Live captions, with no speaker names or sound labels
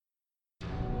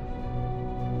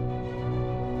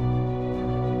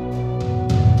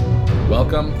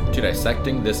Welcome to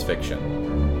Dissecting This Fiction,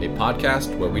 a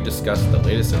podcast where we discuss the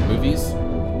latest in movies,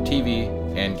 TV,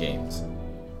 and games,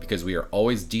 because we are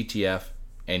always DTF,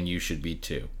 and you should be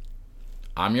too.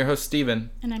 I'm your host, Steven.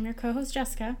 And I'm your co-host,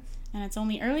 Jessica. And it's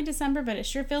only early December, but it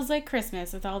sure feels like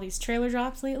Christmas with all these trailer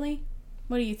drops lately.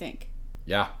 What do you think?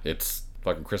 Yeah, it's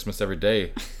fucking Christmas every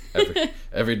day.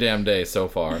 Every damn day so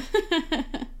far.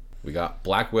 We got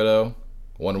Black Widow,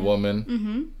 Wonder Woman.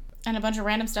 Mm-hmm. And a bunch of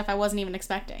random stuff I wasn't even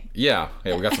expecting. Yeah,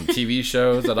 we got some TV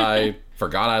shows that I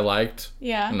forgot I liked.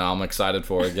 Yeah. And now I'm excited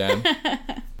for again.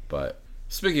 But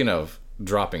speaking of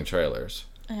dropping trailers.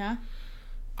 Yeah.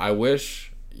 I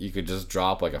wish you could just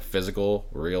drop like a physical,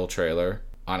 real trailer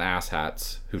on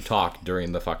asshats who talk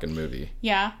during the fucking movie.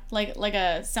 Yeah, like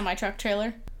a semi-truck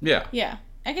trailer. Yeah. Yeah,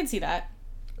 I can see that.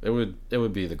 It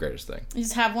would be the greatest thing. You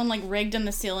just have one like rigged in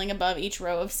the ceiling above each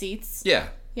row of seats. Yeah.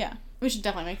 Yeah. We should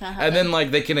definitely make that happen. And then like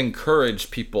they can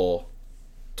encourage people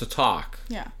to talk.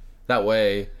 Yeah. That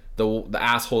way the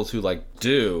assholes who like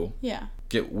do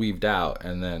get weaved out,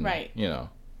 and then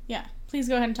Yeah. Please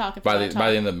go ahead and talk. By the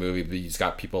end of the movie, you just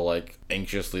got people like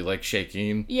anxiously like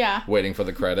shaking. Yeah. Waiting for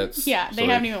the credits. Yeah. They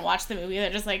haven't even watched the movie.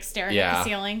 They're just like staring at the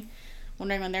ceiling,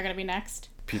 wondering when they're gonna be next.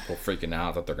 People freaking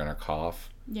out that they're gonna cough.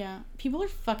 Yeah. People are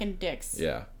fucking dicks.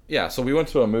 Yeah. Yeah. So we went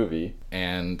to a movie,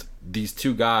 and these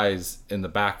two guys in the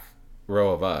back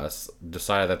row of us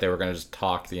decided that they were gonna just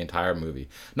talk the entire movie.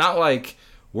 Not like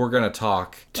we're gonna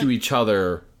talk to each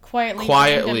other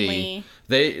quietly.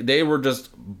 They were just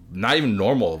not even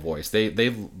normal voice.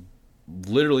 They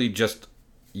literally just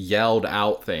yelled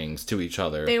out things to each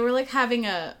other. They were like having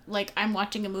a I'm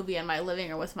watching a movie in my living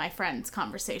room with my friends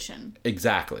conversation.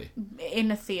 Exactly.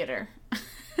 In a theater.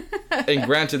 And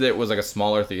granted, it was like a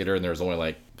smaller theater and there was only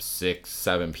like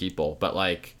 6-7 people, but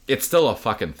like it's still a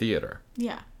fucking theater.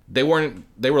 Yeah. They were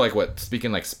like what,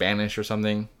 speaking like Spanish or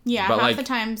something? Yeah, but half the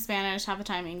time Spanish, half the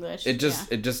time English. It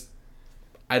just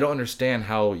I don't understand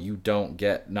how you don't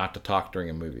get not to talk during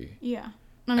a movie. Yeah.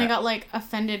 And they got like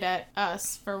offended at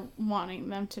us for wanting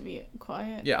them to be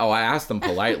quiet. Yeah, I asked them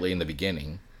politely in the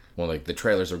beginning when like the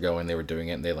trailers were going, they were doing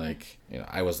it, and they like,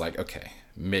 I was like, okay,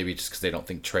 maybe just because they don't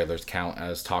think trailers count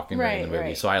as talking during the movie.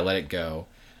 Right. So I let it go.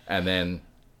 And then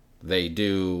they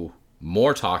do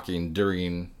more talking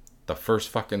during the first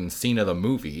fucking scene of the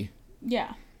movie.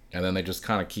 Yeah. And then they just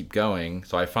kind of keep going.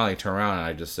 So I finally turn around and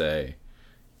I just say,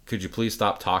 could you please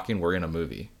stop talking? We're in a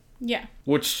movie. Yeah.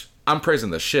 Which I'm praising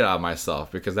the shit out of myself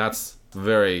because that's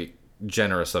very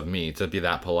generous of me to be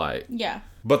that polite. Yeah.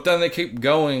 But then they keep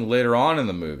going later on in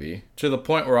the movie to the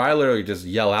point where I literally just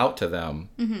yell out to them,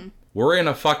 we're in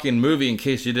a fucking movie in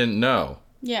case you didn't know.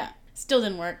 Yeah. Still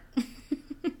didn't work.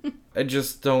 I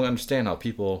just don't understand how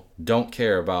people don't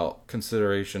care about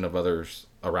consideration of others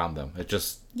around them. It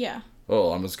just... Yeah.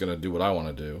 Oh, I'm just going to do what I want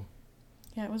to do.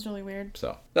 Yeah, it was really weird.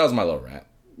 So, that was my little rant.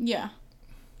 Yeah.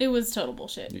 It was total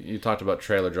bullshit. You talked about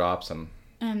trailer drops and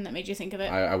that made you think of it.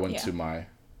 I went to my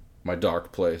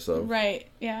dark place of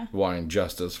wanting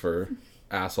justice for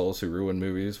assholes who ruin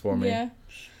movies for me. Yeah.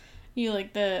 You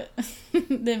like the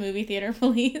the movie theater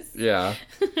police. Yeah.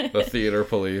 The theater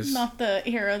police. Not the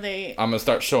hero they... I'm going to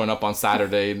start showing up on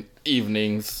Saturday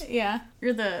evenings. Yeah.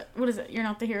 You're the... What is it? You're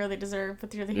not the hero they deserve,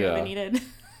 but you're the hero they needed.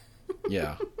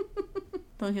 Yeah.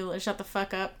 The people that shut the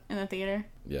fuck up in the theater.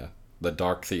 Yeah. The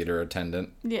dark theater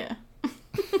attendant. Yeah.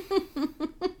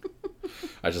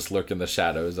 I just lurk in the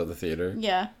shadows of the theater.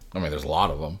 Yeah. I mean, there's a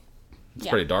lot of them. It's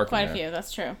pretty dark in there. Quite a few,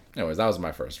 that's true. Anyways, that was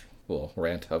my first little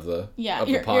rant of the podcast.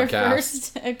 Your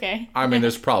first? Okay. I mean,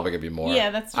 there's probably going to be more. Yeah,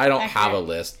 that's I don't have a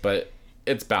list, but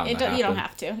it's bound to happen. You don't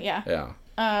have to, yeah.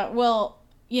 Yeah. Well,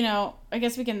 I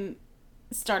guess we can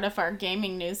start off our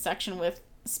gaming news section with,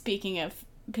 speaking of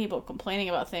people complaining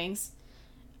about things,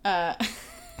 I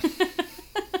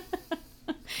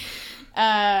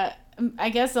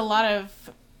guess a lot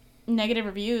of negative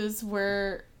reviews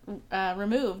were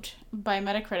removed by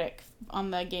Metacritic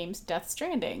on the game's Death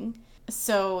Stranding.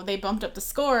 So they bumped up the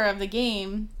score of the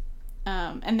game,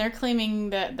 and they're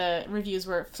claiming that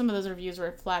some of those reviews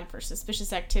were flagged for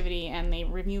suspicious activity, and they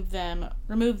removed them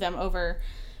over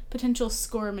potential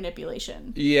score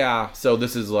manipulation. Yeah, so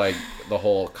this is like the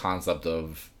whole concept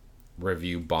of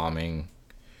review bombing.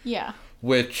 Yeah.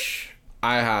 Which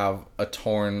I have a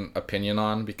torn opinion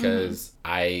on because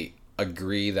I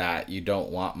agree that you don't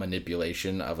want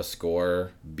manipulation of a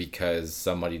score because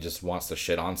somebody just wants to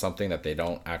shit on something that they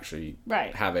don't actually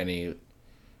have any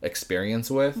experience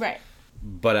with. Right.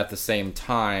 But at the same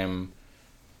time,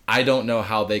 I don't know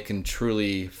how they can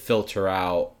truly filter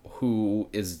out who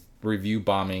is review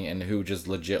bombing and who just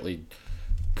legitly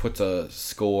puts a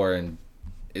score and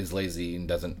is lazy and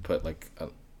doesn't put like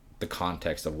the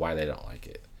context of why they don't like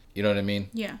it. You know what I mean?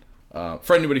 Yeah.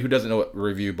 For anybody who doesn't know what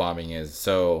review bombing is,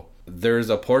 so there's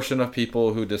a portion of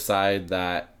people who decide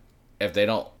that if they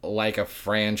don't like a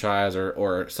franchise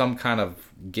or some kind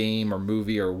of game or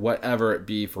movie or whatever it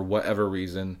be for whatever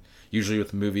reason, usually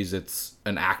with movies it's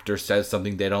an actor says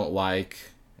something they don't like,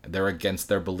 they're against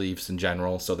their beliefs in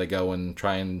general, so they go and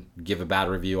try and give a bad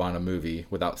review on a movie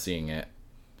without seeing it.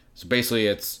 So basically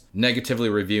it's negatively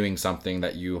reviewing something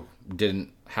that you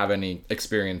didn't have any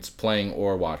experience playing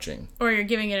or watching. Or you're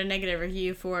giving it a negative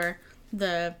review for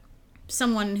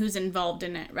someone who's involved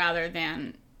in it rather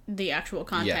than the actual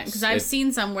content. Because I've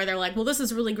seen some where they're like, well, this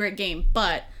is a really great game,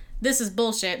 but this is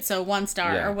bullshit, so 1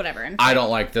 star or whatever. And I don't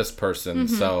like this person,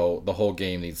 so the whole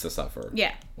game needs to suffer.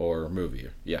 Yeah. Or movie.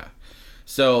 Yeah.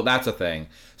 So that's a thing.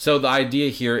 So the idea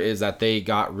here is that they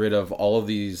got rid of all of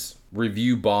these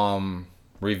review bomb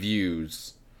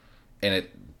reviews, and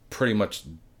it pretty much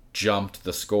jumped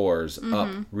the scores up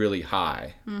really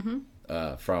high.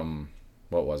 From,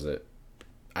 what was it?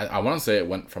 I want to say it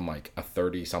went from like a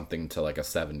 30 something to like a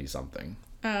 70 something.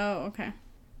 Oh, okay.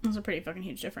 That's a pretty fucking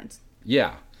huge difference.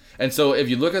 Yeah. And so if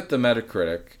you look at the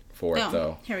Metacritic for it,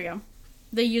 though. Here we go.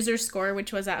 The user score,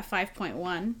 which was at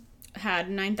 5.1, had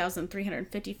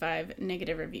 9,355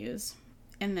 negative reviews.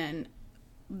 And then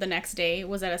the next day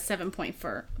was at a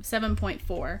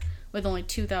 7.4 with only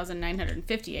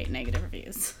 2,958 negative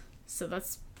reviews. So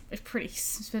that's a pretty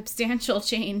substantial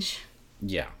change.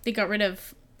 Yeah. They got rid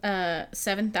of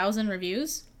 7,000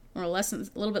 reviews, or a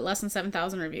little bit less than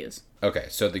 7,000 reviews. Okay,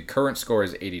 so the current score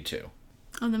is 82.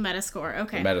 On the Metascore,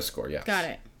 okay. The Metascore, yes. Got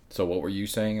it. So what were you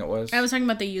saying it was? I was talking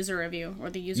about the user review, or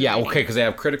the user rating. rating. Okay, because they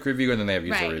have critic review and then they have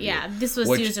user review. Right, yeah. This was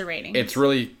user rating. It's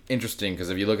really interesting,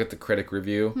 because if you look at the critic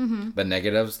review, the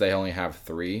negatives, they only have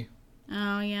 3.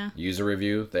 Oh, yeah. User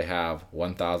review, they have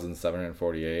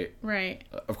 1,748. Right.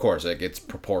 Of course, like, it's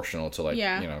proportional to, like,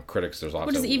 critics. There's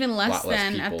obviously which is even less lot less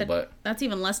than people, but that's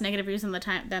even less negative reviews than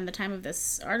the time of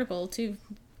this article, too,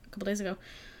 a couple days ago.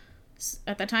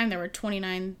 At that time, there were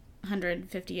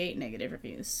 2,958 negative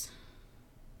reviews.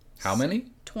 How many?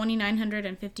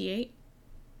 2,958.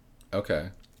 Okay.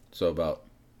 So about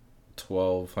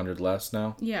 1,200 less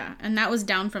now? Yeah, and that was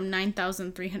down from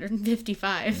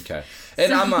 9,355. Okay.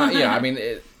 And I'm not, I mean,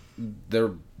 there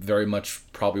very much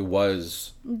probably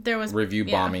was review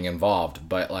bombing involved,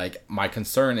 but, like, my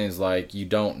concern is, like, you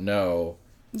don't know.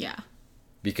 Yeah.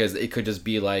 Because it could just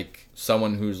be, like,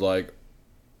 someone who's, like,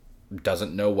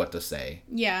 doesn't know what to say.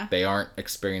 Yeah. They aren't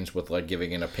experienced with, like,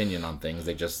 giving an opinion on things.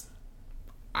 They just,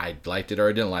 I liked it or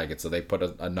I didn't like it, so they put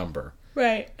a number.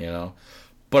 Right. You know?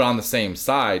 But on the same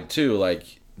side, too,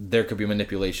 like, there could be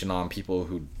manipulation on people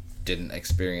who didn't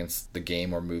experience the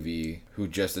game or movie, who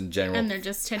just in general and they're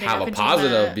just have a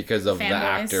positive because of the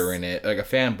actor in it, like a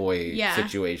fanboy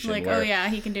situation. Like, where oh yeah,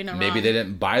 he can do no wrong. Maybe they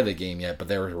didn't buy the game yet, but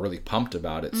they were really pumped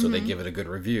about it, so they give it a good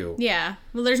review. Yeah.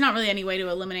 Well, there's not really any way to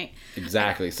eliminate.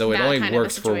 Exactly. So it only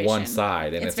works for one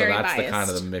side, and so that's biased. the kind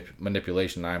of the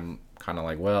manipulation I'm kind of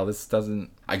like, well, this doesn't...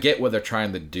 I get what they're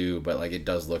trying to do, but, like, it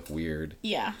does look weird.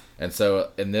 Yeah. And so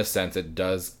in this sense, it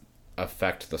does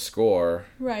affect the score.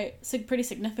 Right. So pretty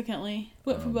significantly.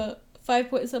 Went from a 5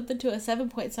 point something to a 7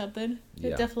 point something.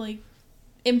 It definitely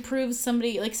improves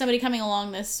somebody coming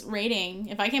along this rating.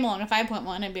 If I came along a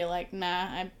 5.1, I'd be like,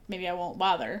 nah, maybe I won't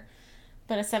bother.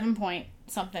 But a 7 point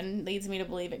something leads me to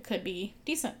believe it could be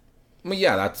decent. Well,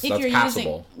 yeah, that's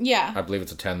passable. Yeah. I believe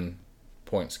it's a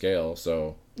 10-point scale,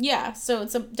 so... Yeah, so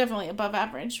it's definitely above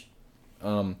average.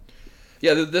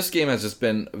 This game has just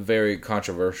been very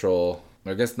controversial.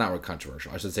 I guess not really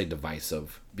controversial. I should say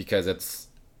divisive, because it's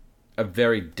a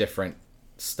very different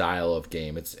style of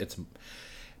game. It's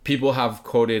people have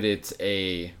quoted it's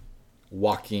a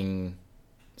walking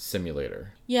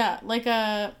simulator. Yeah, like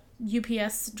a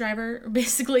UPS driver,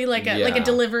 basically, like a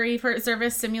delivery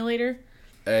service simulator.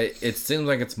 It seems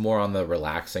like it's more on the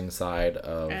relaxing side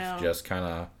of just kind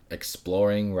of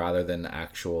exploring rather than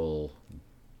actual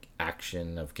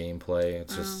action of gameplay.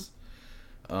 It's just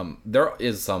there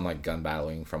is some like gun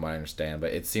battling from what I understand,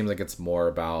 but it seems like it's more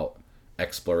about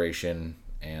exploration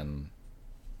and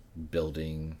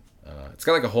building. It's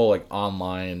got like a whole like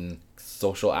online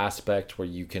social aspect where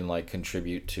you can like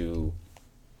contribute to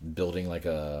building like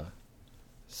a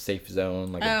safe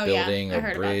zone, like a building,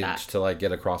 a bridge to like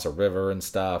get across a river and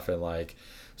stuff, and like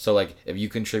so like if you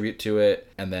contribute to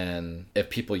it and then if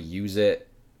people use it,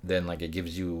 then like it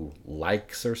gives you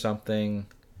likes or something.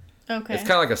 Okay. It's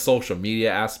kind of like a social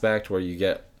media aspect where you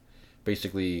get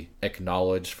basically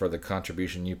acknowledged for the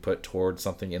contribution you put towards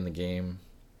something in the game.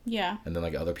 Yeah. And then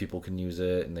like other people can use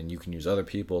it, and then you can use other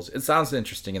people's. It sounds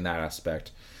interesting in that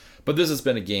aspect. But this has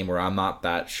been a game where I'm not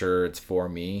that sure it's for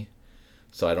me.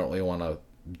 So I don't really want to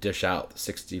dish out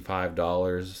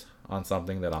 $65 on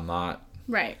something that I'm not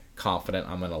Right. confident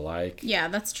I'm gonna like. Yeah,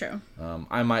 that's true.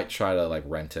 I might try to like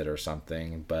rent it or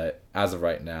something, but as of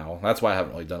right now, that's why I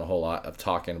haven't really done a whole lot of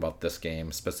talking about this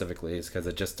game specifically, is because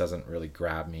it just doesn't really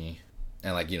grab me.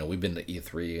 And like, we've been to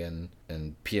E3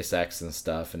 and PSX and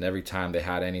stuff, and every time they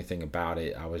had anything about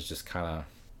it, I was just kind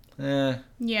of,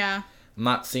 Yeah. I'm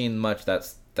not seeing much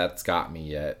that's got me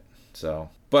yet. So,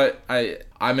 but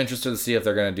I'm interested to see if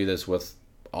they're gonna do this with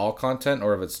all content,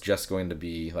 or if it's just going to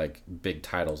be like big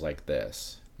titles like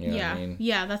this. You know what I mean?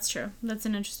 Yeah, that's true. That's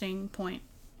an interesting point.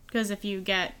 Because if you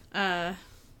get an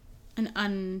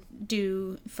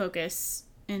undue focus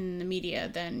in the media,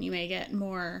 then you may get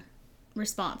more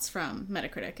response from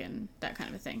Metacritic and that kind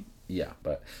of a thing. Yeah,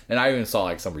 and I even saw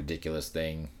like some ridiculous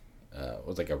thing. It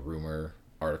was like a rumor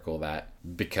article that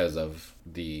because of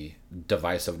the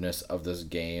divisiveness of this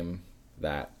game,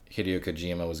 that Hideo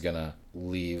Kojima was gonna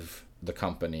leave the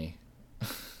company.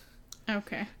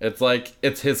 Okay. It's like,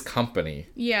 it's his company.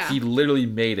 Yeah. He literally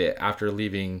made it after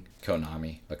leaving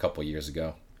Konami a couple years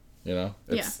ago.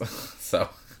 So,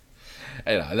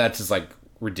 that's just like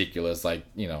ridiculous, like,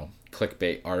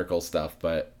 clickbait article stuff.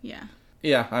 But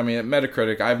yeah, I mean, at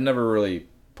Metacritic, I've never really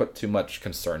put too much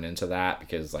concern into that,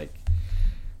 because like,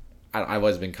 I've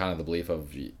always been kind of the belief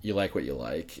of you like what you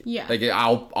like. Yeah. Like,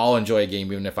 I'll enjoy a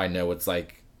game even if I know it's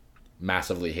like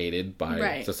massively hated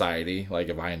by society. Like,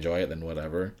 if I enjoy it, then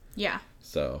whatever. Yeah.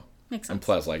 So makes sense. And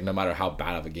plus, like, no matter how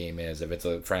bad of a game is, if it's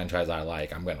a franchise I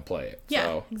like, I'm gonna play it. Yeah,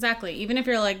 so. Exactly. Even if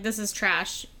you're like, this is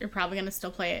trash, you're probably gonna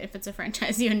still play it if it's a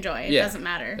franchise you enjoy. It doesn't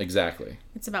matter. Exactly.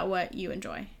 It's about what you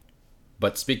enjoy.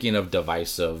 But speaking of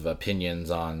divisive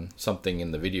opinions on something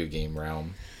in the video game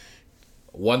realm,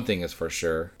 one thing is for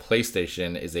sure,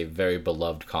 PlayStation is a very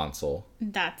beloved console.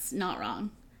 That's not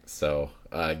wrong. So,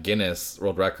 Guinness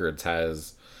World Records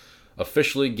has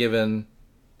officially given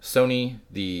Sony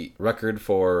the record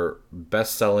for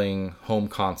best-selling home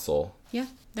console. Yeah,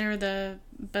 they're the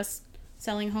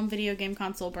best-selling home video game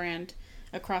console brand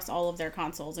across all of their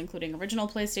consoles, including original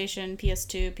PlayStation,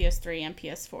 PS2, PS3, and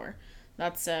PS4.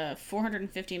 That's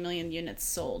 450 million units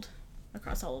sold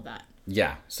across all of that.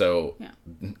 Yeah, so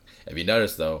if you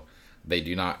notice, though, they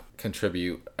do not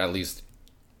contribute, at least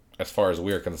as far as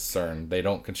we're concerned, they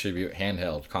don't contribute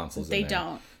handheld consoles in there. They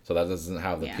don't. So that doesn't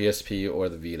have the PSP or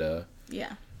the Vita.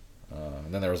 Yeah.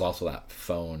 And then there was also that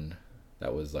phone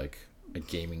that was like a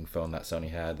gaming phone that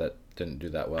Sony had that didn't do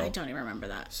that well. I don't even remember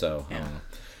that. So, I don't know.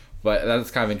 But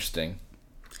that's kind of interesting.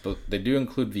 But they do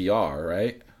include VR,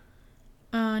 right?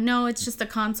 No, it's just the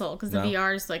console, because the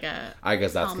VR is like a I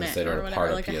guess that's considered a part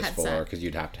of like PS4, because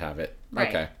you'd have to have it. Right.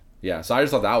 Okay. Yeah, so I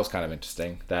just thought that was kind of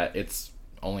interesting, that it's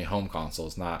only home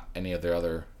consoles, not any of their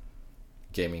other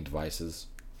gaming devices.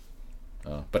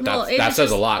 But that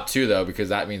says a lot, too, though, because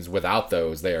that means without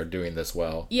those, they are doing this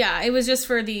well. Yeah, it was just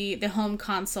for the home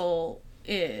console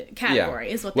category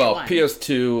is what they want. Well,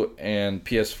 PS2 and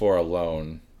PS4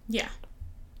 alone yeah,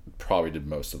 probably did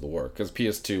most of the work, because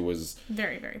PS2 was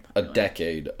very, very popular. A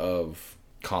decade of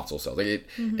console sales. Like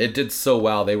it did so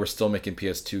well, they were still making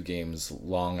PS2 games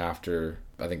long after,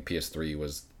 I think, PS3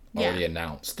 was already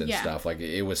announced and stuff. Like,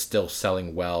 it was still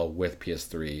selling well with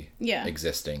PS3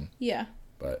 existing. Yeah.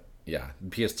 But yeah,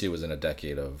 PS2 was in a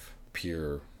decade of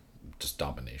pure just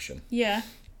domination. Yeah.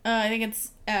 I think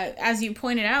it's, as you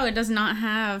pointed out, it does not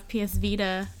have PS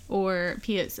Vita or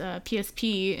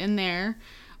PSP in there,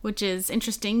 which is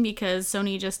interesting because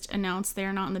Sony just announced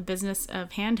they're not in the business of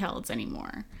handhelds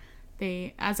anymore.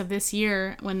 They, as of this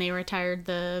year, when they retired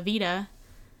the Vita,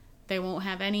 they won't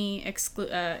have any I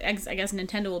guess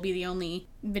Nintendo will be the only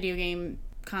video game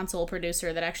console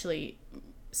producer that actually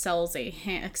sells a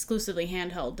exclusively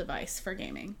handheld device for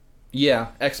gaming. Yeah,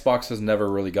 Xbox has never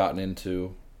really gotten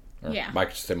into...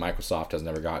 Microsoft has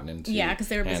never gotten into... Yeah, because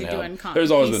they were busy doing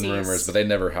There's always been rumors, but they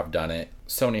never have done it.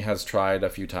 Sony has tried a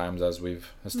few times, as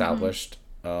we've established.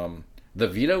 The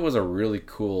Vita was a really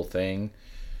cool thing,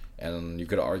 and you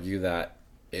could argue that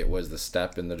it was the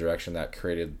step in the direction that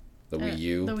created the Wii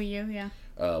U. The Wii U,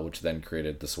 yeah. Which then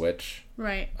created the Switch.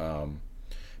 Right.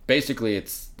 Basically,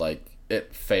 it's like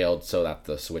it failed so that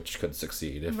the Switch could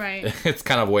succeed. Right. It's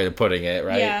kind of a way of putting it,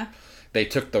 right? Yeah. They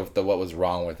took the what was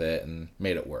wrong with it and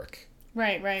made it work.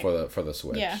 Right. For the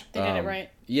Switch. Yeah, they did it right.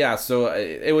 Yeah, so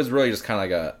it was really just kind of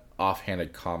like a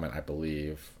offhanded comment, I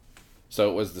believe. So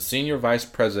it was the senior vice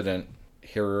president,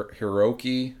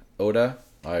 Hiroki Oda.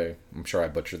 I'm sure I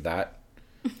butchered that.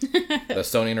 The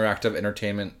Sony Interactive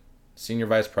Entertainment senior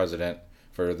vice president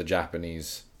for the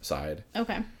Japanese side.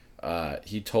 Okay.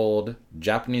 He told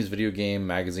Japanese video game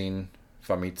magazine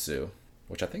Famitsu,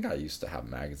 which I think I used to have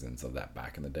magazines of that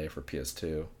back in the day for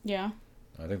PS2. Yeah.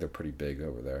 I think they're pretty big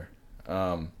over there.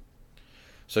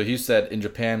 So he said, in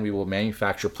Japan, we will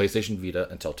manufacture PlayStation Vita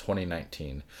until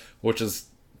 2019, which is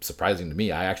surprising to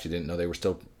me. I actually didn't know they were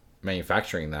still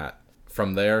manufacturing that.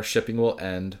 From there, shipping will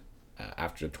end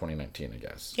after 2019, I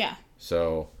guess. Yeah.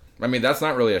 So, I mean, that's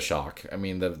not really a shock. I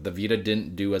mean, the Vita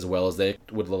didn't do as well as they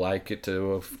would like it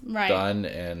to have done,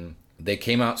 and they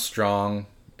came out strong.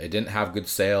 It didn't have good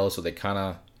sales, so they kind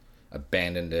of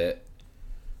abandoned it,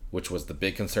 which was the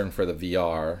big concern for the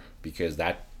VR, because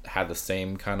that had the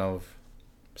same kind of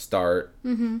start,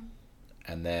 and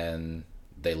then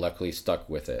they luckily stuck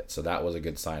with it. So that was a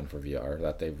good sign for VR,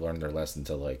 that they've learned their lesson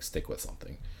to like stick with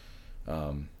something.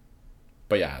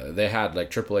 But yeah, they had like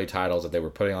AAA titles that they were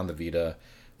putting on the Vita.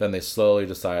 Then they slowly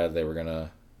decided they were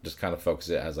gonna just kind of focus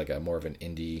it as like a more of an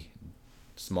indie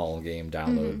small game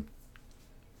download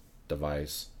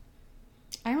device.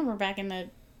 I remember back in the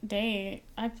day,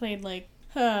 I played like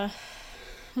I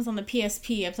was on the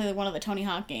PSP. I played one of the Tony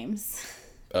Hawk games.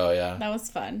 Oh yeah, that was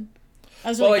fun. I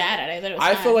was really bad at it, but it was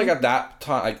fun. feel like at that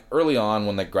time, like early on,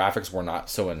 when the graphics were not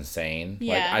so insane,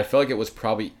 like I feel like it was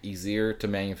probably easier to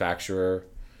manufacture.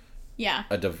 Yeah.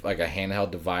 A handheld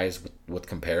device with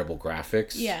comparable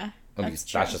graphics. Yeah. That's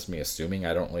just me assuming.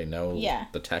 I don't really know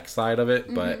the tech side of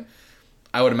it, but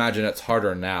I would imagine it's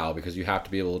harder now because you have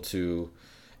to be able to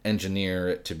engineer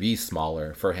it to be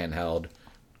smaller for handheld,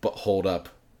 but hold up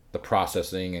the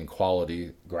processing and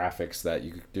quality graphics that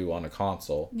you could do on a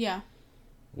console. Yeah.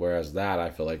 Whereas that, I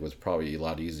feel like, was probably a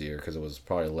lot easier because it was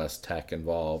probably less tech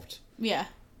involved. Yeah,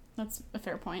 that's a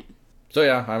fair point. So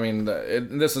yeah, I mean,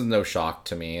 this is no shock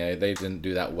to me. They didn't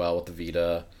do that well with the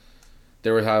Vita.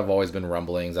 There have always been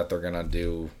rumblings that they're going to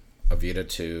do a Vita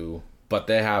 2, but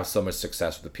they have so much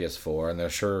success with the PS4, and they're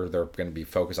sure they're going to be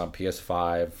focused on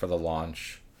PS5 for the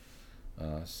launch.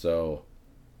 So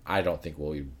I don't think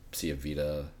we'll see a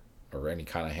Vita or any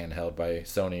kind of handheld by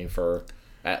Sony for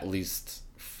at least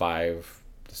 5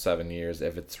 to 7 years,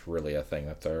 if it's really a thing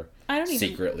that they're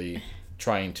secretly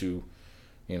trying to,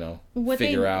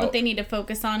 figure out. What they need to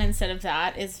focus on instead of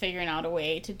that is figuring out a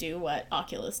way to do what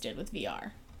Oculus did with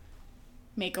VR.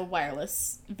 Make a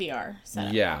wireless VR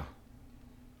setup. Yeah.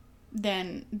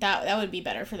 Then that would be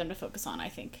better for them to focus on, I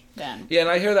think. Then. Yeah, and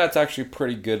I hear that's actually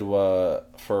pretty good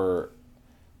for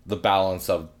the balance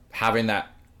of having that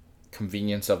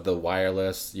convenience of the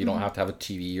wireless. You don't have to have a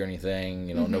TV or anything,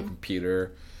 no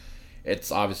computer.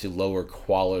 It's obviously lower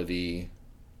quality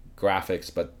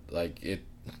graphics, but like it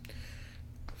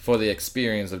for the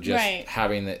experience of just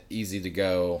having it easy to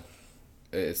go,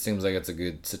 it seems like it's a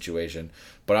good situation.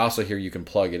 But I also hear you can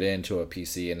plug it into a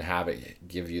PC and have it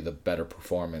give you the better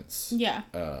performance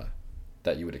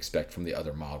that you would expect from the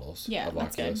other models of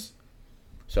Oculus. Good.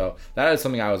 So that is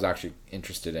something I was actually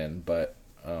interested in, but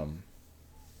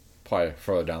probably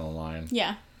further down the line.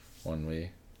 Yeah. When we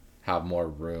have more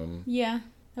room. Yeah,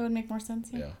 that would make more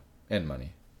sense. Yeah, and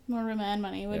money. More room and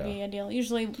money would be ideal.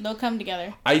 Usually they'll come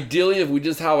together. Ideally, if we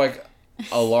just have like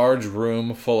a large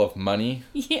room full of money.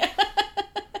 Yeah.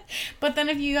 But then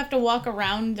if you have to walk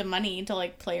around the money to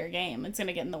like play your game, it's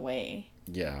gonna get in the way.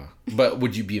 Yeah. But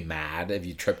would you be mad if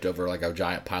you tripped over like a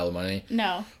giant pile of money?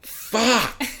 No.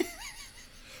 Fuck!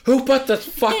 Who put this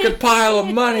fucking pile of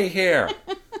money here?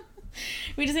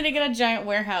 We just need to get a giant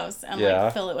warehouse and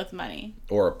like fill it with money.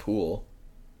 Or a pool.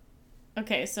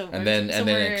 Okay, so and then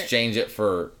exchange it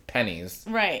for pennies.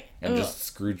 Right. And just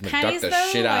Scrooge McDuck the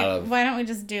shit out of. Why don't we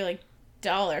just do like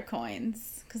dollar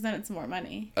coins? Because then it's more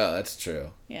money. Oh, that's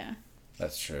true. Yeah.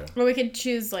 That's true. Or we could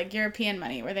choose like European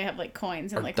money where they have like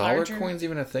coins and like dollar larger. Coins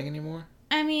even a thing anymore?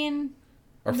 I mean.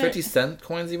 Are 50-cent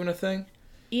coins even a thing?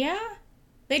 Yeah.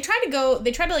 They tried to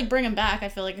like bring them back, I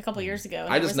feel like, a couple years ago.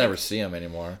 I just never see them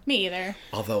anymore. Me either.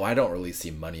 Although I don't really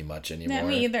see money much anymore. Not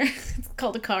me either. It's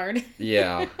called a card.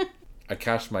 Yeah. I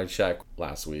cashed my check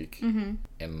last week. Mm-hmm.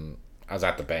 And I was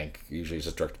at the bank. Usually it's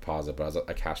just direct deposit, but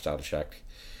I cashed out a check.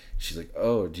 She's like,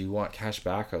 "Oh, do you want cash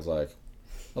back?" I was like,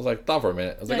 thought for a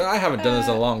minute. I was like, I haven't done this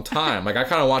in a long time. Like, I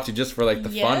kind of want to just for like the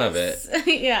fun of it.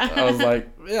 Yeah. I was like,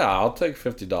 yeah, I'll take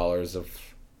 $50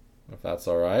 if that's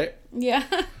all right. Yeah.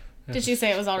 Did she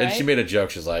say it was all right? And she made a joke.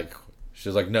 She was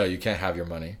like, no, you can't have your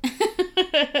money.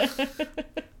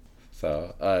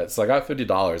 So I got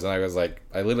 $50, and I was like,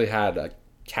 I literally had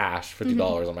cash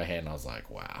 $50 on my hand. And I was like,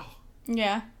 wow.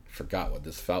 Yeah. I forgot what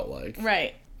this felt like.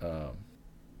 Right.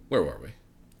 Where were we?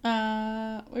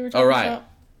 We were talking about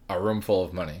a room full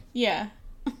of money. Yeah.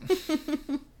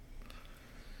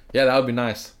 Yeah, that would be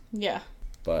nice. Yeah.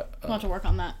 But we'll have to work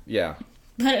on that. Yeah.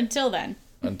 But until then,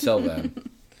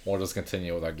 we'll just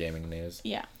continue with our gaming news.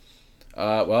 Yeah.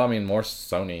 Well, I mean, more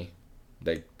Sony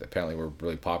They apparently were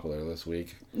really popular this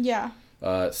week. Yeah.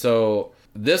 So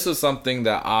this is something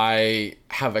that I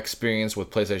have experienced with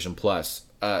PlayStation Plus.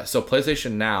 So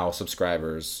PlayStation Now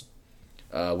subscribers,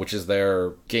 which is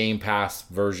their Game Pass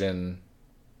version,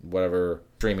 whatever,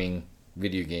 streaming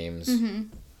video games.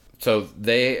 Mm-hmm. So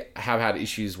they have had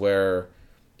issues where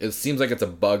it seems like it's a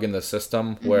bug in the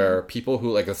system where people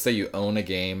who, like, let's say you own a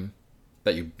game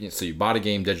that you bought a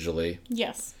game digitally.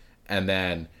 Yes. And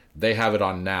then they have it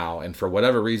on Now, and for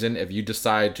whatever reason, if you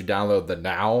decide to download the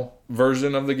Now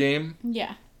version of the game,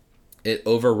 yeah, it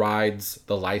overrides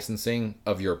the licensing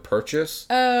of your purchase.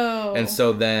 Oh. And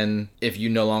so then if you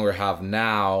no longer have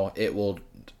Now, it will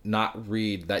not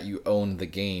read that you own the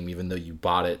game, even though you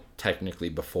bought it technically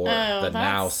before the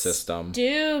Now system.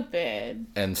 Stupid.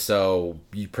 And so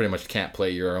you pretty much can't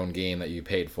play your own game that you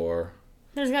paid for.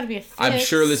 There's got to be a fix. I'm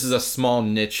sure this is a small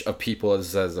niche of people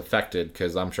as affected,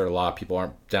 because I'm sure a lot of people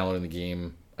aren't downloading the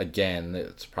game again.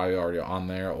 It's probably already on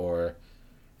there, or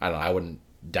I don't know. I wouldn't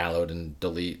download and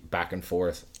delete back and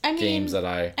forth games that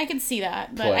I could see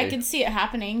that, but play. I could see it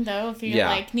happening though if you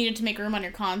like needed to make room on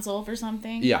your console for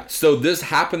something. Yeah. So this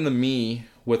happened to me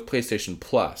with PlayStation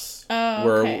Plus. Oh,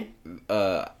 where,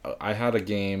 okay. I had a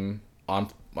game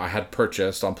I had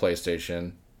purchased on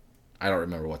PlayStation. I don't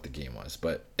remember what the game was,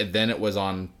 but then it was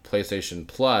on PlayStation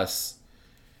Plus,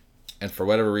 and for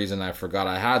whatever reason I forgot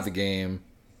I had the game,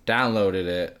 downloaded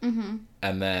it,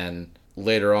 and then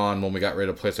later on when we got rid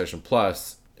of PlayStation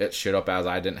Plus, it showed up as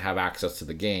I didn't have access to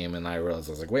the game, and I realized,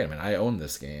 I was like, wait a minute, I own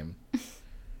this game.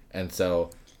 And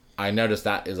so I noticed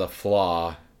that is a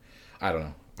flaw. I don't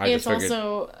know. It's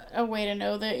also a way to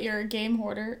know that you're a game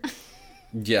hoarder.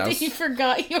 Yes. You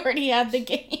forgot you already had the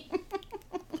game.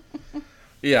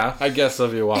 Yeah, I guess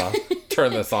if you want to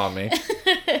turn this on me.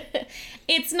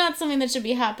 It's not something that should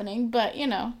be happening, but, you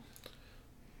know.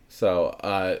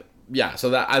 So, yeah, so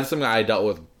that's something I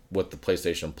dealt with the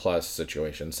PlayStation Plus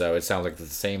situation. So it sounds like it's the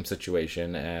same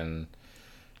situation, and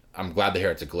I'm glad to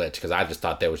hear it's a glitch, because I just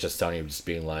thought that was just Sony just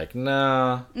being like,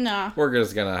 nah, we're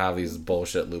just going to have these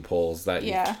bullshit loopholes that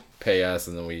you pay us,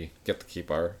 and then we get to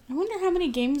keep our... I wonder how many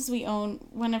games we own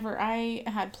whenever I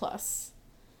had Plus.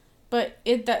 But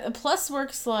the Plus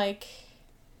works like...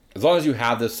 As long as you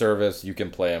have this service, you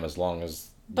can play them as long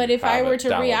as... But if I were to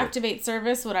reactivate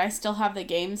service, would I still have the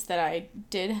games that I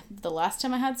did the last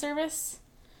time I had service?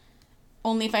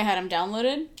 Only if I had them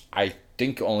downloaded? I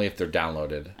think only if they're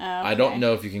downloaded. Okay. I don't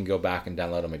know if you can go back and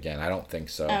download them again. I don't think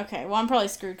so. Okay, well, I'm probably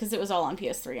screwed because it was all on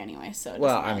PS3 anyway, so it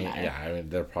doesn't really matter. Yeah, I mean,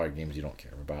 they're probably games you don't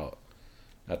care about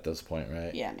at this point,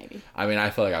 right? Yeah, maybe. I mean, I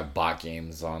feel like I've bought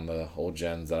games on the old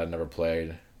gens that I've never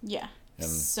played. Yeah. And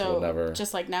so, will never...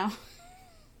 just like now?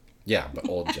 Yeah, but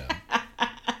old gen.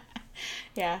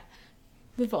 Yeah.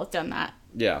 We've both done that.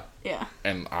 Yeah. Yeah.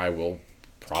 And I will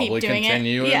probably doing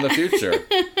continue in the future.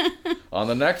 On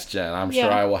the next gen, I'm sure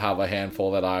I will have a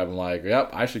handful that I'm like, yep,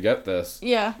 I should get this.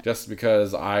 Yeah. Just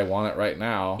because I want it right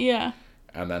now. Yeah.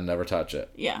 And then never touch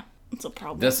it. Yeah. It's a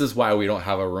problem. This is why we don't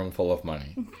have a room full of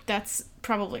money. That's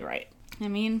probably right. I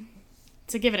mean,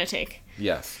 it's a give and a take.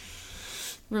 Yes.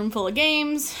 Room full of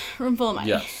games, room full of money.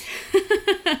 Yes.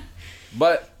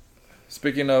 But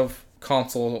speaking of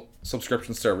console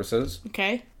subscription services,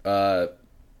 okay.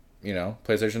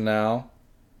 PlayStation Now,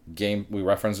 we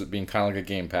referenced it being kind of like a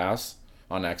Game Pass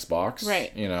on Xbox,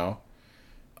 right?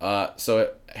 So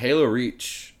Halo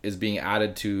Reach is being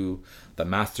added to the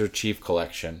Master Chief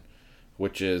Collection,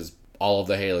 which is all of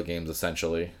the Halo games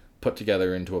essentially put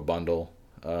together into a bundle.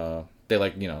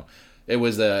 It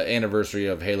was the anniversary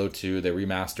of Halo 2. They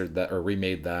remastered that or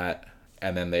remade that,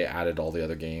 and then they added all the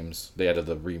other games. They added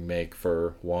the remake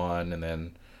for 1, and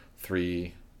then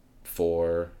 3,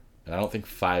 4, and I don't think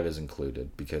 5 is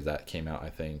included because that came out, I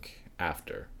think,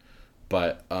 after.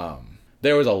 But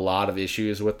there was a lot of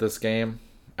issues with this game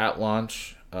at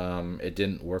launch. It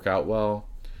didn't work out well.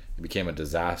 It became a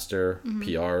disaster,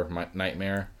 PR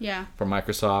nightmare for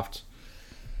Microsoft.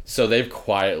 So they've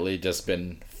quietly just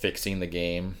been fixing the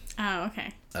game. Oh,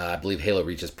 okay. I believe Halo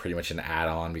Reach is pretty much an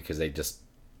add-on because they just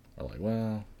are like,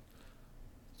 well,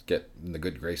 let's get in the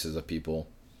good graces of people.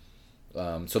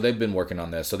 So they've been working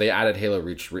on this. So they added Halo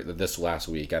Reach this last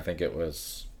week. I think it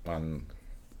was on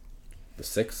the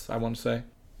 6th, I want to say.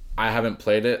 I haven't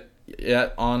played it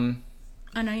yet on...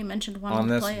 I know you mentioned one on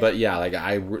this, play but it.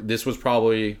 yeah, this was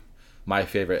probably my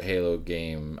favorite Halo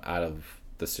game out of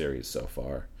the series so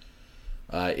far.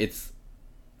 It's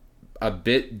a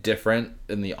bit different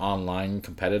in the online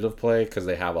competitive play because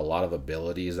they have a lot of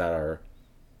abilities that are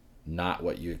not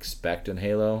what you expect in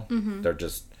Halo. They're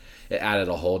just, it added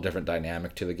a whole different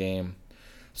dynamic to the game.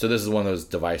 So this is one of those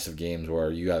divisive games where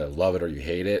you either love it or you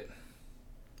hate it.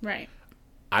 Right.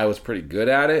 I was pretty good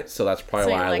at it, so that's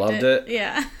probably So why I you loved liked it.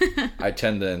 Yeah. I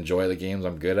tend to enjoy the games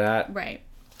I'm good at. Right.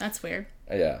 That's weird.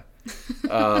 Yeah.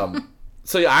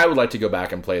 So yeah, I would like to go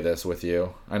back and play this with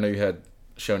you. I know you had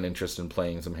shown interest in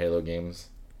playing some Halo games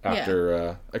after What did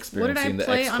I experiencing the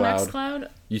play on xCloud. xCloud?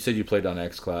 You said you played on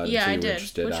xCloud. Yeah, so you I were did.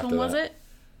 interested Which after one was that.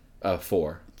 it?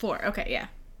 4. 4. Okay, yeah.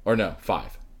 Or no,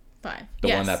 5. 5. The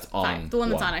Yes, one that's on 5. The one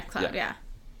that's one. on xCloud, Yeah.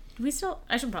 yeah.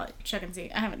 I should probably check and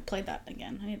see. I haven't played that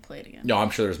again. I need to play it again. No,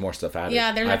 I'm sure there's more stuff added.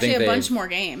 Yeah, there's I actually think a bunch they've- more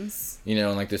games. You know,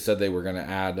 and like they said, they were going to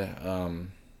add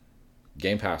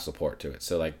Game Pass support to it.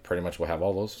 So, like, pretty much we'll have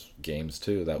all those games,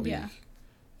 too, that we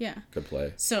Yeah. could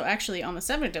play. So actually, on the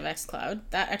subject of xCloud,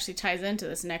 that actually ties into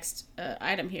this next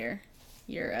item here.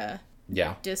 Your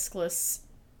Yeah. discless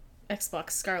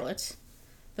Xbox Scarlet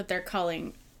that they're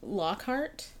calling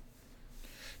Lockhart.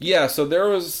 Yeah, so there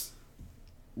was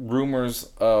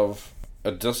rumors of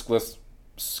a discless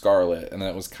Scarlet, and then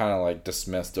it was kind of like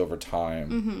dismissed over time.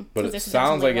 Mm-hmm. But So it this is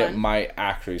sounds like definitely it one. might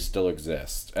actually still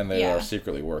exist, and they Yeah. are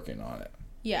secretly working on it.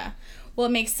 Yeah. Well,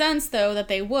 it makes sense though that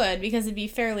they would, because it'd be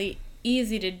fairly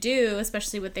easy to do,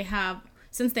 especially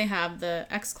since they have the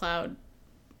xCloud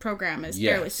program is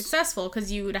fairly Yes. successful,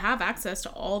 because you would have access to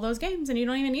all those games and you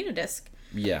don't even need a disc.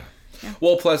 Yeah. Yeah.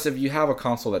 Well, plus, if you have a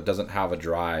console that doesn't have a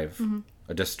drive, Mm-hmm.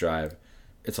 a disc drive,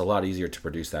 it's a lot easier to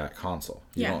produce that console.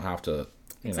 You Yeah. don't have to.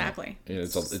 Exactly.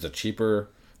 It's a cheaper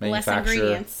Less manufacturer.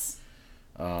 ingredients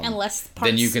and less parts.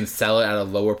 Then you can sell it at a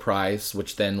lower price,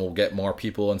 which then will get more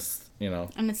people, and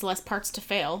and it's less parts to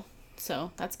fail,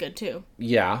 so that's good too.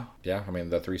 Yeah. I mean,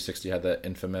 the 360 had that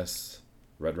infamous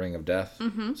Red Ring of Death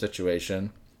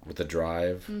situation with the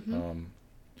drive.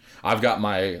 I've got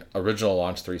my original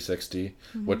launch 360,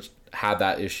 which had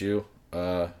that issue.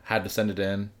 Had to send it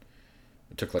in.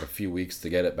 It took like a few weeks to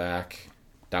get it back.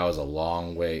 That was a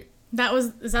long wait.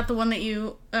 Is that the one that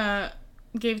you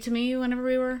gave to me whenever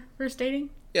we were first dating?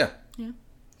 Yeah. Yeah,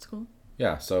 it's cool.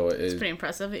 Yeah. So It's pretty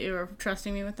impressive that you were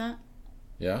trusting me with that.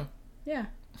 Yeah. Yeah,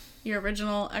 your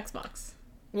original Xbox.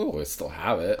 Oh, I still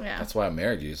have it. Yeah. That's why I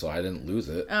married you, so I didn't lose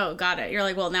it. Oh, got it. You're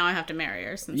like, well, now I have to marry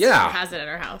her since Yeah. she has it at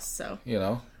her house. So You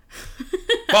know.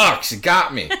 Fuck, she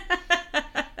got me.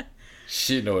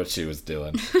 She knew what she was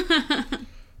doing.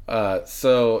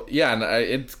 So yeah, and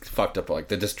it's fucked up. Like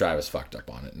the disk drive is fucked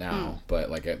up on it now, but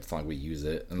like it's not like we use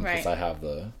it. And Right. plus, I have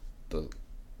the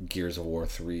Gears of War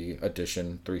 3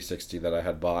 edition 360 that I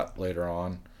had bought later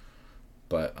on.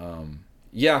 But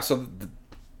yeah, so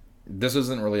this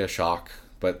isn't really a shock,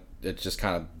 but it's just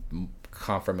kind of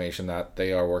confirmation that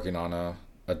they are working on a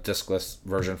diskless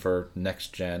version for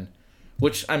next gen.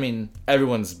 Which, I mean,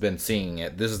 everyone's been seeing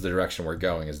it. This is the direction we're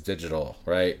going, is digital,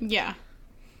 right? yeah,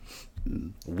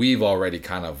 We've already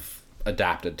kind of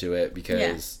adapted to it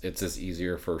because it's just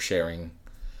easier for sharing.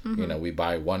 You know, we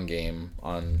buy one game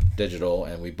on digital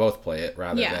and we both play it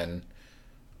rather Yeah. than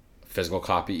physical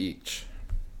copy each.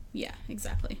 yeah,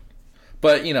 exactly.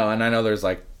 But, you know, and I know there's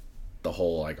like the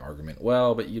whole like argument,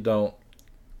 well, but you don't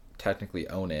technically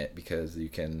own it because you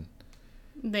can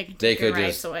They can they take your could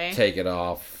rights just away. take it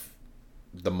off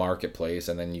the marketplace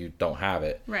and then you don't have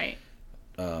it. Right.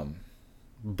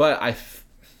 But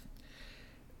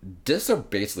discs are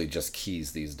basically just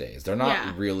keys these days. They're not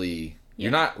Yeah. really. Yeah.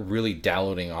 You're not really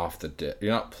downloading off the disc.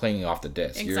 You're not playing off the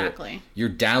disc. Exactly. You're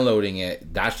downloading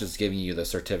it. That's just giving you the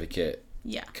certificate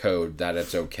Yeah. code that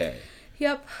it's okay.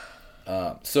 Yep.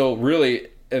 So really,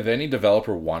 if any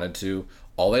developer wanted to,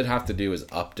 all they'd have to do is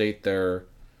update their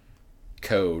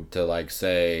code to like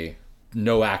say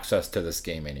no access to this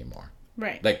game anymore.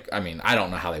 Right. Like, I mean, I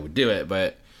don't know how they would do it,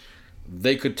 but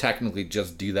they could technically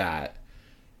just do that,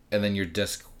 and then your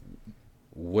disc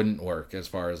wouldn't work as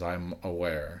far as I'm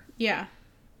aware. Yeah.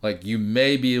 Like, you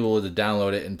may be able to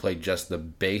download it and play just the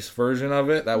base version of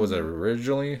it that was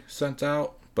originally sent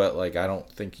out, but, like, I don't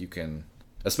think you can,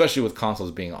 especially with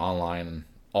consoles being online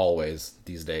always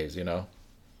these days, you know?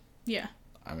 Yeah.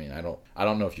 I mean, I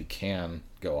don't know if you can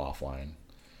go offline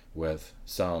with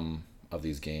some of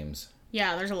these games.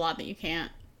 Yeah, there's a lot that you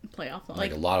can't play offline.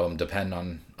 Like, a lot of them depend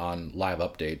on live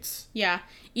updates. Yeah,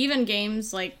 even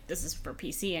games like this is for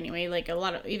PC anyway. Like a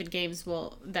lot of even games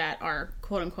that are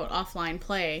quote unquote offline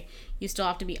play, you still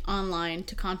have to be online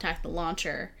to contact the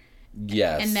launcher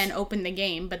Yes. and then open the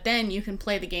game. But then you can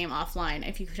play the game offline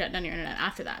if you shut down your internet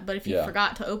after that. But if you Yeah.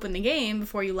 forgot to open the game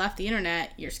before you left the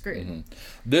internet, you're screwed.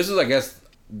 This is, I guess,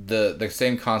 the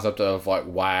same concept of like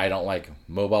why I don't like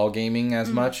mobile gaming as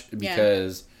much,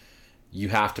 because you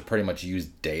have to pretty much use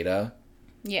data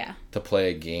Yeah, to play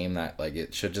a game that like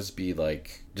it should just be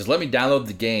like just let me download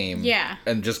the game Yeah.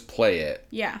 and just play it.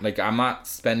 yeah, Like I'm not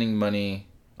spending money.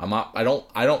 I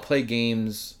don't play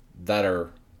games that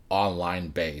are online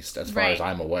based as far as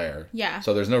I'm aware. Yeah.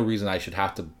 So there's no reason I should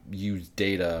have to use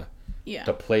data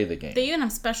to play the game. They even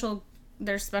have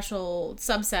there's special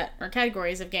subset or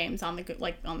categories of games on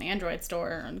on the Android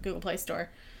store or the Google Play Store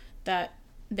that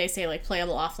they say like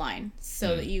playable offline,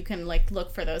 so that you can like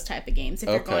look for those type of games if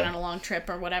you're going on a long trip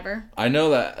or whatever. I know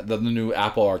that the new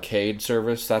Apple Arcade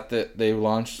service that they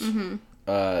launched,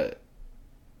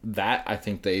 that I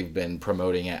think they've been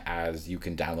promoting it as you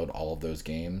can download all of those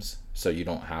games, so you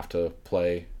don't have to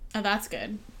play. Oh, that's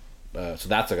good. So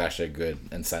that's like actually a good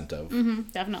incentive. Mm-hmm,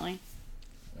 definitely.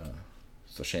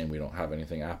 It's a shame we don't have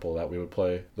anything Apple that we would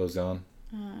play those on.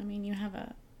 I mean, you have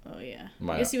a... Oh, yeah.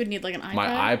 I guess you would need like an iPad.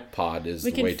 My iPod is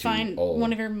way too old. We can find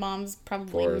one of your mom's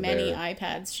probably many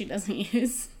iPads she doesn't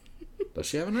use. Does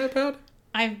she have an iPad?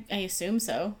 I assume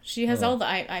so. She has all the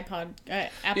iPod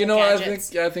Apple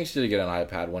gadgets. I think she did get an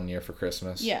iPad one year for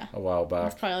Christmas. Yeah. A while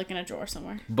back. It's probably like in a drawer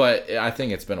somewhere. But I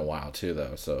think it's been a while too,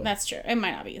 though. So that's true. It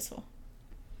might not be useful.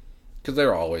 Because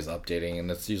they're always updating, and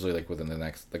it's usually like within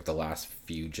the last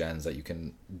few gens that you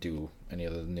can do any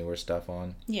of the newer stuff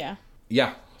on. Yeah.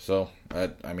 Yeah. So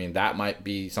I mean, that might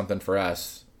be something for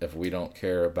us if we don't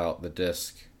care about the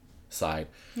disc side.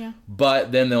 Yeah.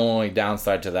 But then the only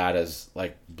downside to that is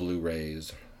like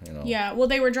Blu-rays, Yeah, well,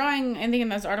 they were drawing, I think in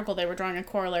this article, they were drawing a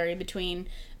corollary between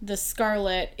the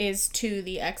Scarlett is to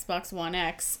the Xbox One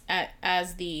X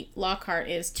as the Lockhart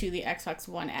is to the Xbox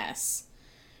One S.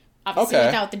 Obviously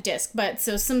without the disc, but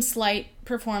so some slight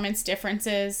performance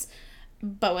differences,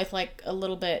 but with like a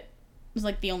little bit, it's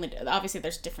like the only, obviously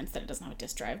there's difference that it doesn't have a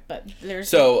disc drive, but there's...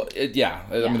 So, I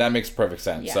mean, that makes perfect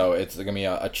sense. Yeah. So it's going to be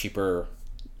a cheaper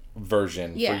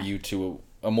version for you to,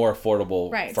 a more affordable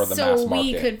for the mass market. So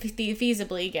we could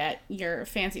feasibly get your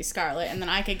fancy Scarlett, and then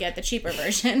I could get the cheaper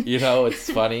version. It's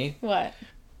funny. What?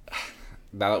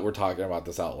 Now that we're talking about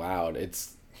this out loud,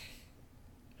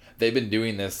 they've been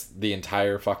doing this the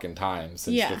entire fucking time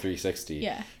since the 360.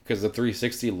 Yeah. Because the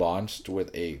 360 launched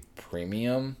with a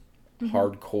premium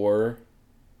hardcore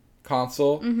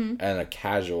console and a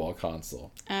casual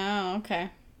console. Oh, okay.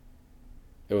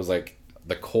 It was like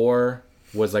the core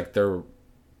was like their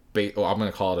I'm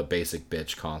gonna call it a basic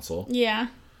bitch console. Yeah.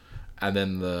 And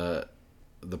then the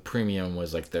premium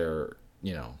was like their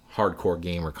hardcore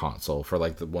gamer console for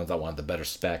like the ones that want the better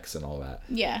specs and all that.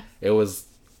 Yeah. It was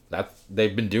that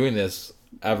they've been doing this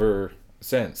ever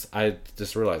since. I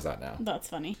just realized that now. That's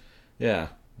funny. Yeah.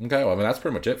 Okay. Well, I mean, that's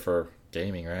pretty much it for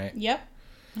gaming, right? Yep.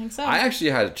 I think so. I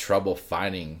actually had trouble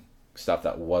finding stuff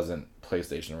that wasn't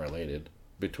PlayStation related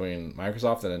between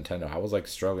Microsoft and Nintendo. I was like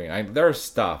struggling. There was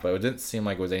stuff, but it didn't seem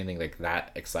like it was anything like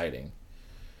that exciting.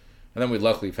 And then we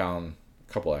luckily found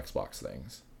a couple Xbox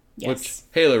things. Yes. Which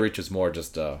Halo Reach is more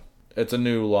just it's a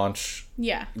new launch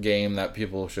game that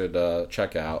people should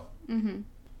check out. Mm-hmm.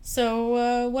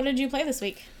 So, what did you play this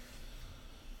week?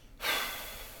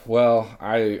 Well,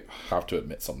 I have to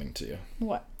admit something to you.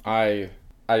 What? I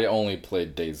only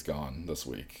played Days Gone this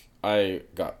week. I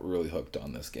got really hooked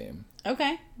on this game.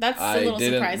 Okay. That's a little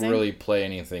surprising. I didn't really play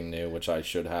anything new, which I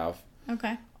should have.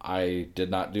 Okay. I did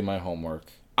not do my homework.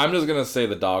 I'm just going to say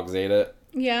the dogs ate it.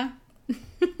 Yeah.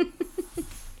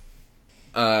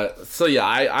 So yeah,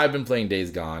 I've been playing Days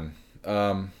Gone.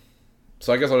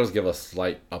 So I guess I'll just give a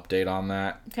slight update on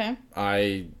that. Okay.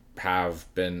 I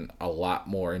have been a lot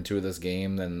more into this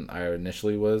game than I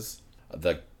initially was.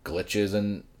 The glitches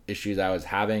and issues I was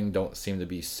having don't seem to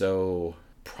be so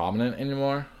prominent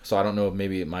anymore. So I don't know if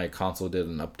maybe my console did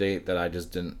an update that I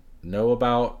just didn't know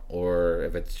about, or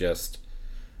if it's just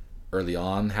early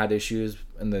on had issues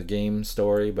in the game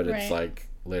story, but it's like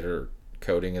later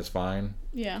coding is fine.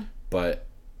 Yeah. But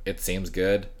it seems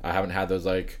good. I haven't had those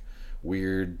like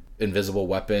weird invisible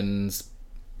weapons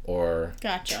or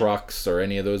trucks or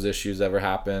any of those issues ever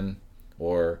happen,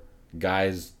 or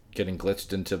guys getting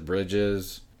glitched into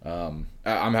bridges. I'm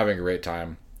having a great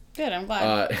time. Good, I'm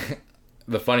glad.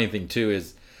 The funny thing too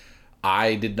is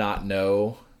I did not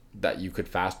know that you could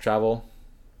fast travel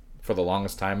for the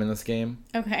longest time in this game.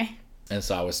 Okay. And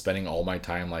so I was spending all my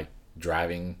time like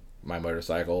driving my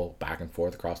motorcycle back and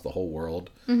forth across the whole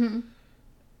world. Mm-hmm.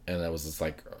 And it was just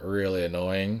like really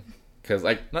annoying because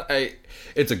like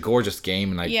it's a gorgeous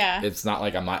game, and it's not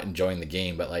like I'm not enjoying the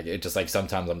game, but like it just like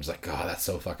sometimes I'm just like, God, that's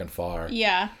so fucking far.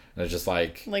 Yeah. And it's just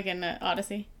like in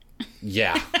Odyssey.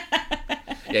 Yeah.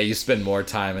 Yeah, you spend more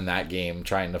time in that game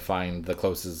trying to find the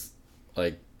closest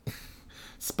like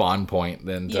spawn point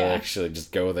than to actually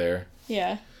just go there.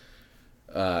 Yeah.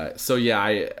 So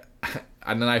yeah,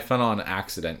 and then I fell on an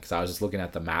accident because I was just looking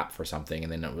at the map for something,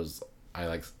 and then I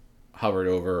like hovered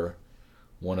over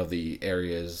one of the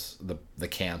areas, the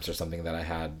camps or something that I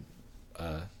had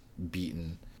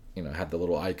beaten, had the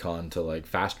little icon to like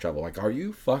fast travel. Like, are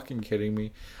you fucking kidding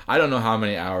me? I don't know how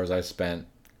many hours I spent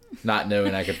not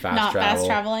knowing I could fast travel. Not fast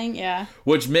traveling, yeah.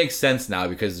 Which makes sense now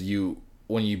because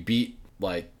when you beat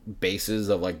like bases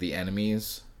of like the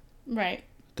enemies, right?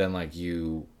 Then like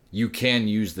you can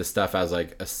use the stuff as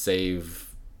like a save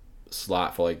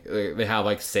slot for like they have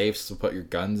like safes to put your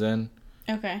guns in.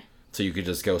 Okay. So you could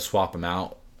just go swap them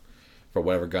out for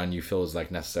whatever gun you feel is like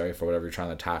necessary for whatever you're trying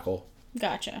to tackle.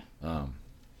 Gotcha.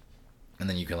 And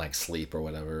then you can like sleep or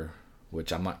whatever,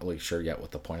 which I'm not really sure yet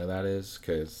what the point of that is,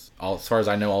 because as far as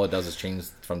I know, all it does is change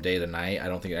from day to night. I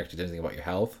don't think it actually does anything about your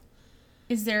health.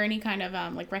 Is there any kind of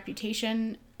like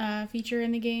reputation feature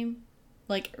in the game,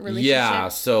 like relationship? Yeah,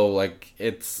 so like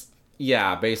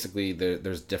basically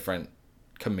there's different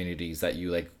communities that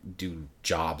you like do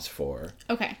jobs for.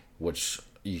 Okay. Which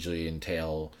usually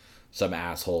entail some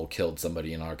asshole killed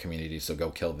somebody in our community, so go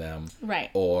kill them.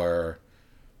 Right. Or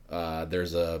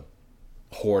there's a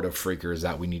horde of freakers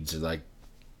that we need to like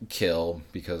kill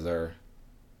because they're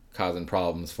causing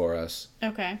problems for us.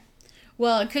 Okay.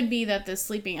 Well, it could be that the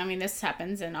sleeping, I mean, this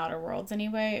happens in Outer Worlds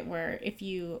anyway, where if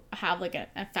you have like a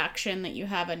faction that you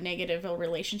have a negative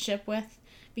relationship with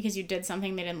because you did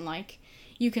something they didn't like,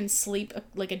 you can sleep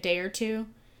like a day or two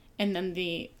and then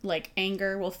the like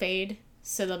anger will fade,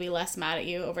 so they'll be less mad at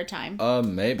you over time.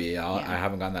 Maybe. I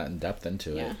haven't gone that in depth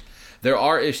into it. There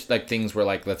are like things where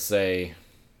like, let's say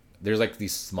there's like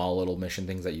these small little mission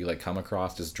things that you like come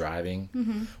across just driving,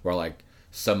 where like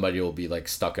somebody will be like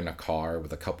stuck in a car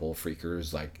with a couple of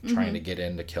freakers like trying to get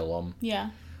in to kill them.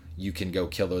 Yeah. You can go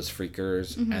kill those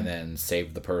freakers and then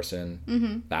save the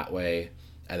person that way,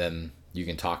 and then you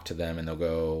can talk to them and they'll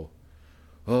go,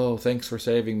 "Oh, thanks for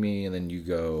saving me," and then you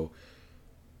go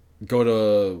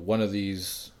to one of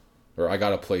these, or I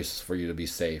got a place for you to be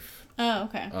safe. Oh,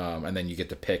 okay. And then you get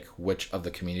to pick which of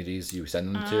the communities you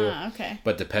send them to. Okay.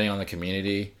 But depending on the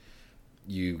community,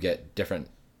 you get different.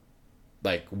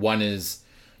 Like, one is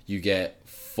you get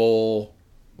full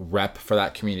rep for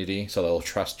that community, so they'll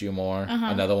trust you more.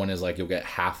 Another one is like you'll get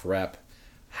half rep,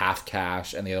 half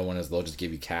cash, and the other one is they'll just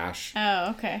give you cash.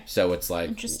 Oh, okay. So it's like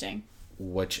interesting.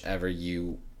 Whichever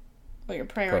you what your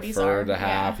priorities prefer are to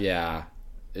have,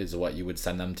 is what you would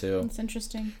send them to. That's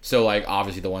interesting. So like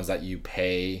obviously the ones that you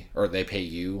pay or they pay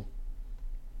you,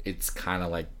 it's kind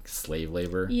of like slave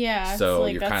labor. Yeah. So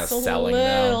like, you're kind of selling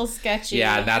them. A little sketchy.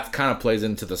 Yeah, and that kind of plays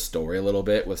into the story a little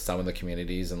bit with some of the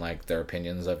communities and like their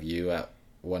opinions of you at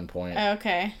one point.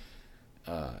 Okay.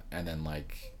 And then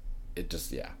like it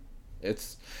just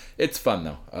it's fun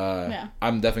though.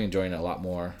 I'm definitely enjoying it a lot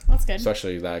more. That's good.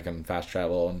 Especially that I can fast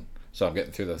travel, and so I'm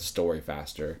getting through the story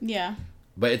faster. Yeah.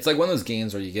 But it's like one of those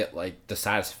games where you get like the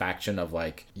satisfaction of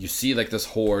like you see like this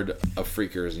horde of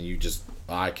freakers and you just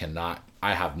I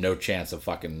have no chance of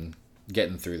fucking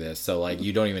getting through this, so like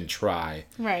you don't even try.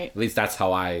 Right. At least that's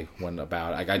how I went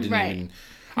about it. Like I didn't even.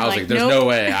 I was like, "There's nope. no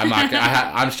way. I'm not.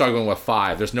 I'm struggling with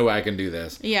 5. There's no way I can do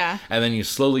this." Yeah. And then you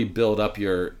slowly build up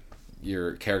your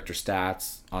character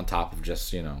stats on top of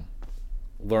just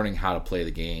learning how to play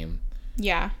the game.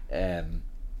 Yeah. And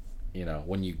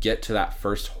when you get to that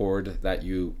first horde that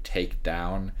you take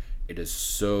down, it is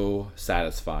so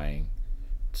satisfying.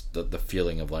 It's the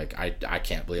feeling of like I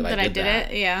can't believe I did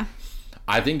that. It. Yeah.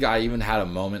 I think I even had a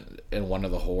moment in one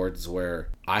of the hordes where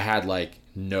I had like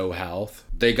no health.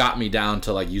 They got me down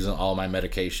to like using all my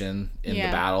medication in the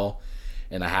battle,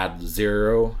 and I had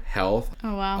 0 health.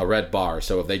 Oh wow. A red bar.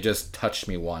 So if they just touched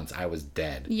me once, I was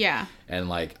dead. Yeah. And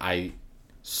like I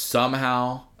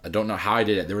somehow, I don't know how I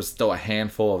did it. There was still a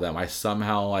handful of them. I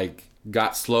somehow like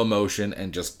got slow motion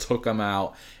and just took them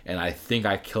out, and I think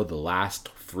I killed the last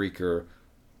freaker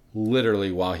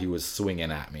literally while he was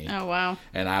swinging at me. Oh wow.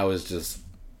 And I was just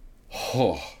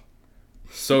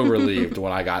so relieved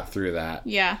when I got through that.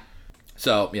 Yeah.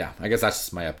 So yeah, I guess that's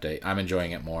just my update. I'm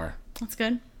enjoying it more. That's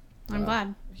good. I'm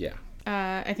glad. Yeah.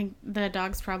 I think the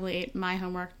dogs probably ate my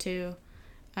homework too.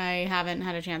 I haven't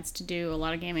had a chance to do a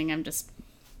lot of gaming. I'm just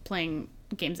playing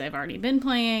games I've already been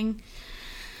playing.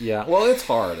 Yeah. Well, it's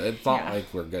hard. It's not like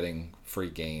we're getting free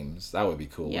games. That would be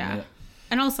cool, wouldn't it?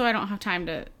 And also I don't have time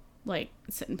to like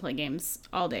sit and play games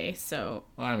all day, so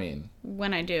I mean,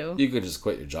 when I do, you could just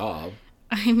quit your job.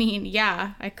 I mean,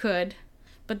 yeah, I could.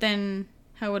 But then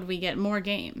how would we get more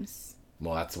games?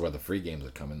 Well, that's where the free games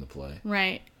would come into play.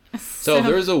 Right. So if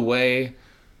there's a way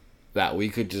that we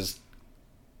could just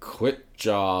quit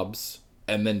jobs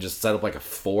and then just set up like a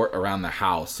fort around the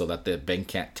house so that the bank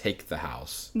can't take the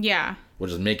house. Yeah. We'll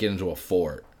just make it into a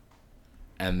fort.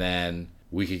 And then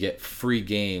we could get free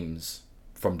games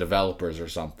from developers or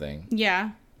something.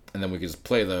 Yeah. And then we could just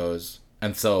play those.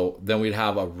 And so then we'd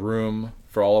have a room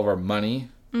for all of our money.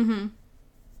 Mm-hmm.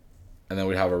 and then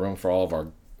we'd have a room for all of our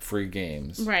free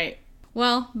games. Right.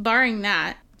 Well, barring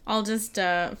that, I'll just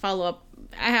follow up.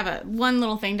 I have one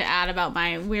little thing to add about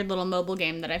my weird little mobile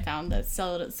game that I found that's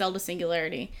Zelda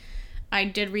Singularity. I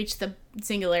did reach the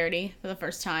Singularity for the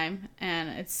first time, and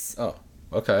it's... Oh,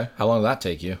 okay. How long did that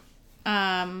take you?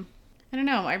 I don't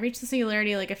know. I reached the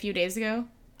Singularity like a few days ago.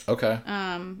 Okay.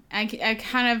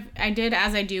 I did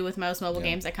as I do with most mobile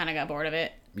games. I kind of got bored of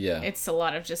it. Yeah. It's a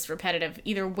lot of just repetitive,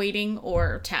 either waiting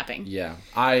or tapping. Yeah.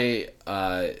 I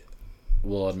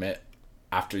will admit,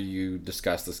 after you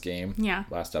discussed this game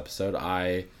last episode,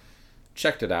 I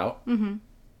checked it out.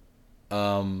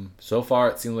 Mm-hmm. So far,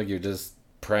 it seems like you're just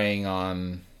preying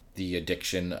on the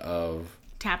addiction of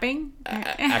tapping,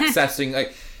 accessing,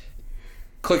 like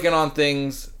clicking on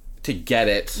things to get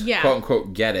it, quote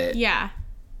unquote, get it. Yeah.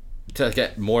 To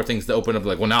get more things to open up,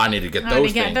 like, well, now I need to get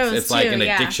those things. It's too, like an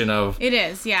addiction of... It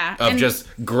is, yeah. Of just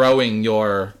growing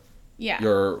your Yeah.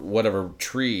 Your whatever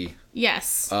tree.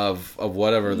 Yes. Of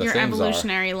whatever the your things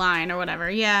evolutionary line or whatever.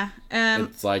 Yeah.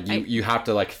 It's like you have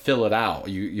to like fill it out.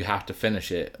 You have to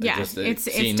finish it. Yeah. It's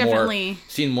definitely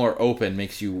seeing more open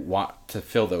makes you want to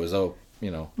fill those up.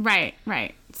 You know. Right.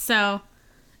 So,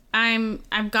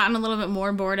 I've gotten a little bit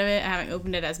more bored of it. I haven't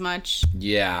opened it as much.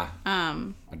 Yeah.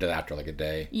 I did that after like a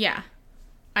day. Yeah.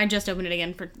 I just opened it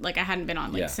again for I hadn't been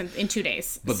on since in 2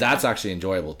 days. But that's actually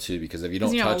enjoyable too, because if you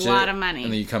don't touch a lot of money,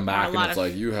 and then you come back and it's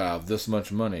like you have this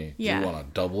much money. Yeah. Do you want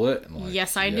to double it? And like,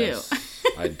 yes, I do.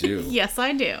 I do. Yes,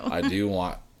 I do. I do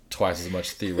want twice as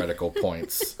much theoretical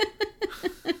points.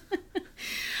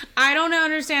 I don't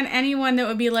understand anyone that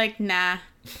would be like, nah.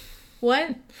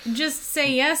 What? Just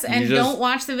say yes and don't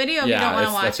watch the video if you don't want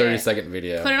to watch it. Yeah, it's a 30-second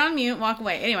video. Put it on mute, walk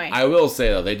away. Anyway. I will say,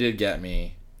 though, they did get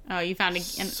me. Oh, you found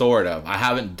sort of. I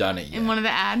haven't done it yet. In one of the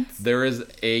ads? There is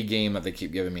a game that they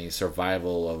keep giving me,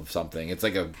 survival of something. It's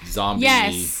like a zombie.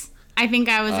 Yes. I think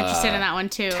I was interested in that one,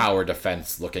 too. Tower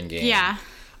defense looking game. Yeah.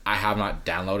 I have not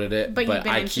downloaded it, but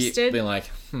I keep being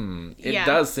like, it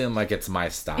does seem like it's my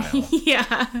style.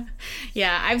 Yeah.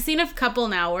 Yeah, I've seen a couple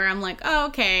now where I'm like, oh,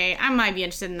 okay, I might be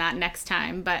interested in that next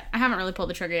time, but I haven't really pulled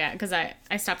the trigger yet because I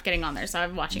stopped getting on there, so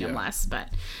I'm watching them less. But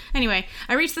anyway,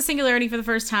 I reached the Singularity for the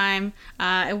first time.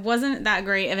 It wasn't that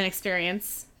great of an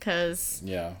experience because...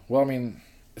 Yeah. Well, I mean,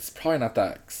 it's probably not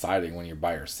that exciting when you're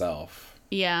by yourself.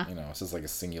 Yeah. You know, it's just like a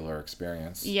singular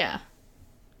experience. Yeah.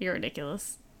 You're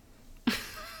ridiculous.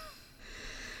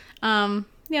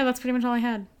 Yeah, that's pretty much all I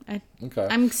had. Okay.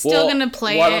 I'm still gonna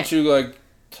play why don't you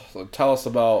tell us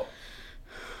about...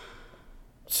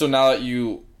 So now that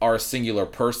you are a singular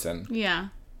person... Yeah.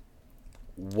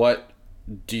 What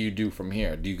do you do from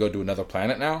here? Do you go to another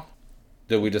planet now?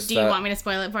 Did we just... Do you want me to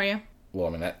spoil it for you? Well,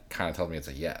 I mean, that kind of tells me it's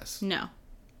a yes. No.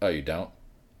 Oh, you don't?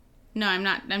 No, I'm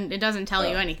not. It doesn't tell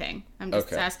you anything. I'm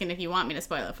just asking if you want me to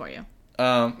spoil it for you.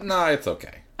 No, it's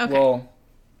okay. Okay. Well...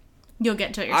 You'll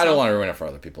get to it yourself. I don't want to ruin it for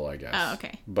other people, I guess. Oh,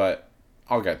 okay. But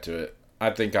I'll get to it.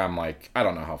 I think I'm I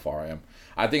don't know how far I am.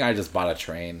 I think I just bought a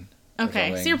train.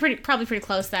 Okay, so you're probably pretty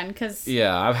close then, because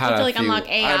yeah, I've had a few. Unlock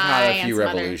AI I've had a few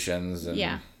revolutions, and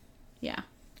yeah.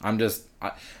 I'm just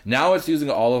now it's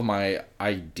using all of my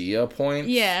idea points.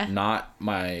 Yeah. Not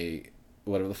my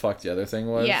whatever the fuck the other thing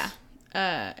was. Yeah.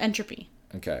 Entropy.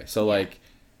 Okay, so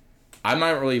I'm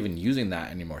not really even using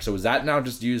that anymore. So is that now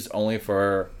just used only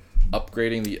for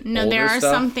upgrading the older there are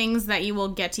stuff? some things that you will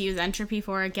get to use entropy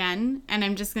for again, and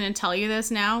I'm just going to tell you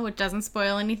this now, which doesn't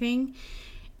spoil anything.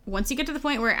 Once you get to the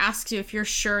point where it asks you if you're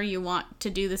sure you want to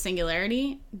do the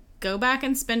Singularity, go back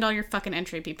and spend all your fucking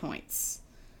entropy points.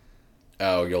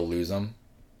 Oh, you'll lose them?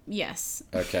 Yes.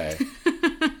 Okay.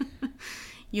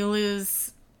 You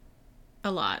lose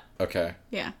a lot. Okay.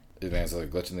 Yeah. You think it's a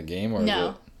glitch in the game, or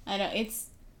no? I don't think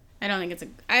it's a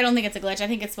glitch. I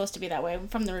think it's supposed to be that way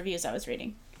from the reviews I was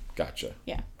reading. Gotcha.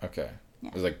 Yeah. Okay. Yeah.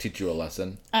 Does it teach you a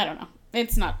lesson? I don't know.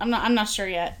 It's not. I'm not sure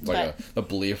yet. It's like a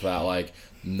belief that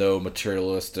no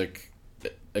materialistic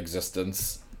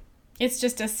existence. It's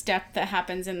just a step that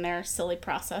happens in their silly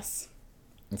process.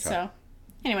 Okay. So,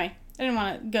 anyway, I didn't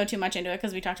want to go too much into it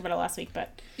because we talked about it last week,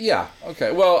 but yeah.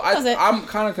 Okay. Well, I'm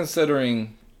kind of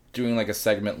considering doing a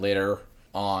segment later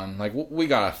on. We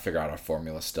gotta figure out our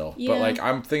formula still. Yeah. But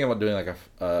I'm thinking about doing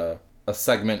a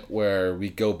segment where we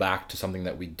go back to something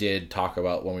that we did talk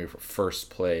about when we first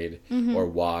played or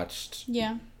watched.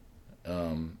 Yeah.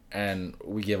 And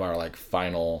we give our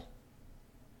final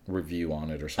review on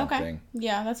it or something. Okay.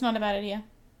 Yeah, that's not a bad idea.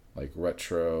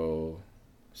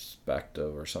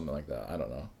 Retrospective or something like that. I don't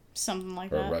know. Something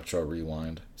like that. Or retro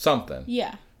rewind. Something.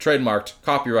 Yeah. Trademarked.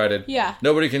 Copyrighted. Yeah.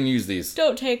 Nobody can use these.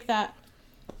 Don't take that.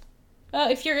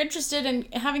 If you're interested in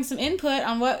having some input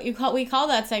on what we call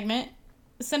that segment,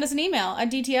 send us an email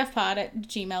at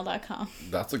dtfpod@gmail.com.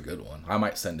 That's a good one. I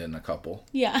might send in a couple.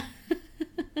 Yeah.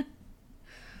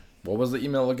 What was the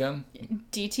email again?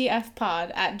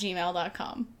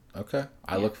 dtfpod@gmail.com. Okay.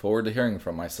 I look forward to hearing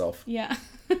from myself. Yeah.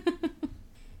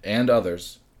 And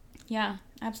others. Yeah,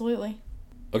 absolutely.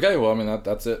 Okay, well, I mean,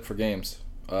 that's it for games.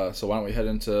 So why don't we head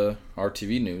into our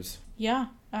TV news? Yeah.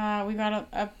 We got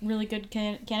a really good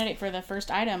candidate for the first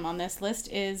item on this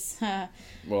list is...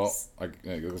 Well, it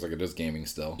looks like it is gaming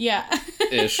still. Yeah.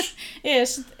 Ish.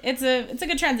 Ish. It's a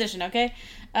good transition, okay?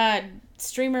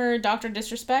 Streamer Dr.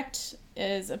 Disrespect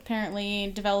is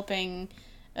apparently developing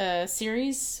a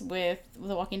series with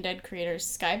The Walking Dead creators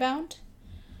Skybound.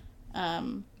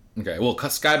 Okay, well,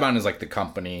 Skybound is like the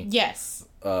company. Yes.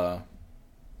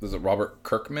 Is it Robert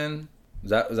Kirkman? Is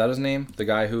that his name? The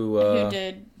guy who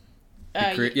did...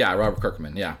 Robert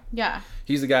Kirkman, yeah. Yeah.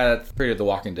 He's the guy that created The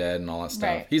Walking Dead and all that stuff.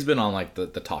 Right. He's been on, like, the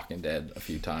Talking Dead a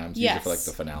few times. Yes. Usually for, like,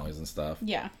 the finales and stuff.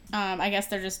 Yeah. I guess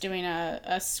they're just doing a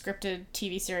scripted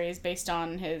TV series based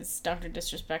on his Dr.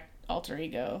 Disrespect alter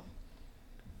ego.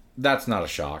 That's not a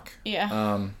shock.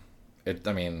 Yeah.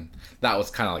 I mean, that was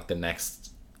kind of like the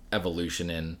next evolution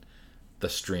in the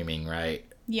streaming, right?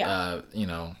 Yeah.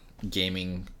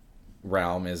 Gaming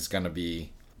realm is going to be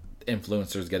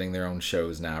influencers getting their own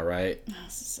shows now, right? Oh,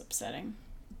 this is upsetting.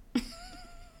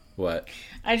 What?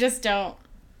 I just don't...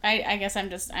 I guess I'm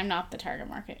not the target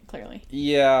market, clearly.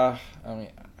 Yeah. I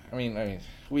mean,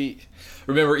 we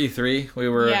remember E3. We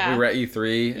were at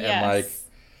E3 Yes. and like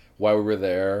while we were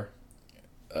there,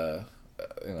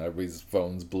 everybody's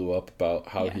phones blew up about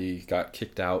how he got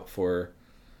kicked out for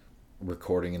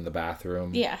recording in the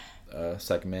bathroom. Yeah.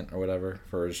 Segment or whatever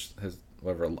for his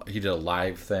whatever he did a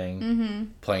live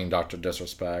thing playing Dr.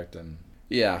 Disrespect, and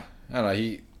I don't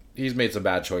know, he's made some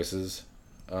bad choices,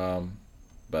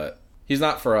 but he's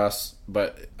not for us,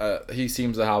 but he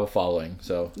seems to have a following,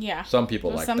 so some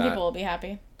people like some that. people will be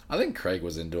happy. I think Craig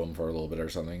was into him for a little bit or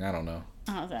something. I don't know.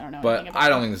 I don't know. But I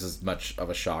don't think this is much of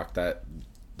a shock that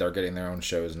they're getting their own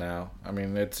shows now. I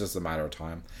mean, it's just a matter of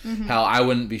time. Hell, I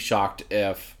wouldn't be shocked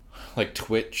if like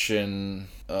Twitch and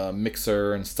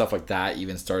Mixer and stuff like that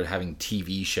even started having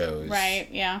TV shows. Right,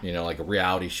 yeah. Like a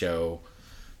reality show.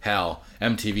 Hell,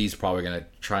 MTV's probably going to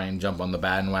try and jump on the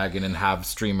bandwagon and have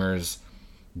streamers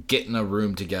get in a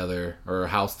room together or a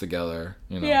house together.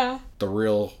 The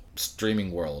real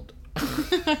streaming world.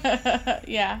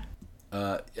 Yeah.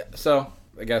 So,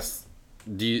 I guess,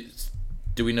 do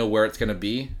we know where it's going to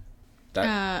be?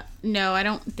 No, I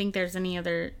don't think there's any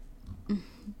other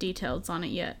details on it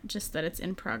yet. Just that it's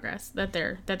in progress. That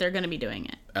they're going to be doing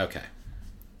it. Okay.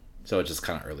 So it's just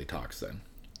kind of early talks then.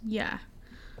 Yeah.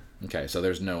 Okay, so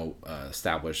there's no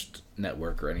established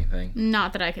network or anything?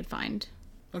 Not that I could find.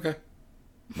 Okay.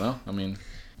 Well, I mean...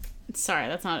 Sorry,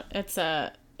 that's not...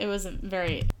 It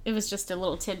was just a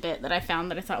little tidbit that I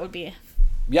found that I thought would be...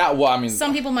 Yeah, well, I mean...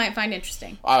 Some people might find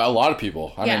interesting. A lot of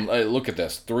people. I mean, look at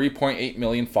this. 3.8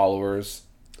 million followers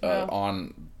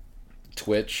on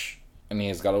Twitch, and he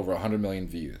has got over 100 million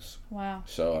views. Wow.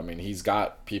 So, I mean, he's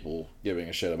got people giving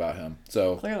a shit about him.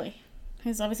 So clearly.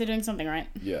 He's obviously doing something right.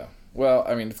 Yeah. Well,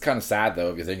 I mean, it's kind of sad,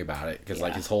 though, if you think about it, because,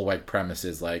 like, his whole, like, premise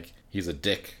is, like, he's a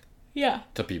dick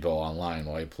to people online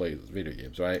while he plays video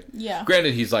games, right? Yeah.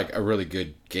 Granted, he's, like, a really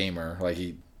good gamer. Like,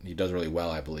 he does really well,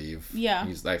 I believe. Yeah.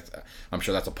 He's, like, I'm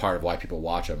sure that's a part of why people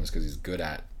watch him is because he's good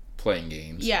at playing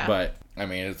games. Yeah. But, I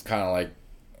mean, it's kind of like...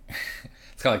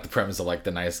 It's kind of like the premise of, like,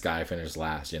 the nice guy finishes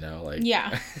last, Like...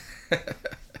 Yeah.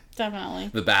 Definitely.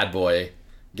 The bad boy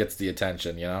gets the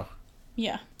attention, Yeah.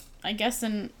 I guess,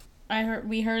 and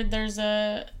we heard there's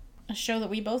a show that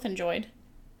we both enjoyed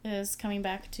is coming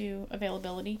back to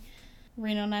availability.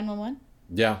 Reno 911.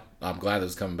 Yeah, I'm glad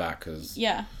it's coming back because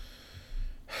yeah,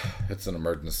 it's an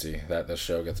emergency that this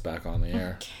show gets back on the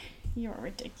air. Okay. You're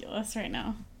ridiculous right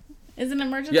now. Is it an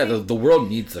emergency? Yeah, the world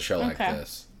needs a show like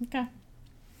this. Okay.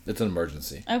 It's an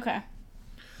emergency. Okay.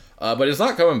 But it's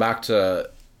not coming back to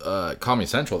Comedy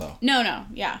Central though. No,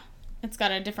 yeah, it's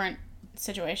got a different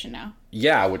situation now.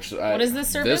 Yeah, which what is this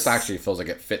service? This actually feels like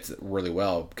it fits really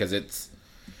well because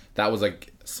that was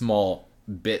like small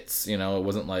bits, it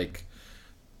wasn't like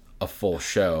a full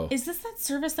show. Is this that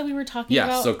service that we were talking about?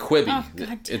 Yeah, so Quibi.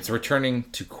 Oh, it's returning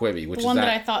to Quibi, which the is one that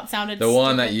I thought sounded the stupid.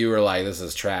 one that you were like, this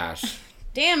is trash.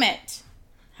 Damn it!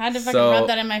 Had to fucking rub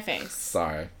that in my face.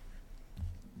 Sorry.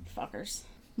 Fuckers.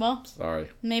 Well, sorry.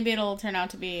 Maybe it'll turn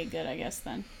out to be good, I guess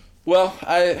then. Well,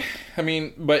 I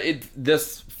mean, but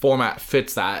this format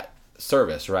fits that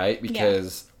service, right?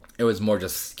 Because it was more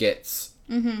just skits,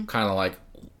 kind of like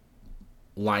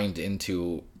lined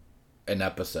into an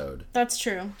episode. That's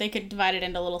true. They could divide it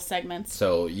into little segments.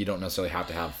 So you don't necessarily have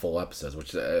to have full episodes,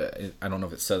 which I don't know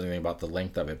if it says anything about the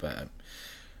length of it, but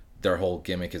their whole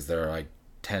gimmick is they're like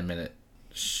 10-minute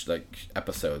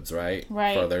episodes, right?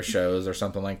 Right. For their shows or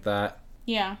something like that.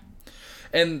 Yeah.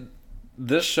 And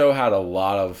this show had a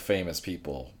lot of famous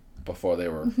people before they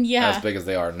were as big as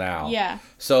they are now. Yeah.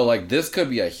 So, like, this could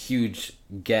be a huge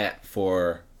get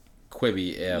for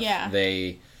Quibi if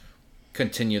they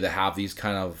continue to have these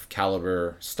kind of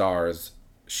caliber stars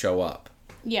show up.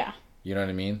 Yeah. You know what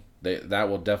I mean? That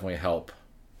will definitely help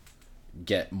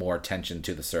get more attention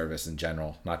to the service in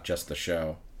general, not just the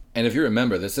show. And if you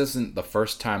remember, this isn't the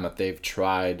first time that they've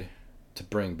tried to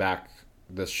bring back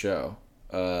this show.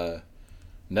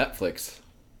 Netflix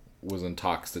was in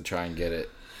talks to try and get it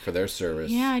for their service.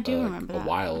 Yeah, I do remember that. A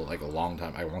while, like a long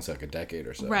time. I want to say like a decade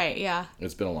or so. Right, yeah.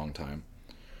 It's been a long time.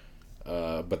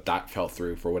 But that fell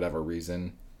through for whatever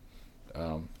reason.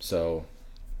 So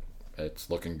it's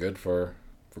looking good for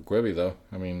Quibi, though.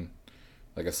 I mean,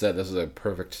 like I said, this is a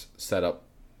perfect setup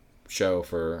show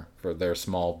for their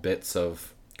small bits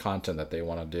of content that they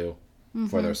want to do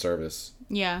for their service.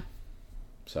 Yeah.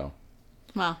 So.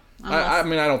 Well, I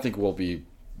mean, I don't think we'll be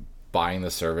buying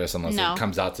the service unless it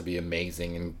comes out to be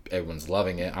amazing and everyone's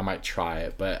loving it. I might try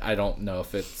it, but I don't know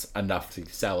if it's enough to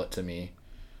sell it to me.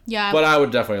 Yeah. But I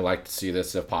would definitely like to see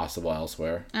this, if possible,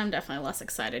 elsewhere. I'm definitely less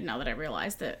excited now that I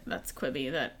realized that that's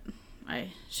Quibi that I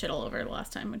shit all over the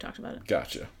last time we talked about it.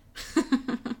 Gotcha.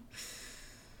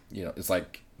 You know, it's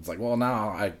like, well, now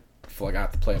I feel like I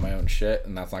have to play my own shit,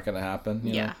 and that's not going to happen.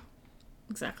 You know?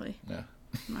 Exactly. Yeah.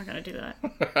 I'm not going to do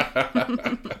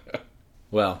that.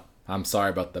 Well, I'm sorry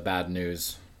about the bad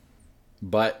news,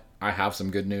 but I have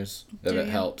some good news if it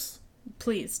helps.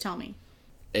 Please tell me.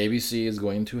 ABC is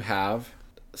going to have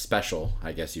a special,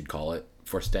 I guess you'd call it,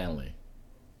 for Stan Lee.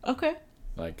 Okay.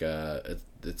 Like,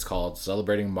 it's called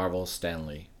Celebrating Marvel Stan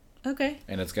Lee. Okay.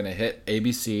 And it's going to hit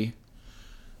ABC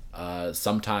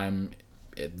sometime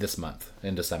this month,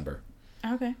 in December.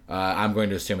 Okay. I'm going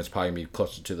to assume it's probably going to be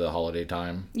closer to the holiday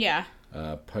time. Yeah.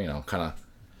 You know, kind of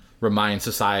remind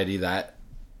society that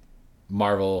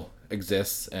Marvel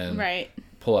exists and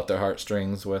pull up their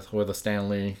heartstrings with a Stan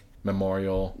Lee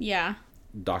memorial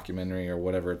documentary or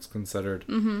whatever it's considered.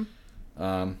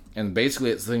 And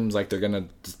basically it seems like they're going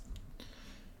to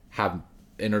have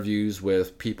interviews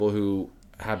with people who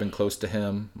have been close to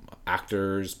him,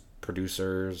 actors,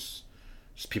 producers,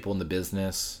 just people in the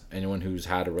business, anyone who's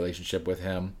had a relationship with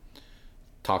him,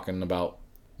 talking about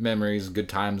memories, good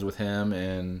times with him,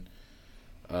 and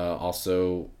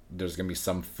also there's going to be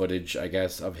some footage, I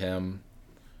guess, of him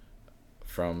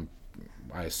from,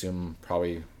 I assume,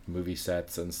 probably movie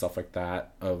sets and stuff like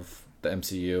that of the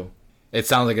MCU. It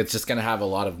sounds like it's just going to have a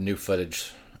lot of new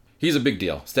footage. He's a big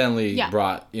deal. Stan Lee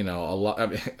brought, you know, a lot. I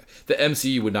mean, the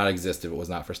MCU would not exist if it was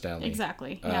not for Stan Lee.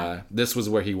 Exactly. Yeah. This was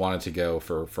where he wanted to go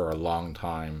for a long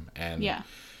time. And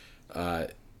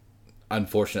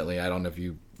unfortunately, I don't know if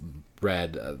you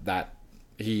read that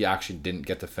he actually didn't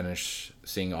get to finish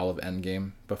seeing all of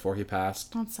Endgame before he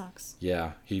passed. That sucks.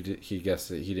 Yeah, he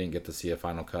didn't get to see a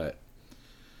final cut.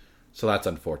 So that's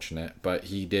unfortunate, but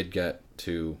he did get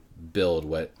to build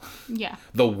what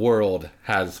the world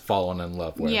has fallen in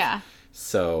love with. Yeah.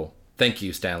 So thank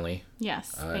you, Stan Lee.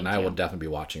 Yes. And I will definitely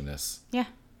be watching this. Yeah.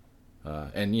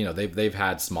 And you know, they've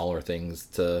had smaller things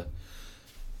to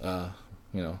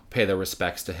you know, pay their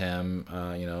respects to him.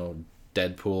 You know,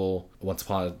 Deadpool, Once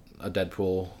Upon a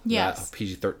Deadpool, that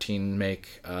PG-13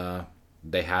 make.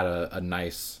 They had a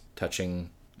nice, touching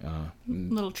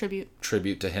little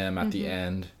tribute to him at the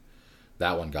end.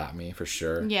 That one got me for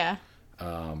sure. Yeah.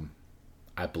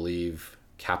 I believe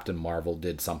Captain Marvel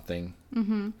did something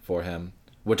for him,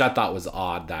 which I thought was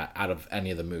odd that out of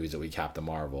any of the movies that we Captain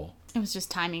Marvel. It was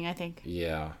just timing, I think.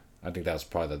 Yeah. I think that was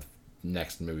probably the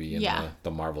next movie in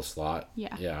the Marvel slot.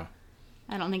 Yeah. Yeah.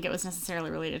 I don't think it was necessarily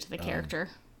related to the character.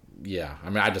 Yeah. I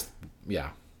mean,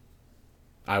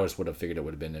 I always would have figured it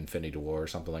would have been Infinity War or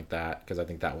something like that, because I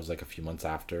think that was like a few months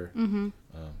after.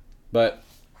 But,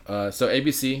 so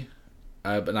ABC,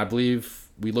 and I believe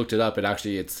we looked it up,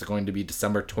 it's going to be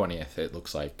December 20th, it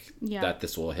looks like, that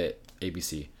this will hit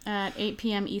ABC. At 8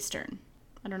 p.m. Eastern.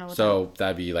 I don't know what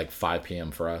that'd be like 5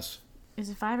 p.m. for us. Is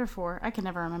it 5 or 4? I can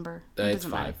never remember. It's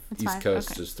 5. East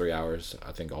Coast is 3 hours,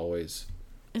 I think, always.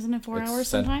 Isn't it 4 hours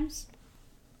sometimes?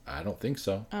 I don't think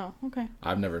so. Oh, okay.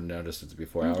 I've never noticed it to be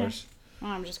 4 hours.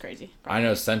 Well, I'm just crazy. Probably. I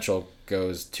know Central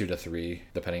goes 2 to 3,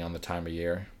 depending on the time of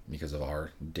year, because of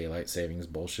our daylight savings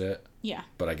bullshit. Yeah.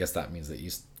 But I guess that means the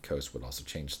East Coast would also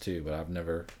change too, but I've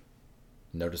never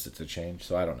noticed it to change,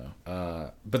 so I don't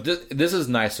know. But this is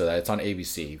nice, though, that it's on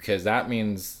ABC, because that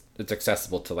means it's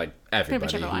accessible to like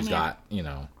everybody everyone, who's yeah. got, you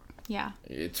know, Yeah.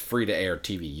 it's free to air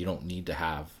TV. You don't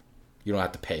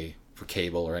have to pay for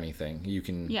cable or anything. You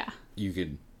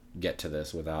could get to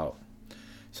this without.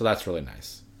 So that's really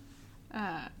nice.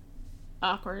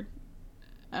 Awkward.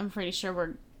 I'm pretty sure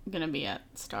we're gonna be at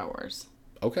Star Wars.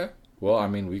 Okay. Well, I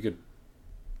mean,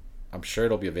 I'm sure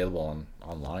it'll be available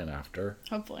online after.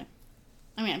 Hopefully.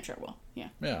 I mean, I'm sure it will. Yeah.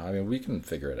 Yeah, I mean, we can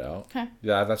figure it out. Okay.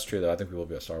 Yeah, that's true, though. I think we will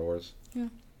be at Star Wars. Yeah.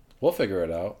 We'll figure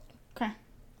it out. Okay.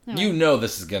 Anyway. You know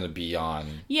this is going to be on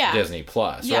Disney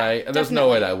Plus, Yeah, right? And there's definitely. no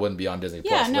way that it wouldn't be on Disney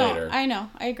Plus later. I know.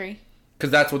 I agree.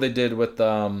 Because that's what they did with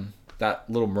that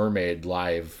Little Mermaid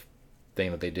live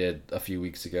thing that they did a few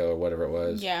weeks ago or whatever it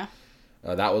was. Yeah.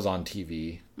 That was on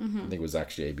TV. Mm-hmm. I think it was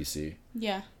actually ABC.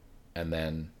 Yeah. And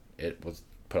then it was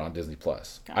put on Disney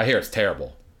Plus. Gotcha. I hear it's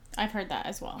terrible. I've heard that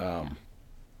as well. Yeah.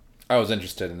 I was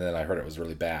interested, and then I heard it was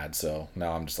really bad. So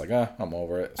now I'm just like, I'm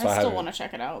over it. So I still want to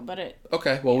check it out, but it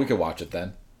Okay, well, we could watch it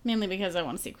then. mainly because I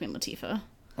want to see Queen Latifah.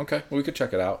 Okay, well, we could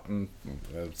check it out and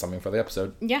something for the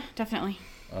episode. Yeah, definitely.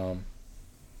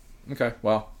 Okay,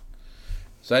 well,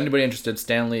 so anybody interested,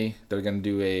 Stanley, they're going to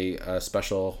do a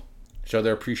special, show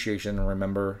their appreciation and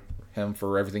remember him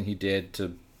for everything he did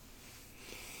to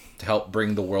help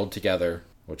bring the world together,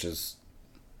 which is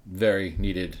very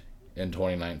needed in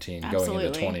 2019, Absolutely. going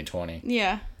into 2020.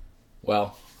 Yeah.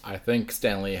 Well, I think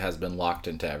Stanley has been locked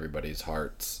into everybody's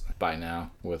hearts by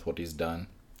now with what he's done.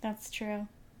 That's true.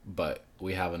 But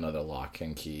we have another Lock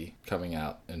and Key coming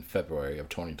out in February of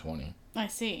 2020. I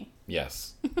see.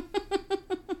 Yes.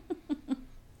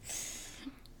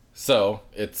 So,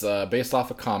 it's based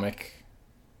off a comic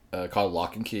called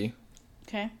Lock and Key.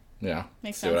 Okay. Yeah.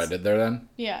 Makes See sense. what I did there then?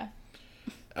 Yeah.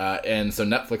 And so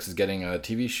Netflix is getting a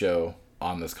TV show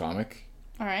on this comic.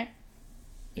 All right.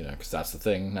 You know, because that's the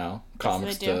thing now. That's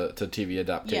Comics what they to TV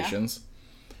adaptations.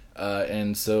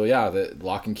 And so, yeah, the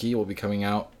Lock and Key will be coming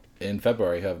out in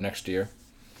February of next year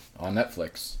on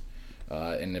Netflix.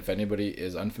 And if anybody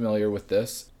is unfamiliar with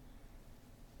this,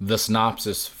 the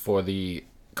synopsis for the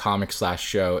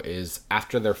comic/show is: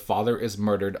 after their father is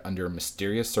murdered under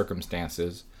mysterious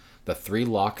circumstances, the three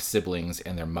Locke siblings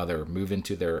and their mother move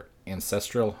into their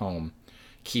ancestral home,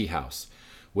 Key House,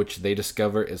 which they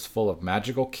discover is full of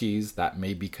magical keys that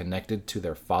may be connected to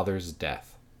their father's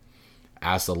death.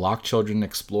 As the Locke children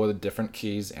explore the different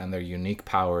keys and their unique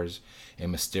powers, a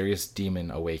mysterious demon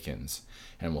awakens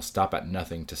and will stop at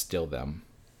nothing to steal them.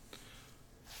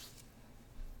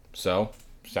 So,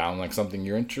 sound like something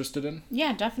you're interested in?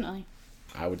 Yeah, definitely.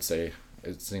 I would say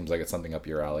it seems like it's something up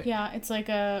your alley. Yeah, it's like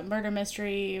a murder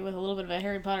mystery with a little bit of a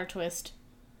Harry Potter twist.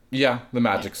 Yeah, the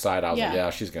magic side. I was like, Yeah. yeah,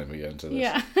 she's going to be into this.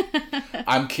 Yeah.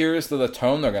 I'm curious to the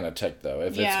tone they're going to take, though. If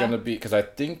it's Yeah. going to be... Because I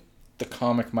think the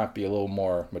comic might be a little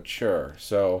more mature.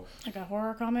 So, Like a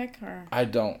horror comic or I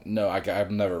don't know. I've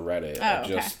never read it. Oh, okay.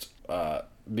 Just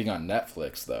being on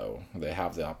Netflix, though, they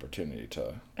have the opportunity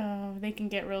to... oh, they can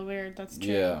get real weird. That's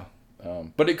true. Yeah.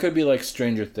 But it could be like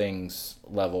Stranger Things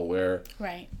level where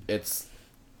Right. it's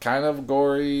kind of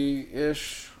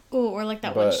gory-ish. Oh, or like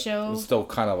that but one show. it's still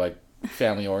kind of like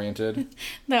family-oriented.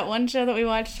 That one show that we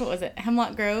watched. What was it?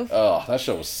 Hemlock Grove. Oh, that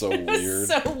show was so It was weird.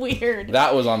 so weird.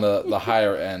 That was on the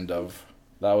higher end of...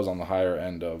 That was on the higher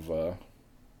end of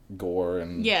gore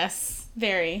and Yes,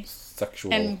 very.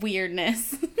 sexual... And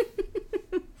weirdness.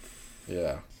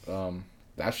 Yeah.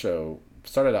 That show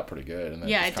started out pretty good, and then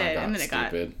Yeah, it it just kinda did, got and then it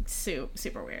got stupid.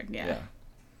 super weird. Yeah. Yeah.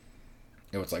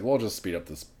 It was like, we'll just speed up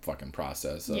this fucking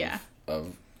process of, Yeah.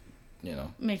 of you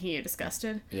know, Making you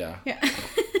disgusted. yeah. Yeah.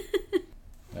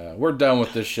 We're done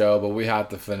with this show, but we have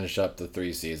to finish up the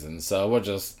 3 seasons, so we'll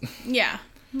just... Yeah.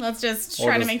 Let's just we'll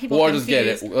try just- to make people we'll confused.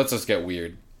 just get it. Let's just get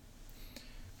weird.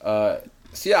 So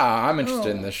yeah, I'm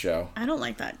interested in Oh. this show. I don't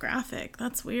like that graphic.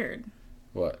 That's weird.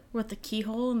 What? With the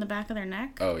keyhole in the back of their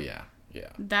neck. Oh, yeah. Yeah.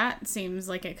 That seems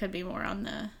like it could be more on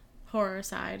the horror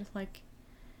side, like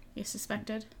you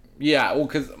suspected. Yeah, well,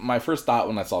 because my first thought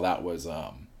when I saw that was,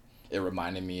 it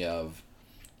reminded me of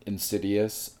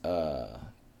Insidious, The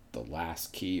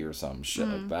Last Key or some shit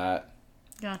like that.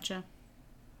 Gotcha.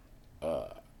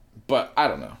 But I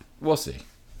don't know. We'll see.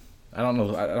 I don't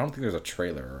know. I don't think there's a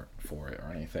trailer for it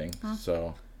or anything.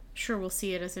 So Sure, we'll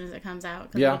see it as soon as it comes out.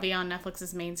 Because Yeah. it'll be on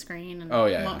Netflix's main screen and Oh,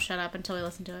 yeah, won't yeah. shut up until we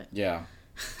listen to it. yeah.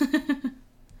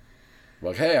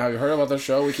 Like, hey, have you heard about the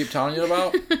show we keep telling you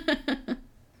about?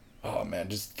 Oh man,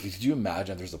 just could you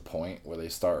imagine? There's a point where they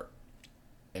start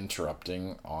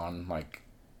interrupting on like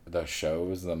the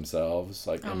shows themselves,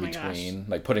 like Oh in my gosh. between,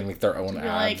 like putting like their own You're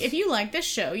ads. like, if you like this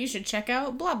show, you should check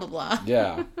out blah blah blah.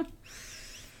 Yeah.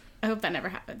 I hope that never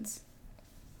happens.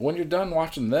 When you're done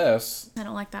watching this, I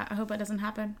don't like that. I hope it doesn't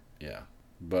happen. yeah.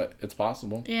 but it's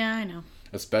possible. Yeah, I know.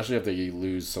 Especially if they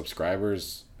lose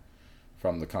subscribers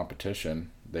from the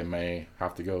competition, they may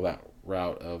have to go that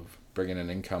route of bringing in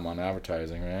income on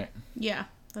advertising, right? Yeah,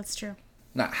 that's true.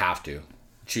 Not have to,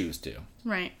 choose to.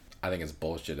 Right. I think it's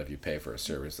bullshit if you pay for a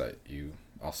service that you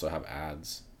also have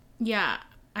ads. Yeah,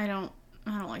 I don't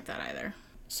like that either.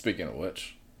 Speaking of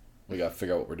which, we gotta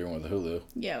figure out what we're doing with Hulu.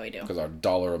 Yeah, we do. Because our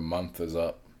 $1 a month is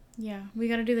up. Yeah, we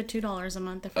gotta do the $2 a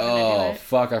month if we're gonna do it.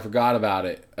 Fuck, I forgot about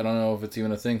it. I don't know if it's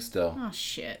even a thing still. Oh,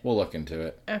 shit. We'll look into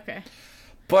it. Okay.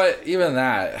 But even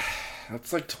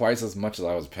that's like twice as much as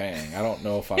I was paying. I don't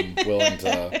know if I'm willing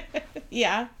to...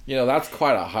 Yeah. You know, that's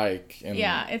quite a hike. And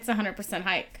yeah, it's 100%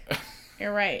 hike.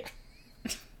 You're right.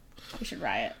 We should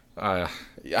riot.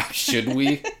 Yeah, should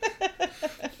we?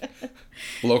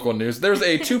 Local news. There's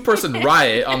a 2-person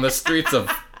riot on the streets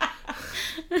of...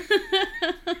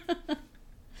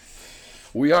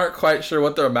 We aren't quite sure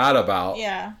what they're mad about.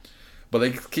 Yeah. But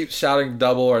they keep shouting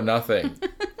double or nothing.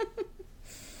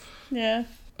 Yeah.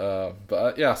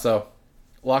 But yeah, so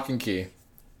lock and key.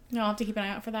 No, I'll have to keep an eye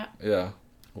out for that. Yeah.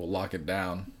 We'll lock it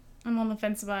down. I'm on the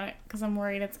fence about it because I'm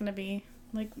worried it's going to be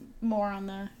like more on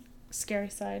the scary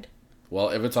side. Well,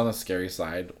 if it's on the scary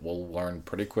side, we'll learn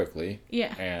pretty quickly.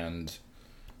 Yeah. And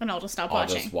I'll just stop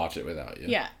watching. I'll just watch it without you.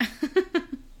 Yeah.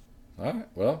 All right.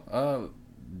 Well,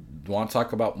 want to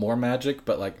talk about more magic,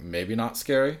 but like maybe not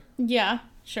scary? Yeah,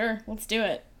 sure. Let's do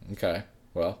it. Okay.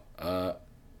 Well,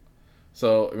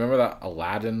 so remember that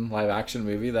Aladdin live action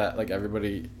movie that like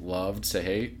everybody loved to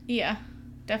hate? Yeah,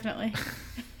 definitely.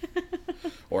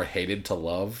 Or hated to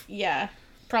love? Yeah,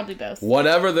 probably both.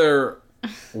 Whatever their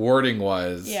wording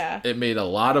was, yeah, it made a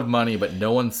lot of money, but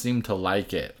no one seemed to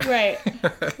like it. Right.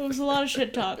 There was a lot of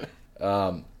shit talk.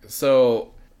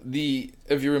 So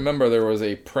if you remember, there was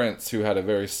a prince who had a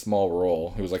very small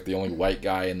role. He was like the only white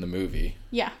guy in the movie.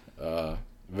 Yeah.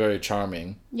 Very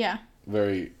charming. Yeah.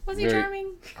 Was he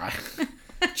charming?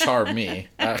 Charm me.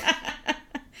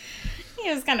 He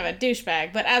was kind of a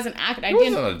douchebag, but as an actor, He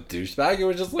wasn't a douchebag. He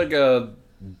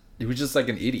was just like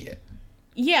an idiot.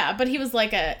 Yeah, but he was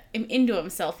like an into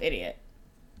himself idiot.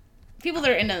 People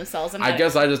that are into themselves. I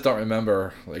guess I just don't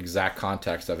remember the exact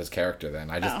context of his character. Then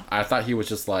I thought he was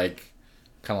just like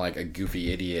kind of like a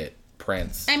goofy idiot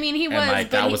prince. I mean, he was. And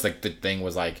like that was like the thing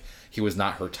was like he was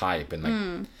not her type, and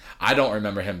like I don't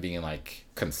remember him being like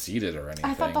conceited or anything.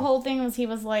 I thought the whole thing was he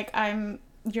was like,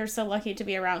 you're so lucky to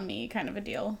be around me, kind of a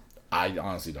deal. I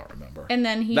honestly don't remember. And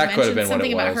then he mentioned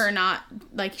something about her not,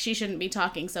 like, she shouldn't be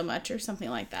talking so much or something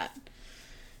like that.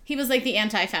 He was like the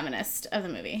anti-feminist of the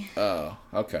movie. Oh,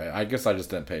 okay. I guess I just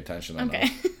didn't pay attention enough. Okay.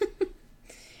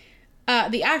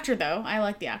 The actor, though, I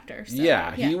like the actor. So,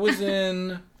 yeah, he was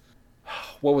in...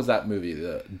 What was that movie?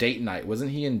 The Date Night.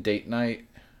 Wasn't he in Date Night?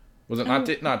 Was it not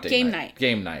Date Game Night?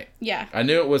 Game Night. Yeah. I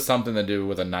knew it was something to do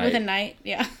with a night. With a night,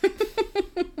 yeah.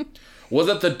 Was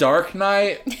it The Dark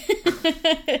Knight?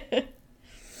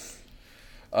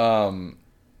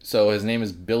 So his name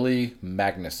is Billy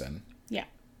Magnuson. Yeah.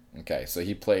 Okay, so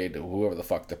he played whoever the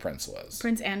fuck the prince was.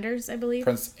 Prince Anders, I believe.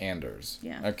 Prince Anders.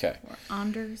 Yeah. Okay. Or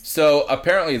Anders. So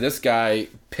apparently this guy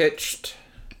pitched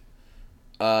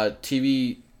a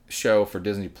TV show for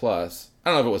Disney Plus. I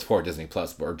don't know if it was for Disney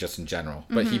Plus or just in general,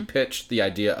 but he pitched the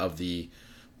idea of the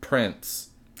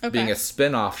prince being a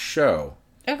spin-off show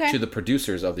to the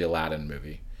producers of the Aladdin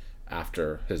movie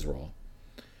after his role.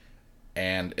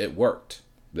 And it worked.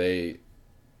 They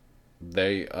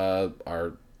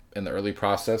are in the early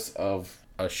process of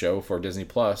a show for Disney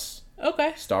Plus.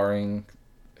 Okay. Starring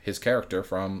his character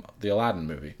from the Aladdin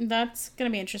movie. That's going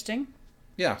to be interesting.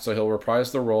 Yeah, so he'll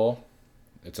reprise the role.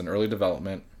 It's an early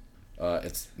development.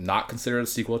 It's not considered a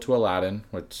sequel to Aladdin,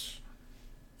 which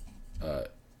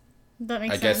that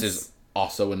makes I guess is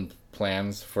also in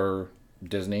plans for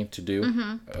Disney to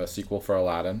do a sequel for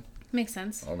Aladdin. Makes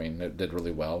sense. I mean, it did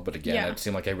really well, but again, it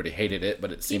seemed like everybody hated it,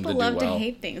 but it seemed to do well. well. People love to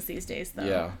hate things these days, though.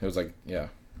 Yeah, it was like, yeah.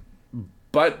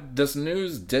 But this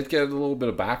news did get a little bit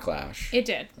of backlash. It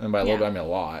did. And by a little bit, I mean a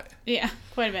lot. Yeah,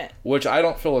 quite a bit. Which I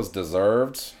don't feel is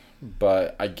deserved,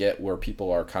 but I get where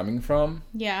people are coming from.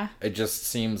 Yeah. It just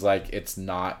seems like it's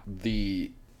not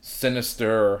the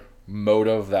sinister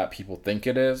motive that people think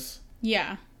it is.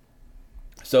 Yeah.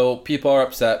 So people are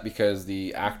upset because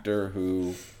the actor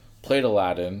who played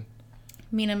Aladdin...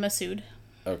 Mina Masood.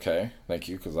 Okay, thank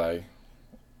you, because I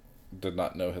did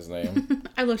not know his name.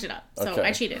 I looked it up, so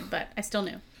I cheated, but I still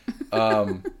knew.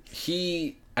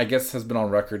 He, I guess, has been on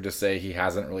record to say he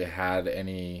hasn't really had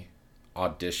any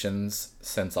auditions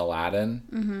since Aladdin.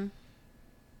 Mm-hmm.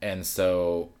 And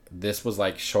so this was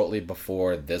like shortly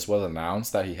before this was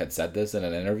announced that he had said this in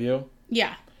an interview.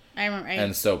 Yeah, I remember.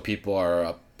 And so people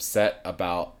are upset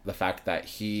about the fact that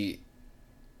he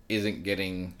isn't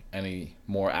getting any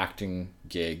more acting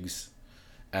gigs,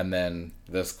 and then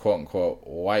this quote-unquote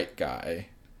white guy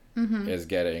is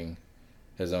getting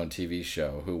his own TV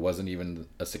show, who wasn't even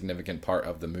a significant part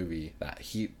of the movie that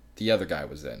the other guy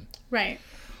was in. Right.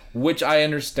 Which I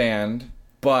understand,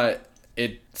 but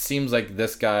it seems like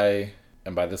this guy,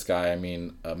 and by this guy I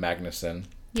mean Magnuson.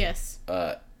 Yes.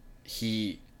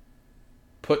 He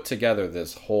put together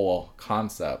this whole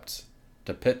concept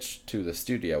to pitch to the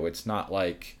studio. It's not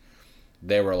like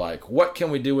they were like, what can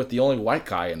we do with the only white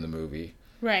guy in the movie?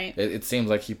 Right. It seems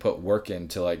like he put work in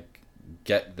to like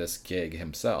get this gig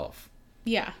himself.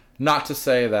 Yeah. Not to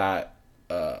say that,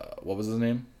 what was his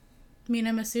name?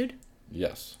 Mina Masood?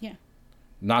 Yes. Yeah.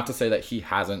 Not to say that he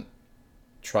hasn't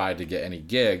tried to get any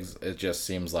gigs. It just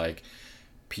seems like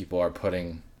people are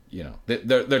putting, you know,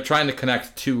 they're trying to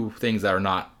connect two things that are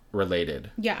not related.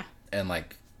 Yeah. And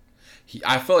like,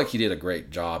 I feel like he did a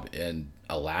great job in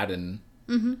Aladdin,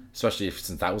 especially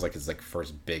since that was like his like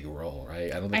first big role,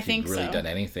 right? I don't think he'd really done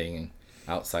anything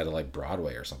outside of like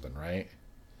Broadway or something, right?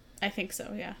 I think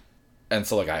so, yeah. And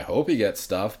so like, I hope he gets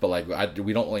stuff, but like,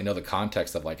 we don't really know the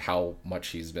context of like how much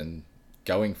he's been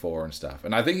going for and stuff.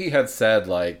 And I think he had said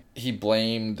like he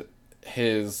blamed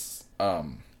his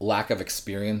lack of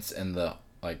experience in the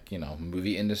like, you know,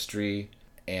 movie industry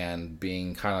and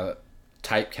being kind of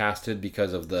typecasted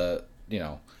because of the, you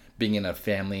know, being in a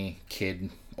family kid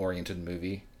oriented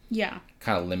movie. Yeah.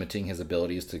 Kind of limiting his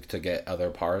abilities to get other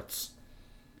parts.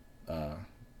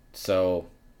 So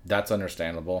that's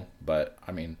understandable, but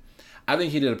I mean, I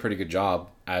think he did a pretty good job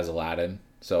as Aladdin,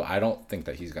 so I don't think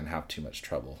that he's going to have too much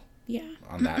trouble. Yeah.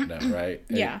 On that note, right?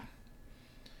 Yeah.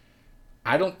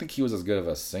 I don't think he was as good of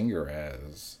a singer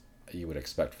as you would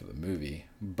expect for the movie,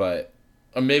 but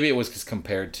maybe it was just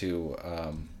compared to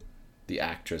the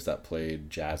actress that played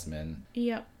Jasmine.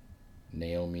 Yep.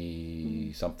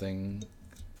 Naomi something?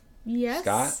 Yes.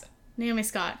 Scott? Naomi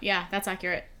Scott. Yeah, that's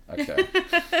accurate. Okay.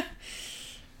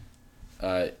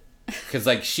 Because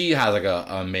like she has like an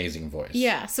amazing voice.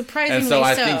 Yeah, surprisingly and so.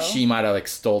 I think she might have like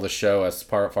stole the show as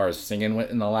far as singing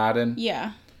went in Aladdin.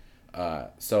 Yeah.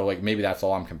 So like maybe that's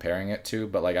all I'm comparing it to,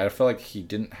 but like I feel like he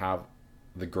didn't have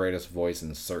the greatest voice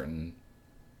in certain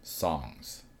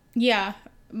songs. Yeah,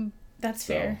 that's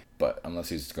fair. But unless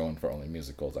he's going for only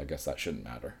musicals, I guess that shouldn't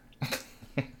matter.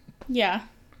 Yeah.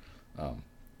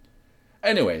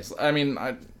 Anyways, I mean,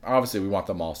 obviously we want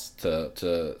them all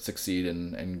to succeed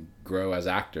and grow as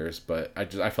actors, but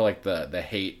I feel like the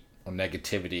hate or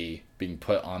negativity being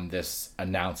put on this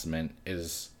announcement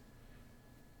is,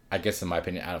 I guess in my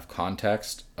opinion, out of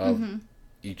context of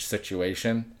each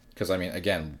situation. Because I mean,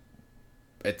 again,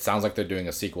 it sounds like they're doing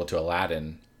a sequel to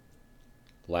Aladdin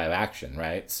live action,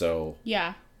 right? So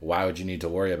yeah, why would you need to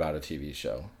worry about a TV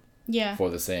show? Yeah. For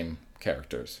the same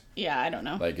characters. Yeah, I don't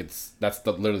know. Like that's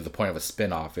literally the point of a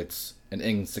spin-off. It's an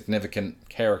insignificant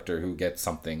character who gets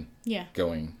something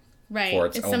going. Right. For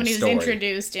its it's own somebody story. who's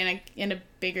introduced in a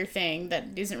bigger thing that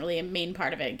isn't really a main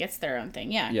part of it, gets their own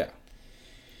thing. Yeah. Yeah.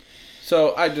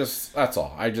 So that's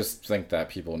all. I just think that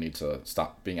people need to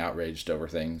stop being outraged over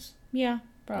things. Yeah,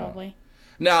 probably.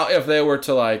 Now, if they were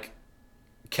to like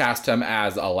cast him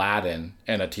as Aladdin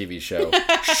in a TV show,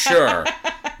 sure,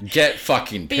 get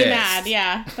fucking pissed. Be mad,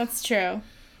 yeah, that's true.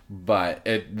 But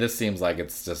this seems like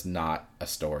it's just not a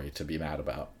story to be mad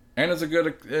about, and it's a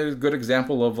good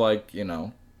example of like, you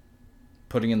know,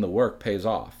 putting in the work pays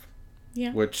off.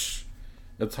 Yeah. Which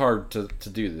it's hard to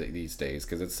do these days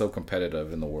because it's so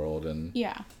competitive in the world. And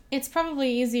yeah, it's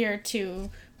probably easier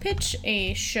to pitch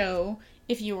a show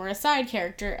if you were a side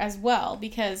character as well,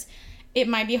 because it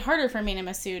might be harder for Mina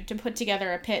Masood to put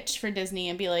together a pitch for Disney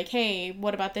and be like, hey,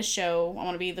 what about this show? I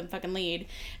want to be the fucking lead.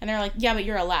 And they're like, yeah, but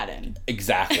you're Aladdin.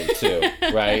 Exactly, too,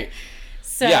 right?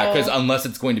 So, yeah, because unless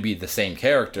it's going to be the same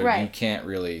character, right. You can't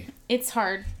really... It's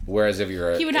hard. Whereas if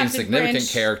you're an insignificant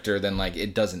character, then like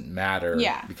it doesn't matter.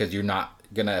 Yeah. Because you're not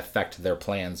going to affect their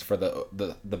plans for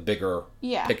the bigger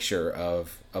picture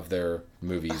of their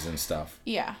movies and stuff.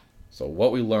 Yeah. So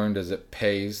what we learned is it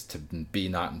pays to be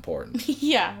not important.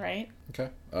 Yeah, right. Okay.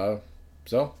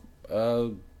 So,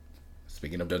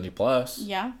 speaking of Disney Plus.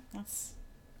 Yeah, that's...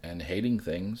 And hating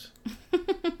things.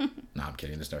 No, I'm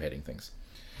kidding. There's no hating things.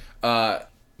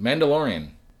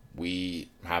 Mandalorian. We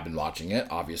have been watching it,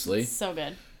 obviously. So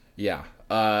good. Yeah.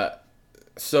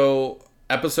 So,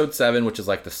 episode 7, which is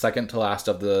like the second to last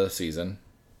of the season,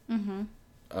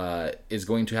 is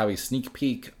going to have a sneak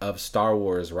peek of Star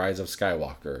Wars Rise of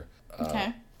Skywalker.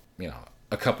 Okay. You know,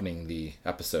 accompanying the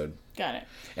episode. Got it.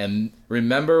 And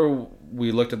remember,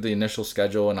 we looked at the initial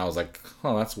schedule, and I was like,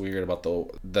 "Oh, that's weird." About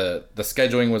the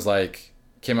scheduling was like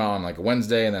came out on like a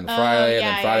Wednesday and then Friday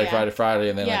and then Friday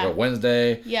and then like a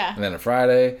Wednesday and then a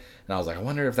Friday. And I was like, I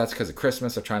wonder if that's because of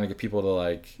Christmas. They're trying to get people to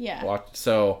like watch.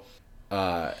 So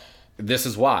this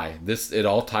is why. It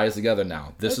all ties together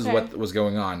now. This is what was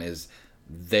going on is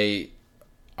they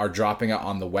are dropping it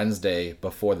on the Wednesday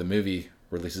before the movie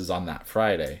releases on that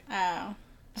Friday. Oh.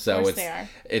 So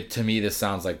to me this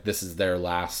sounds like this is their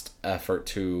last effort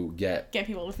to get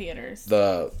people to theaters.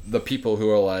 The people who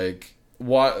are like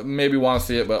maybe want to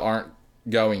see it but aren't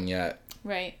going yet.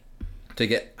 Right. To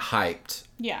get hyped.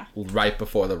 Yeah. Right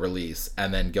before the release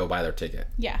and then go buy their ticket.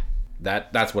 Yeah.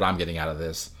 That's what I'm getting out of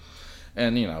this.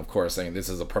 And you know, of course, I mean, this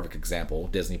is a perfect example.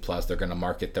 Disney Plus, they're going to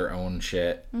market their own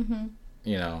shit. Mm-hmm.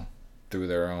 You know, through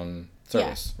their own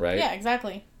service, right? Yeah,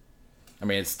 exactly. I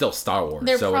mean, it's still Star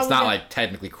Wars, so it's not like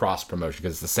technically cross promotion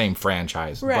because it's the same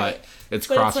franchise, right. but it's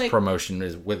cross promotion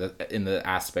is in the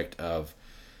aspect of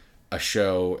a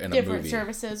show and a movie, different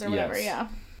services or whatever. Yeah.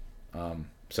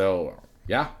 So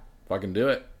yeah, fucking do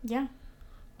it. Yeah.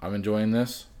 I'm enjoying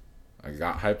this. I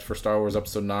got hyped for Star Wars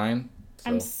Episode 9.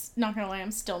 So. I'm not gonna lie,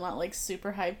 I'm still not like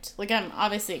super hyped. Like I'm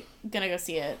obviously gonna go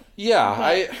see it. Yeah,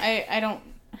 I don't.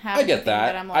 I get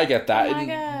that. I'm like, I get that. Oh my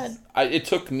God. It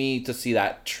took me to see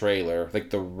that trailer,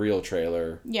 like the real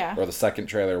trailer. Yeah. Or the second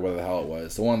trailer, whatever the hell it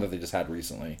was. The one that they just had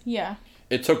recently. Yeah.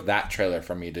 It took that trailer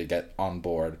for me to get on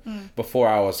board. Before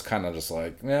I was kind of just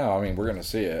like, yeah, I mean, we're going to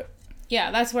see it.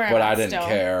 Yeah, that's where But I didn't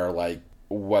care, like,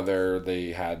 whether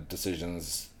they had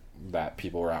decisions that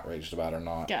people were outraged about or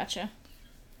not. Gotcha.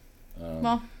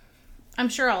 Well, I'm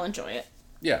sure I'll enjoy it.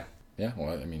 Yeah. Yeah,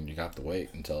 well, I mean, you got to wait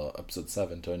until episode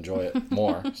 7 to enjoy it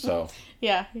more, so...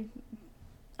 Yeah,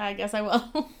 I guess I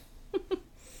will.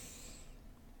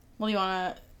 Well, you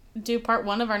want to do part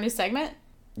 1 of our new segment?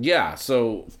 Yeah,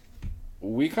 so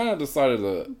we kind of decided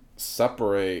to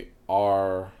separate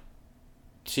our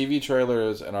TV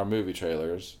trailers and our movie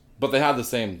trailers, but they have the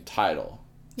same title.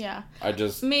 Yeah.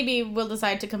 Maybe we'll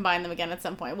decide to combine them again at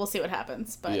some point. We'll see what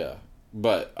happens, but... Yeah.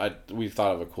 But we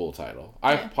thought of a cool title.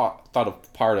 I thought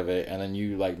of part of it, and then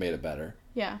you like made it better.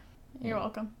 Yeah, you're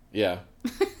welcome. Yeah.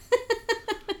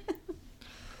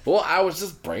 Well, I was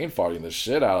just brain farting the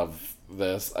shit out of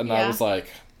this, and I was like,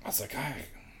 I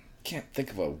can't think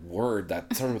of a word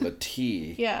that started with a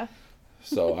T. Yeah.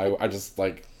 So I just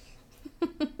like,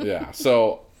 yeah.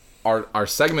 So our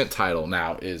segment title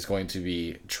now is going to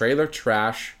be Trailer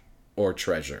Trash or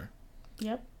Treasure.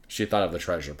 Yep. She thought of the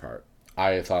treasure part.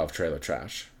 I thought of trailer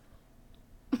trash.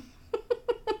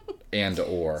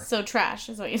 Or. So trash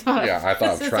is what you thought of. Yeah, I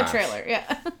thought of trash. This is the trailer,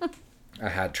 yeah. I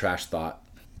had trash thought.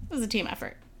 It was a team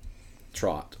effort.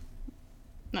 Trot.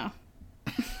 No.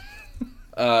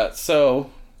 So,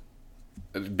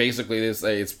 basically,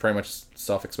 it's pretty much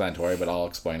self-explanatory, but I'll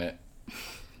explain it.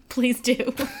 Please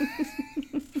do.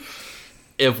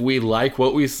 If we like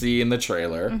what we see in the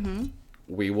trailer,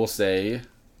 we will say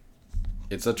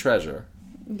it's a treasure.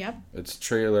 Yep. It's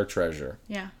trailer treasure.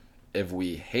 Yeah. If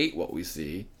we hate what we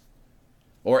see,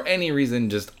 or any reason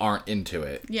just aren't into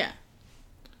it, yeah,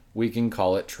 we can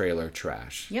call it trailer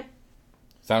trash. Yep.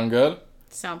 Sound good?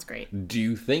 Sounds great. Do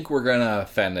you think we're gonna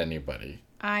offend anybody?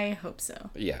 I hope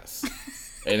so. Yes.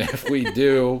 And if we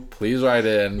do, please write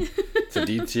in to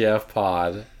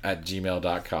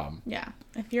dtfpod@gmail.com. Yeah.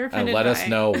 If you're offended and let us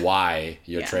know why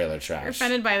you're trailer trash. If you're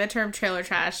offended by the term trailer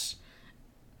trash,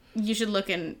 you should look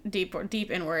in deep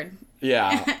inward.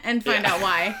 Yeah. And find out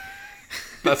why.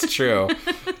 That's true.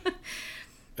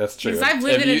 That's true. Because I've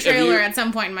lived in a trailer at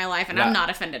some point in my life, and I'm not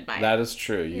offended by it. That is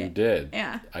true. You did.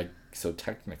 Yeah. So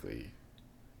technically.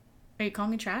 Are you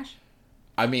calling me trash?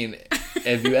 I mean,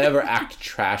 if you ever act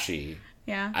trashy,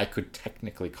 yeah, I could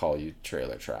technically call you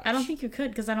trailer trash. I don't think you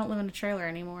could, because I don't live in a trailer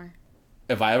anymore.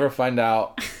 If I ever find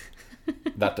out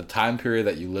that the time period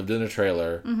that you lived in a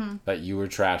trailer, that you were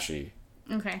trashy,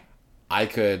 okay, I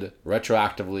could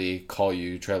retroactively call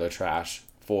you trailer trash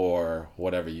for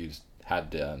whatever you had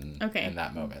done in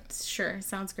that moment. Sure,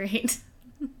 sounds great.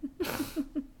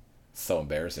 So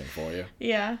embarrassing for you.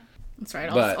 Yeah, that's right.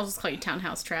 I'll just call you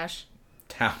townhouse trash.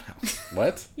 Townhouse?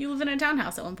 What? You lived in a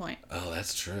townhouse at one point. Oh,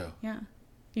 that's true. Yeah.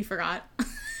 You forgot.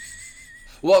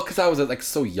 Well, because I was like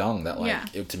so young that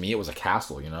to me it was a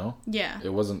castle, you know? Yeah. It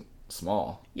wasn't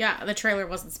small. Yeah, the trailer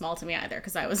wasn't small to me either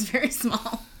because I was very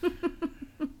small.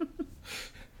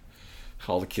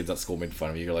 All the kids at school made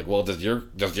fun of you. You're like, well, does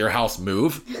your house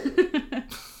move?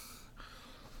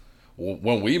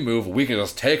 When we move, we can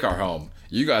just take our home.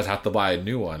 You guys have to buy a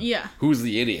new one. Yeah. Who's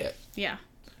the idiot? Yeah.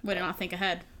 We don't think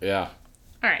ahead. Yeah.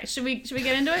 All right. Should we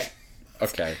get into it?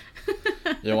 Okay.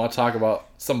 You want to talk about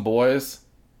some boys?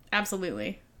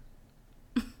 Absolutely.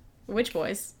 Which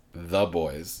boys? The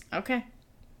boys. Okay.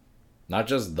 Not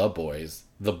just the boys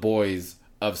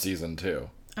of season 2.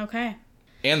 Okay.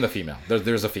 And the female.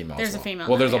 There's a female. There's as well. a female.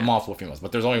 Well, there's there, a multiple females,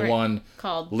 but there's only one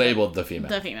called labeled the female.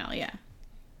 The female, yeah.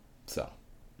 So.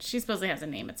 She supposedly has a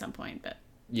name at some point, but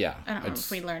Yeah. I don't know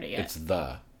if we learned it yet. It's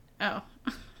the. Oh.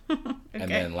 Okay. And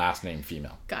then last name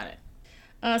female. Got it.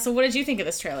 So what did you think of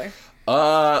this trailer?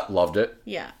 Loved it.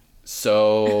 Yeah.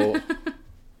 So,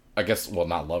 I guess, well,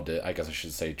 not loved it. I guess I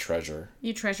should say treasure.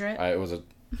 You treasure it? I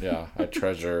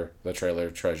treasure the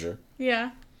trailer, treasure.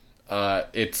 Yeah.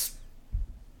 It's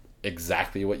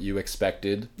exactly what you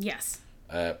expected. Yes.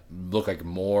 Look like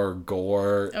more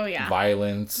gore,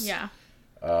 violence. Yeah.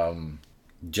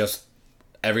 Just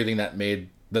everything that made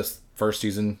this first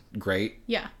season great.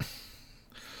 Yeah.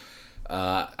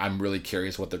 I'm really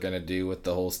curious what they're gonna do with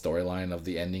the whole storyline of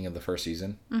the ending of the first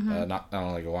season. I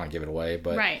don't want to give it away,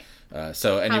 but right.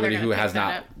 So anybody who has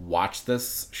not watched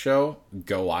this show,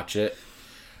 go watch it.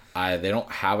 They don't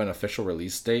have an official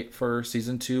release date for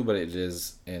season 2, but it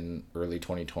is in early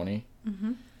 2020.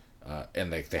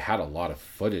 And they had a lot of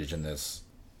footage in this,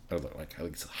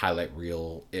 like highlight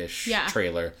reel-ish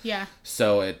trailer. Yeah.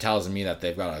 So it tells me that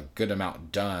they've got a good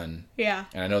amount done. Yeah.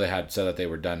 And I know they had said that they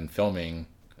were done filming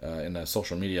in a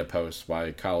social media post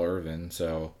by Kyle Urban.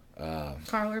 So.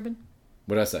 Carl Urban.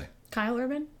 What did I say? Kyle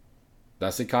Urban. Did I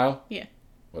say Kyle? Yeah.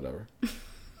 Whatever.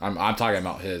 I'm talking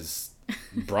about his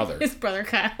brother. His brother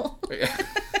Kyle.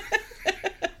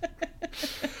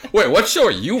 Wait, what show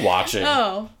are you watching?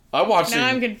 Oh. I'm watching. Now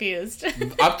I'm confused.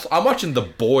 I'm watching The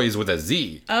Boys with a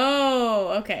Z.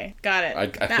 Oh, okay. Got it.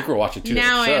 I think we're watching two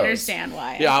different shows. Now I understand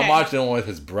why. Yeah, okay. I'm watching one with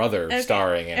his brother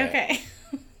starring in it. Okay.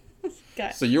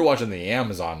 Got it. So you're watching the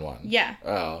Amazon one? Yeah.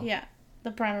 Oh. Yeah.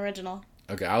 The Prime original.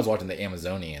 Okay, I was watching the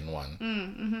Amazonian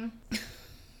one.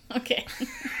 Okay.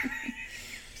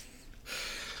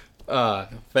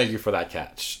 Thank you for that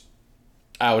catch.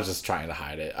 I was just trying to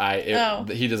hide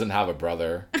it. He doesn't have a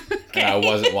brother, and I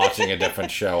wasn't watching a different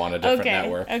show on a different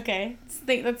network. Okay,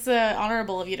 that's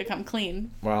honorable of you to come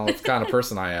clean. Well, it's the kind of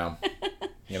person I am.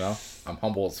 You know, I'm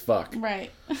humble as fuck. Right.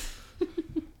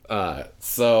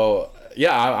 So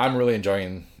yeah, I'm really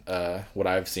enjoying what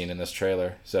I've seen in this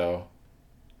trailer. So.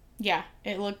 Yeah,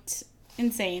 it looked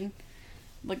insane.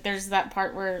 Like there's that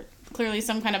part where clearly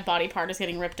some kind of body part is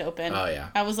getting ripped open. Oh yeah.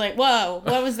 I was like, whoa,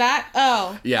 what was that?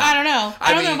 Oh. Yeah. I don't know.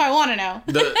 I don't know if I want to know.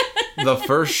 the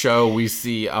first show we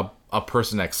see a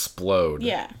person explode.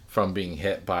 Yeah. From being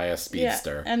hit by a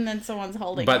speedster. Yeah. And then someone's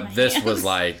holding. But this was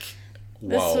like, whoa.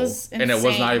 This was insane. And it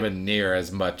was not even near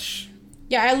as much.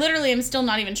 Yeah, I literally am still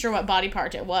not even sure what body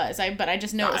part it was. But I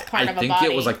just know it was part of a body. I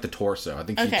think it was like the torso. I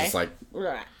think he just like.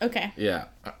 Okay. Yeah.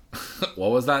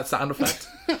 What was that sound effect?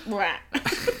 It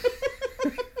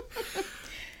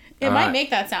might make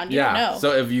that sound. You don't know.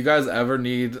 So if you guys ever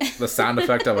need the sound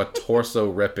effect of a torso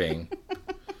ripping,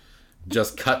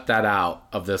 just cut that out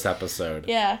of this episode.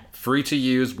 Yeah. Free to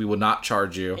use. We will not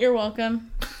charge you. You're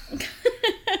welcome.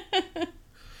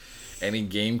 Any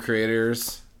game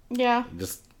creators? Yeah.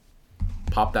 Just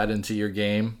pop that into your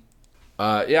game.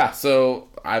 Yeah. So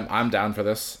I'm down for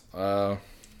this.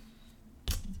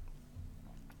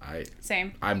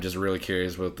 Same. I'm just really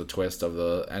curious with the twist of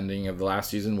the ending of the last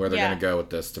season, where they're going to go with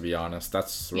this, to be honest.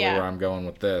 That's really where I'm going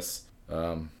with this.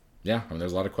 Yeah, I mean,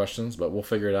 there's a lot of questions, but we'll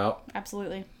figure it out.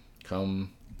 Absolutely.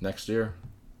 Come next year.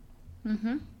 All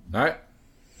right.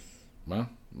 Well,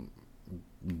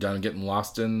 done getting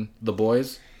lost in The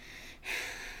Boys?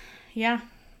 Yeah.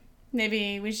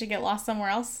 Maybe we should get lost somewhere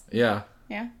else? Yeah.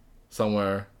 Yeah.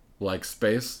 Somewhere like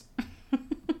space?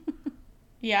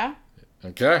 Yeah.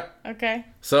 Okay.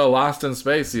 So, Lost in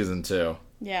Space Season 2.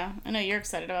 Yeah, I know you're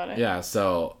excited about it. Yeah,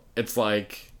 so it's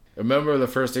like, remember the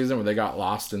first season where they got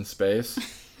lost in space?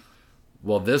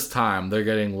 Well, this time they're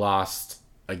getting lost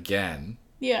again.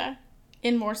 Yeah,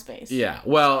 in more space. Yeah,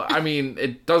 well, I mean,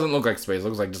 it doesn't look like space. It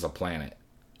looks like just a planet.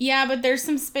 Yeah, but there's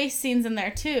some space scenes in there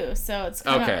too, so it's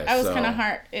kind of. Okay, I was kind of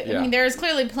hard. I mean, there's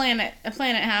clearly a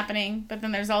planet happening, but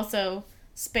then there's also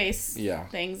space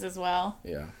things as well.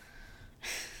 Yeah.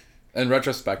 In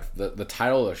retrospect, the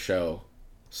title of the show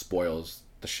spoils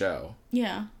the show.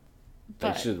 Yeah.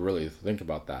 They should really think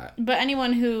about that. But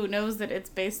anyone who knows that it's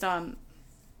based on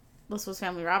This Was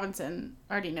Family Robinson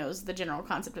already knows the general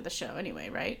concept of the show anyway,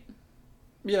 right?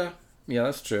 Yeah. Yeah,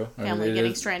 that's true. Family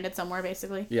getting stranded somewhere,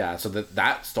 basically. Yeah, so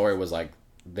that story was like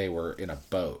they were in a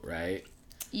boat, right?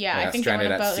 Yeah, I think they were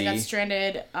in a boat. They got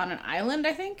stranded on an island,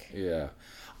 I think. Yeah.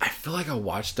 I feel like I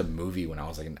watched a movie when I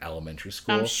was like in elementary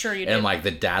school. I'm sure you did. And like the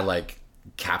dad like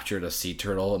captured a sea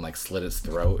turtle and like slit its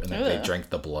throat and then they drank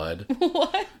the blood.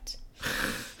 What?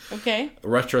 Okay.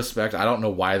 Retrospect, I don't know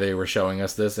why they were showing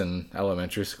us this in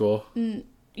elementary school.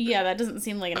 Yeah, that doesn't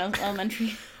seem like an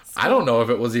elementary I don't know if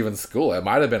it was even school. It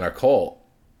might have been a cult.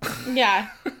 Yeah,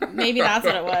 maybe that's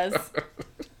what it was.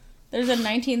 There's a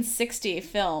 1960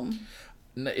 film.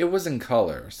 It was in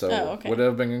color, so okay. would it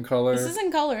have been in color? This is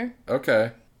in color.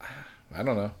 Okay. I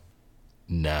don't know.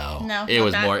 No, it not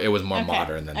was that. more. It was more Okay.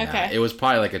 modern than Okay. that. It was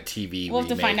probably like a TV. We'll have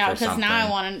to remake find out or because something. now I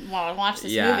want to watch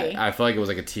this movie. I feel like it was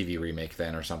like a TV remake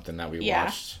then or something that we Yeah.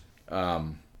 watched.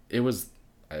 It was.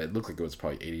 It looked like it was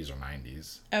probably 80s or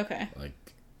 90s. Okay.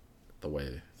 Like the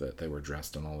way that they were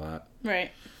dressed and all that.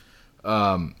 Right.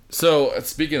 So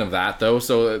speaking of that though,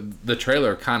 so the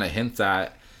trailer kind of hints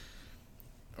at,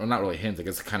 or not really hints, I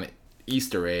guess kind of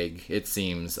Easter egg, it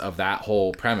seems, of that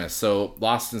whole premise. So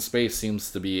Lost in Space seems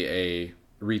to be a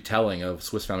retelling of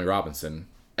Swiss Family Robinson.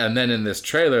 And then in this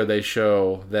trailer, they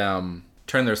show them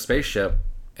turn their spaceship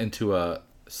into a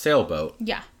sailboat,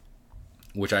 Yeah.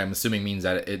 which I'm assuming means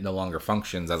that it no longer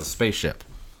functions as a spaceship.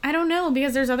 I don't know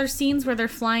because there's other scenes where they're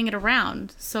flying it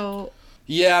around. So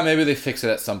Yeah, maybe they fix it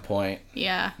at some point.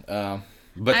 yeah.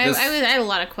 But I this, had a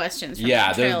lot of questions. From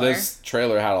yeah, the trailer. this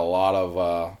trailer had a lot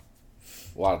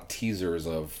of teasers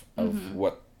of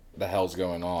what the hell's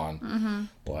going on.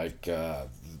 Mm-hmm. Like,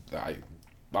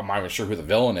 I'm not even sure who the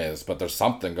villain is, but there's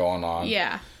something going on.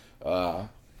 Yeah.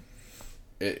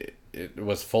 It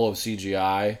was full of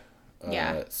CGI.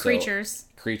 Yeah. So Creatures.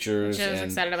 Which I was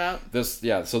excited about.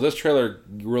 So this trailer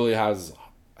really has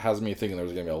me thinking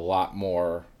there's going to be a lot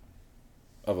more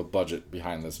of a budget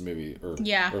behind this movie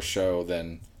or show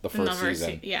than the first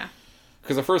season. Yeah.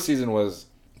 Because the first season was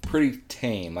pretty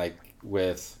tame, like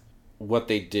with what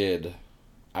they did,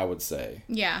 I would say.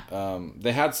 Yeah.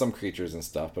 They had some creatures and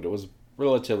stuff, but it was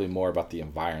relatively more about the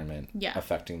environment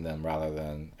affecting them rather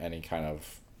than any kind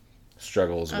of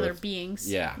struggles Other with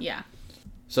beings. Yeah. Yeah.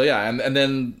 So yeah, and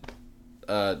then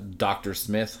Dr.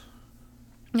 Smith,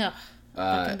 Ugh.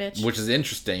 Fucking bitch. which is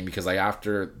interesting because like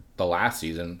after the last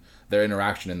season, their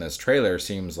interaction in this trailer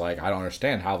seems like I don't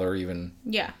understand how they're even.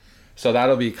 Yeah. So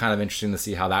that'll be kind of interesting to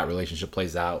see how that relationship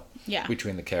plays out. Yeah.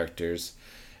 Between the characters.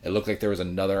 It looked like there was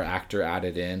another actor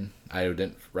added in. I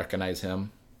didn't recognize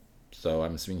him, so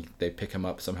I'm assuming they pick him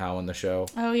up somehow in the show.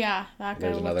 Oh yeah, that guy.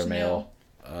 There's another looks male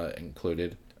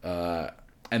included, and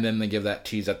then they give that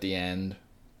tease at the end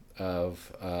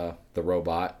of the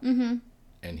robot, and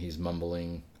he's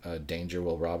mumbling "Danger,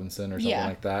 Will Robinson" or something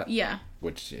like that. Yeah.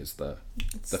 Which is the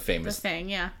famous the thing.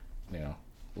 Yeah.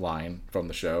 Line from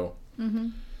the show.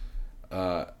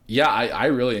 I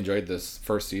really enjoyed this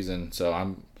first season, so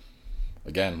I'm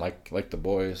again like the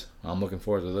boys. I'm looking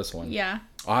forward to this one. Yeah.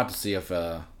 I'll have to see if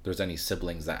there's any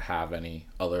siblings that have any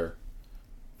other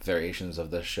variations of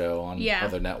this show on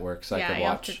other networks I could you'll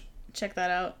have watch. to check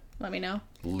that out. Let me know.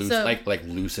 Loose, like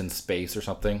Loose in Space or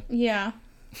something. Yeah.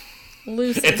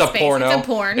 Loose. It's a porno. It's a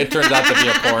porn. It turns out to be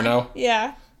a porno.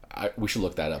 Yeah. We should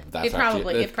look that up. That's It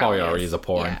probably already is a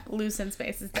porn. Yeah, Loose in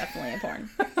Space is definitely a porn.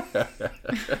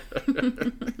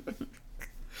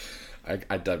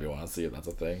 I definitely want to see if that's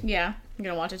a thing. Yeah, I'm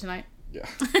gonna watch it tonight. Yeah.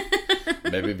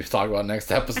 Maybe we talk about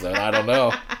next episode. I don't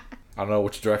know. I don't know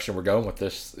which direction we're going with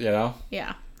this. Yeah,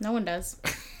 no one does.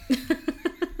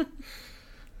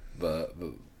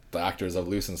 The actors of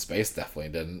Loose in Space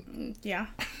definitely didn't. Yeah,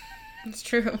 it's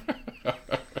true.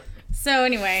 So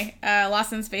anyway,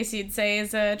 Lost in Space, you'd say,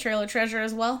 is a trailer treasure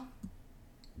as well?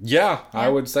 Yeah, I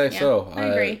would say so. I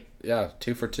agree.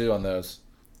 2 for 2 on those.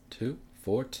 2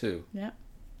 for 2. Yep.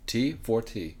 T for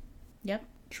T. Yep.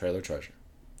 Trailer treasure.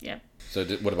 Yep. So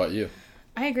what about you?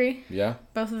 I agree. Yeah?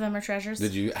 Both of them are treasures.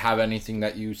 Did you have anything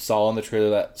that you saw in the trailer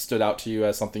that stood out to you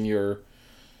as something you're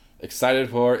excited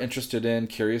for, interested in,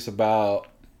 curious about,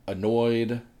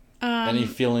 annoyed? Any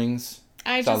feelings?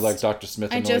 Sounds like Dr.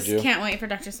 Smith annoyed you. I just can't wait for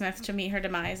Dr. Smith to meet her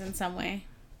demise in some way.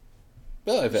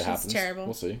 Well, if it happens. Terrible.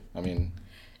 We'll see. I mean,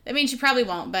 she probably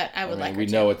won't, but I would like her we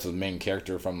to. know it's a main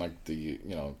character from like the,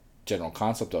 general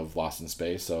concept of Lost in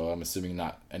Space, so I'm assuming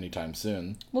not anytime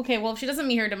soon. Okay, well, if she doesn't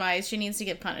meet her demise, she needs to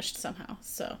get punished somehow.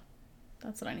 So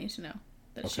that's what I need to know.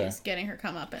 That she's getting her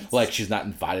comeuppance. Like she's not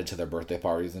invited to their birthday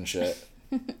parties and shit.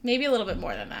 Maybe a little bit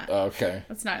more than that. Okay.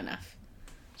 That's not enough.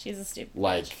 She's a stupid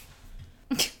bitch.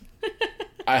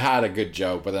 I had a good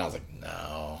joke, but then I was like,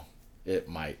 no, it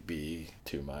might be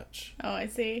too much. Oh, I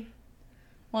see.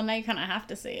 Well, now you kind of have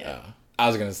to see it. I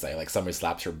was going to say, like, somebody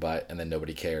slaps her butt and then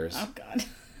nobody cares. Oh, God.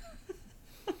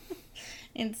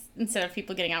 Instead of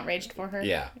people getting outraged for her?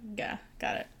 Yeah. Yeah,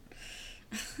 got it.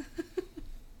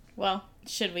 Well,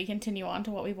 should we continue on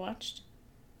to what we watched?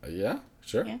 Yeah,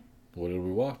 sure. Yeah. What did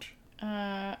we watch?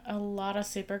 A lot of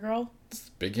Supergirl.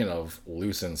 Speaking of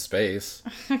Loose in Space.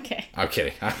 Okay. I'm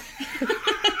kidding. All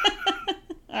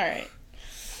right.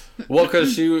 Well,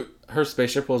 because her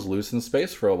spaceship was loose in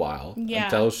space for a while. Yeah.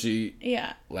 Until she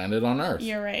Yeah. landed on Earth.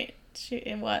 You're right.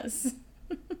 It was.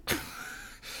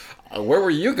 Where were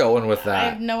you going with I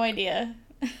that? have no idea.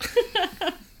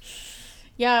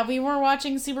 Yeah, we were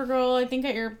watching Supergirl, I think,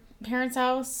 at your parents'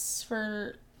 house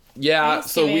for... Yeah,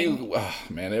 so Thanksgiving. oh,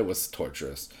 man, it was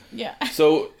torturous. Yeah.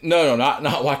 So, no,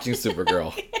 not watching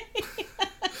Supergirl.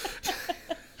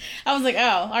 I was like, oh,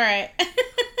 all right.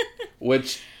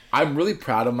 Which I'm really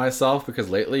proud of myself because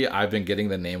lately I've been getting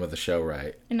the name of the show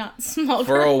right. Not Small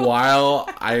For a Girl. while,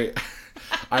 I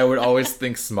would always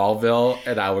think Smallville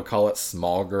and I would call it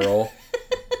Small Girl.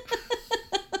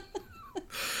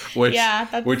 Which, Yeah,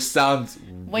 that's which sounds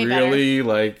way really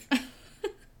like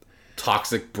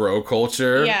toxic bro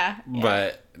culture. Yeah.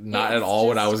 But not It's at all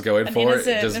what I just was going an for. It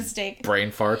innocent just mistake.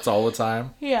 brain farts all the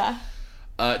time. Yeah.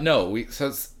 No,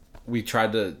 since we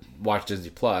tried to watch Disney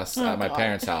Plus at my God.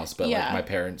 parents' house, but Yeah. like my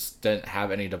parents didn't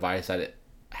have any device that it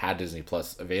had Disney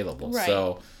Plus available, Right.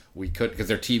 so we could because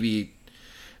their TV,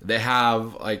 they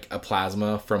have like a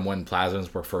plasma from when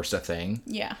plasmas were first a thing.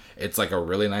 Yeah. It's like a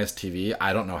really nice TV.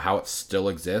 I don't know how it still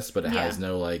exists, but it Yeah. has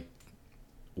no like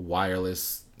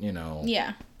wireless,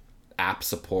 Yeah. app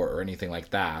support or anything like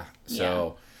that.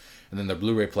 So, and then the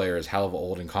Blu-ray player is hell of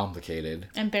old and complicated.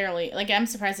 And barely. Like, I'm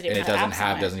surprised it And even it doesn't apps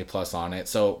have on it. Disney Plus on it.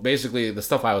 So basically, the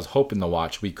stuff I was hoping to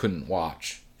watch, we couldn't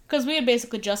watch. Because we had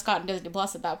basically just gotten Disney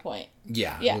Plus at that point.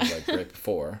 Yeah, Yeah. it was like right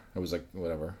before. It was like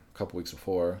whatever, a couple weeks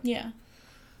before. Yeah.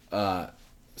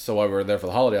 So while we were there for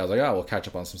the holiday, I was like, oh, we'll catch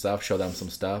up on some stuff, show them some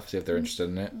stuff, see if they're interested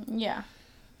in it. Yeah.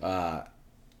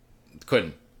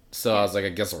 Couldn't. So I was like, I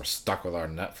guess we're stuck with our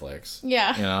Netflix.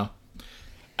 Yeah.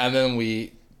 And then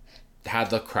we had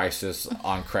the Crisis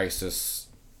on Crisis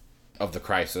of the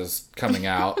Crisis coming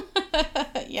out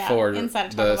Yeah. for Inside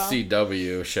of the Taco Bell.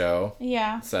 CW show.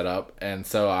 Yeah. Set up, and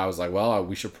so I was like, well,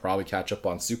 we should probably catch up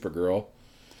on Supergirl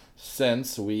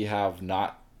since we have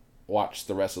not watched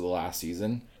the rest of the last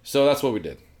season. So that's what we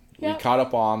did. Yep. We caught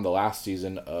up on the last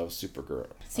season of Supergirl.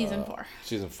 Season 4.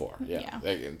 Season 4, yeah.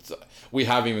 Yeah. We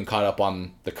haven't even caught up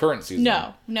on the current season.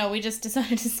 No, we just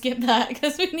decided to skip that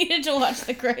because we needed to watch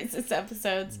the Crisis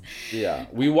episodes. Yeah,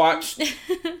 we watched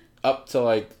up to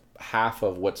like half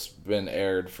of what's been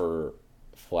aired for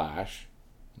Flash.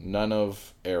 None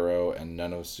of Arrow and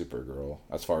none of Supergirl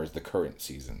as far as the current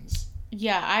seasons.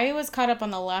 Yeah, I was caught up on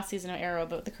the last season of Arrow,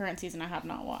 but the current season I have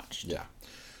not watched. Yeah.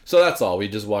 So that's all. We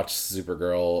just watched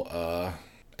Supergirl,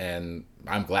 and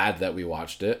I'm glad that we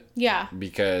watched it Yeah,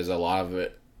 because a lot of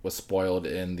it was spoiled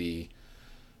in the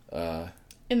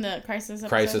in the Crisis episode.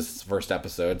 Crisis first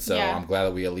episode. So Yeah. I'm glad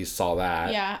that we at least saw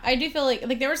that. Yeah, I do feel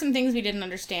like there were some things we didn't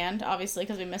understand, obviously,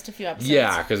 because we missed a few episodes.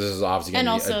 Yeah, because this is obviously going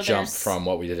And to be also a jump there's- from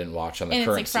what we didn't watch on the And it's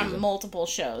like current from season. multiple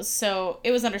shows, so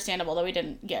it was understandable that we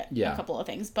didn't get Yeah. a couple of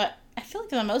things. But I feel like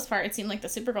for the most part, it seemed like the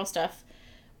Supergirl stuff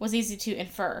was easy to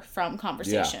infer from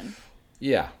conversation.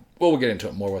 Yeah. Well, we'll get into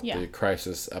it more with Yeah. the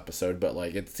Crisis episode, but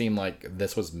like it seemed like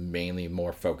this was mainly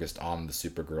more focused on the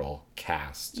Supergirl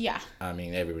cast. Yeah. I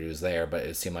mean, everybody was there, but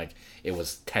it seemed like it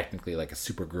was technically like a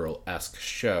Supergirl-esque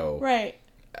show Right.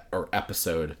 or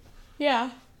episode, Yeah.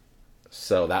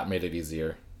 so that made it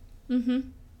easier. Mm-hmm.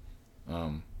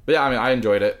 But yeah, I mean, I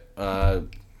enjoyed it.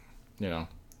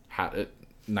 Had it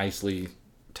nicely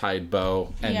tied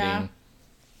bow ending. Yeah.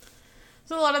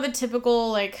 So a lot of the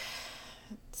typical like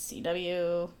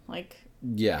CW like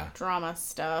Yeah. drama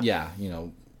stuff. Yeah,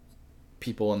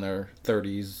 people in their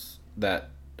 30s that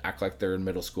act like they're in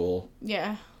middle school.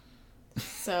 Yeah.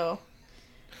 So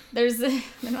they're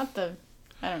not the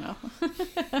I don't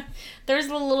know. There's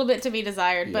a little bit to be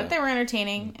desired, Yeah. but they were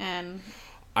entertaining and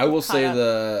I will say up.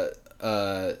 the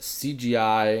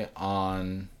CGI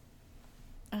on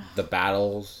the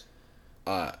battles,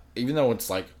 even though it's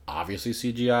like obviously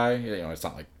CGI, it's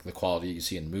not like the quality you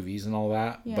see in movies and all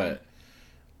that, Yeah. but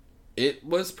it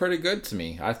was pretty good to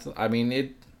me. I mean,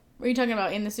 it. were you talking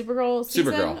about in the Supergirl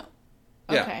season? Supergirl.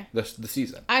 Okay. Yeah, the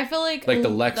season. I feel like Like the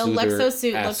Lex Lexo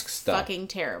suit Luthor-esque looks stuff. fucking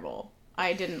terrible.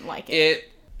 I didn't like it.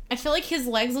 It. I feel like his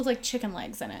legs looked like chicken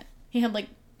legs in it. He had like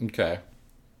Okay.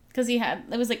 because it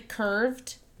was like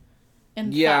curved.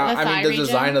 In Yeah, the I mean thigh the region.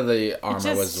 design of the armor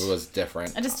just- was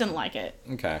different. I just didn't like it.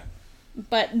 Okay.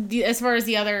 But as far as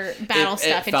the other battle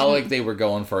stuff, it felt didn't- like they were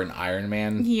going for an Iron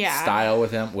Man Yeah. style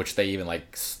with him, which they even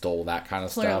like stole that kind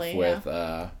of Clearly, stuff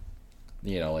with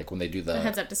like when they do the the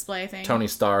heads up display thing. Tony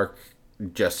Stark,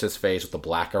 just his face with the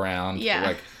black around, Yeah.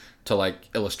 like to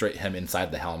illustrate him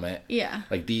inside the helmet. Yeah.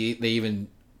 Like they even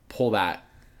pull that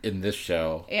in this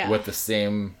show Yeah. with the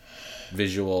same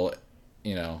visual,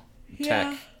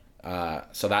 tech.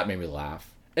 So that made me laugh.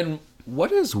 And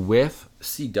what is with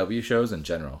CW shows in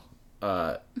general?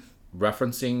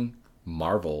 Referencing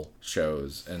Marvel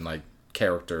shows and like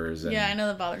characters. And, Yeah, I know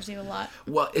that bothers you a lot.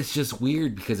 well, it's just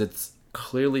weird because it's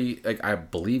clearly like I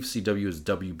believe CW is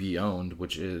WB owned,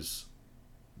 which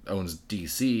owns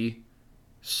DC.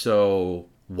 So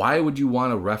why would you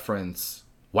want to reference?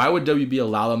 Why would WB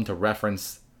allow them to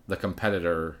reference the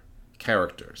competitor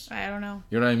characters? I don't know.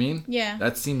 You know what I mean? Yeah.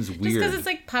 That seems weird. Just because it's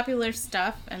like popular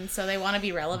stuff, and so they want to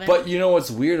be relevant. But you know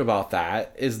what's weird about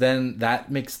that is then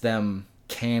that makes them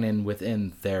canon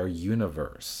within their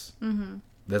universe. Mm-hmm.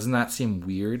 Doesn't that seem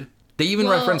weird? They even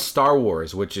reference Star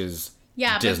Wars, which is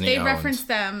Disney but they owned. reference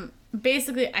them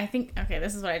basically. I think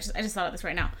this is what I just thought of this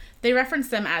right now. They reference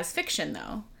them as fiction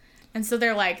though, and so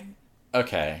they're like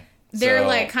okay. They're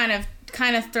like kind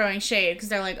of throwing shade because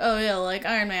they're like, oh yeah, like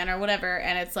Iron Man or whatever,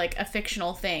 and it's like a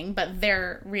fictional thing, but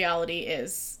their reality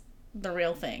is the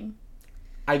real thing.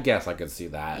 I guess I could see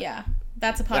that. Yeah,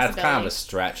 that's a possibility. That's kind of a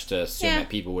stretch to assume that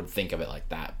people would think of it like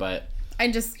that, but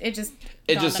it just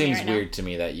seems weird to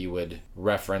me that you would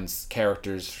reference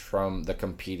characters from the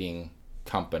competing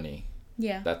company.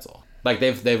 Yeah, that's all. Like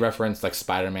they've referenced like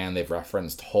Spider-Man, they've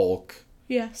referenced Hulk.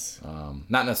 Yes.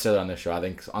 Not necessarily on this show. I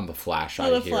think on The Flash I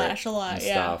hear Flash a lot, and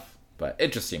stuff. But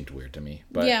it just seemed weird to me.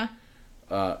 But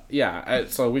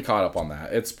so we caught up on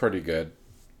that. It's pretty good.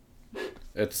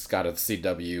 It's got its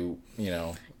CW,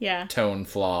 tone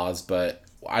flaws, but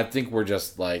I think we're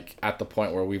just like at the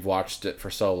point where we've watched it for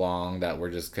so long that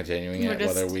we're just continuing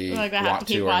whether we want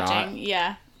to or not.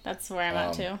 Yeah, that's where I'm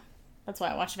at too. That's why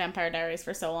I watched Vampire Diaries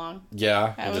for so long.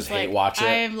 Yeah, I just hate watching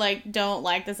it. I don't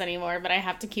like this anymore, but I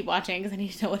have to keep watching because I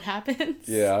need to know what happens.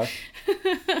 Yeah.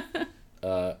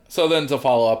 So then to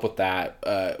follow up with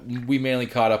that, we mainly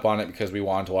caught up on it because we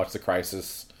wanted to watch the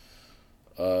Crisis,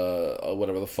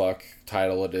 whatever the fuck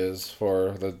title it is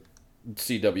for the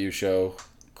CW show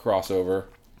crossover.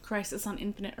 Crisis on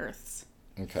Infinite Earths.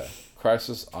 Okay.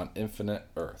 Crisis on Infinite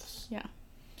Earths. Yeah.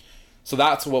 So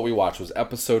that's what we watched, was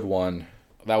episode 1.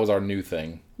 That was our new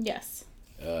thing. Yes.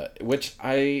 Which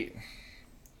I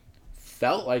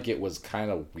felt like it was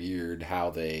kind of weird how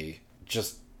they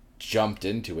just jumped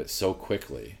into it so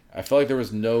quickly. I felt like there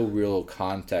was no real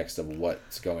context of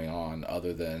what's going on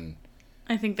other than...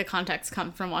 I think the context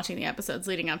comes from watching the episodes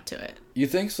leading up to it. You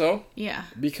think so? Yeah.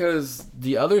 Because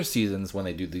the other seasons, when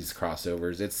they do these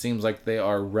crossovers, it seems like they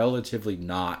are relatively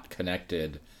not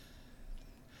connected.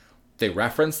 They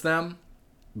reference them,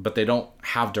 but they don't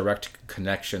have direct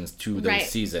connections to those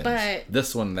seasons. But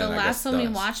this one, then, the last one we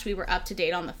watched, we were up to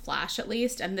date on The Flash, at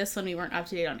least, and this one we weren't up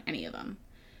to date on any of them.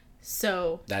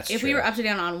 So if we were up to date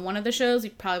on one of the shows, we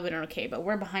probably would have been okay, but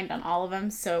we're behind on all of them,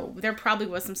 so there probably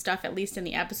was some stuff, at least in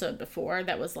the episode before,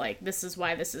 that was like, this is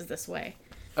why this is this way.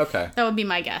 Okay. That would be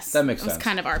my guess. That makes sense. It was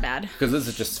kind of our bad. Because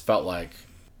this just felt like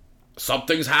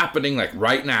something's happening, like,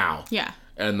 right now. Yeah.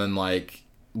 And then, like,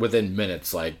 within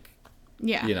minutes, like,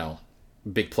 yeah,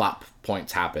 big plot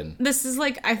points happen. This is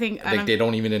like, I think they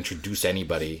don't even introduce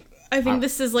anybody. I think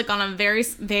this is like on a very,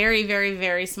 very, very,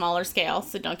 very smaller scale,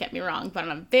 so don't get me wrong, but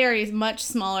on a very much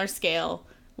smaller scale,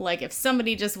 like if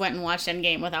somebody just went and watched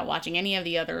Endgame without watching any of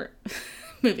the other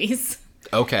movies,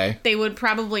 okay, they would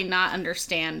probably not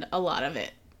understand a lot of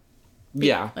it.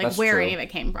 Yeah, like that's where true. any of it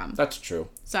came from. That's true.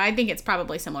 So I think it's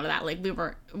probably similar to that. Like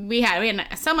we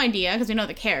had some idea because we know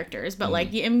the characters, but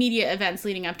like the immediate events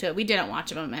leading up to it, we didn't watch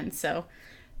them, and so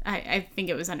I think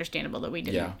it was understandable that we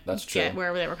didn't get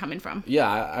where they were coming from.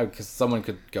 Yeah, because someone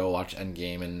could go watch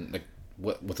Endgame and like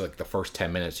with like the first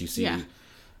 10 minutes you see,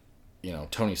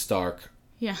 Tony Stark.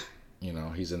 Yeah.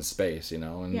 He's in space.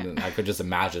 And I could just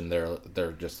imagine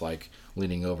they're just like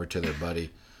leaning over to their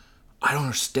buddy. I don't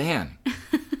understand.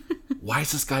 Why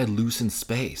is this guy loose in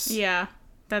space? Yeah,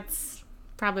 that's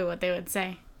probably what they would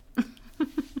say.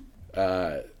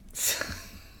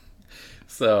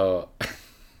 So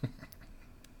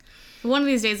one of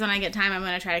these days when I get time, I'm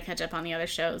going to try to catch up on the other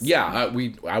shows. Yeah,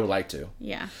 I would like to.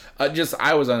 Yeah.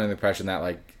 I was under the impression that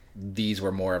like these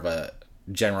were more of a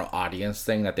general audience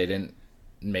thing, that they didn't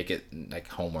make it like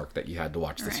homework that you had to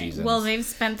watch the seasons. Well, they've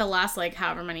spent the last like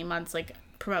however many months like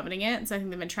promoting it, so I think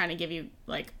they've been trying to give you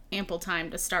like ample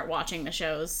time to start watching the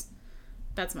shows.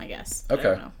 That's my guess. Okay. I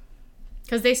don't know.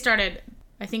 Because they started,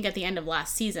 I think, at the end of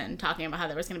last season talking about how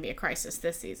there was going to be a crisis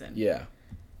this season. Yeah.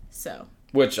 So.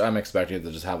 Which I'm expecting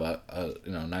to just have a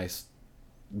nice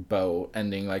bow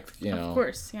ending, like of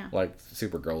course, yeah, like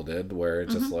Supergirl did, where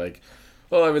it's just like,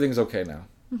 well, everything's okay now.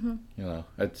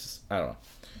 It's, I don't know.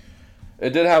 It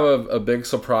did have a big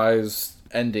surprise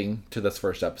ending to this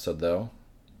first episode, though.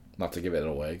 Not to give it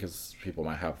away, because people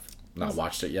might have not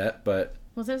watched it yet, but...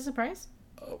 Was it a surprise?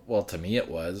 Well, to me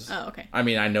it was. Oh, okay. I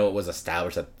mean, I know it was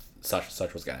established that such and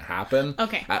such was going to happen.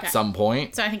 Okay. At some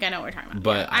point. So I think I know what we're talking about.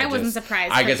 But yeah. I wasn't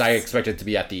surprised. I guess I expected it to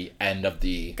be at the end of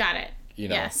the. Got it.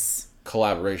 Yes.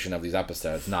 Collaboration of these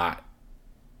episodes, not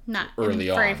early the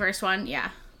on. very first one. Yeah.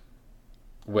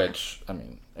 Which, I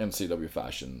mean, in CW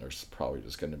fashion, there's probably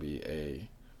just going to be a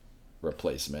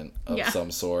replacement of some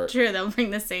sort. True, they'll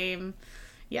bring the same.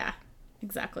 Yeah,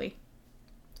 exactly.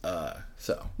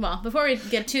 So. Well, before we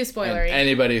get too spoilery.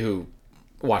 Anybody who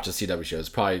watches CW shows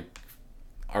probably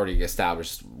already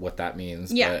established what that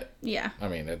means. Yeah. But, yeah. I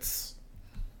mean,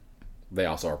 they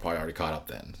also are probably already caught up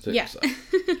then. Too, yeah. So.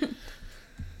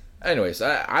 Anyways,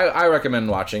 I recommend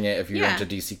watching it if you're into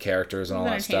DC characters and all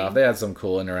that stuff. They had some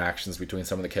cool interactions between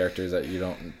some of the characters that you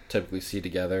don't typically see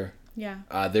together. Yeah.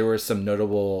 There were some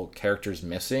notable characters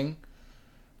missing.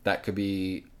 That could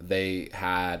be they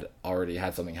had already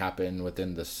had something happen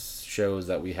within the shows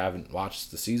that we haven't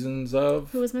watched the seasons of.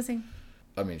 Who was missing?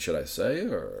 I mean, should I say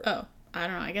or? Oh, I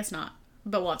don't know. I guess not.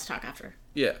 But we'll have to talk after.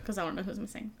 Yeah. Because I want to know who's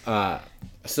missing.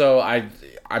 So I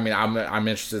mean, I'm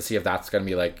interested to see if that's gonna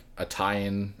be like a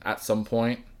tie-in at some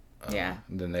point. Yeah.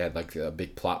 And then they had like a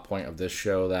big plot point of this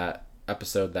show, that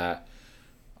episode, that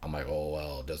I'm like, oh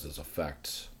well, does this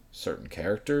affect certain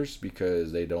characters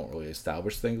because they don't really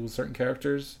establish things with certain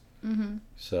characters? Mm-hmm.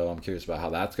 So I'm curious about how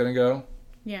that's gonna go.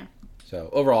 Yeah. So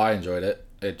overall, I enjoyed it.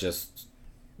 It just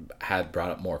had brought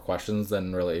up more questions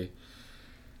than really.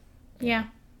 Yeah.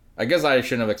 I guess I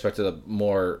shouldn't have expected a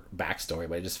more backstory,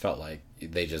 but it just felt like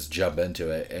they just jump into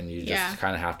it and you just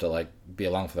kind of have to like be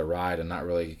along for the ride and not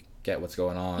really get what's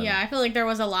going on. Yeah, I feel like there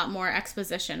was a lot more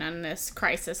exposition on this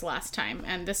crisis last time,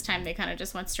 and this time they kind of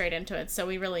just went straight into it, so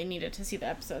we really needed to see the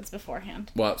episodes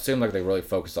beforehand. Well, it seemed like they really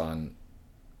focused on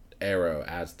Arrow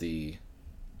as the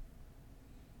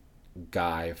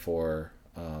guy for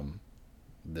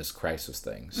this crisis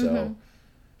thing. So. Mm-hmm.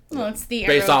 Well, it's the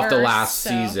based Arrowverse, off the last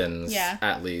seasons, yeah.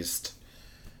 At least.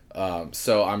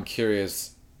 So I'm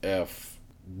curious if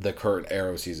the current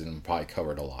Arrow season probably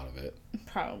covered a lot of it.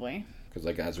 Probably. Because,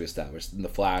 like, as we established in the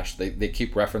Flash, they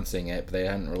keep referencing it, but they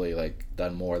hadn't really like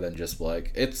done more than just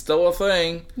like it's still a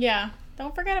thing. Yeah,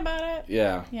 don't forget about it.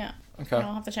 Yeah. Yeah. Okay.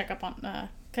 I'll have to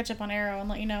catch up on Arrow and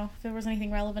let you know if there was anything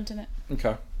relevant in it.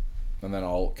 Okay. And then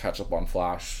I'll catch up on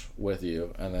Flash with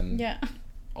you, and then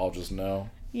I'll just know.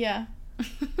 Yeah.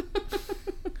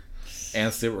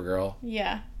 And Supergirl.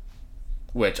 Yeah.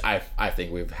 Which I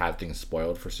think we've had things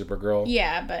spoiled for Supergirl.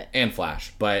 Yeah, but and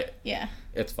Flash, but yeah,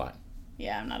 it's fine.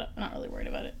 Yeah, I'm not really worried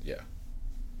about it. Yeah.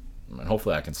 I mean,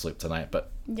 hopefully I can sleep tonight, but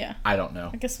yeah, I don't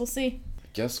know. I guess we'll see.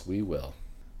 Guess we will.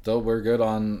 So we're good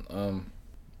on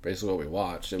basically what we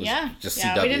watched. It was just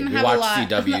CW. We didn't have watched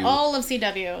a lot. CW. All of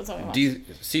CW is what we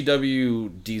watched. CW,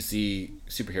 DC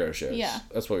superhero shows. Yeah.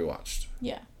 That's what we watched.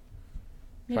 Yeah.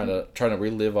 Trying to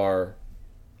relive our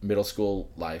middle school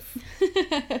life.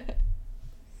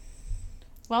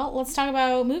 Well, let's talk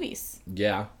about movies.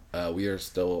 Yeah. We are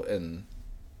still in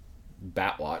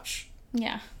Batwatch.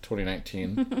 Yeah.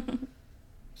 2019.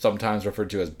 Sometimes referred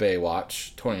to as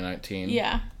Baywatch 2019.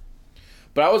 Yeah.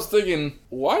 But I was thinking,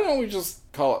 why don't we just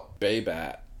call it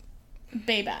Baybat?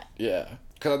 Baybat. Yeah.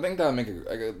 Because I think that would make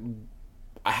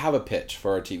I have a pitch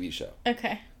for our TV show.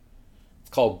 Okay. It's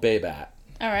called Baybat.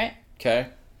 All right. Okay?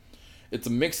 It's a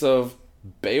mix of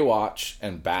Baywatch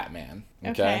and Batman.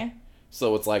 Okay?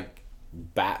 So it's like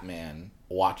Batman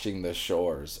watching the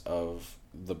shores of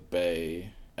the bay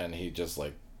and he just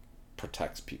like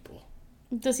protects people.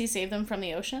 Does he save them from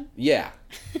the ocean? Yeah.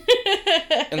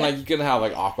 And like you can have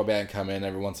like Aquaman come in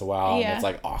every once in a while and it's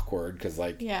like awkward because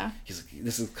like he's like,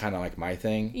 this is kind of like my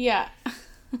thing. Yeah.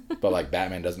 But like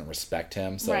Batman doesn't respect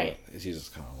him, so he's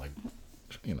just kind of like,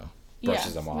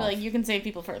 brushes him off. Like you can save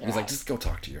people further. He's like, just go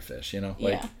talk to your fish, Like,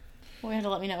 well, you have to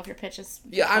let me know if your pitch is.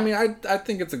 Yeah, I mean, I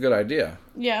think it's a good idea.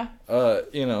 Yeah.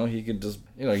 He could just,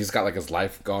 he's got like his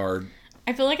lifeguard.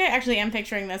 I feel like I actually am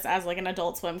picturing this as like an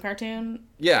Adult Swim cartoon.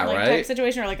 Yeah, like, right. Type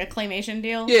situation or like a claymation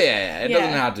deal. Yeah. It doesn't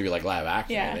have to be like live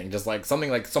action or anything. Just like something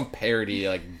like some parody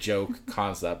like joke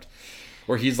concept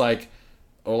where he's like,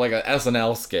 or like an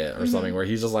SNL skit or something where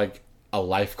he's just like a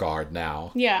lifeguard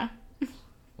now. Yeah.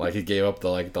 Like he gave up the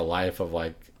life of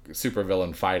like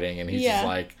supervillain fighting and he's just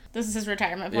like, this is his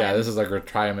retirement plan. Yeah, this is like a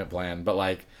retirement plan, but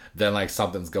like then like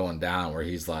something's going down where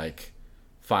he's like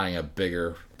finding a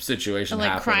bigger situation like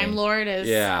happening. Crime Lord is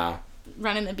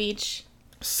running the beach.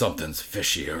 Something's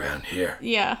fishy around here.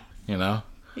 Yeah.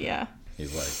 Yeah.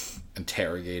 He's like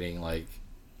interrogating like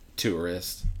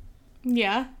tourists.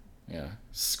 Yeah. Yeah.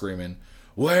 Screaming,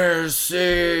 "Where's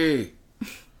C?"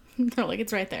 They're like,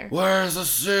 it's right there. Where's the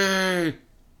C?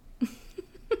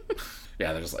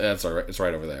 Yeah, it's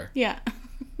right over there. Yeah.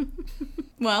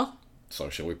 Well, So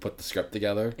should we put the script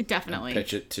together? Definitely.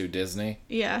 Pitch it to Disney?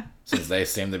 Yeah. Since they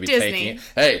seem to be Disney. taking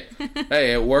it.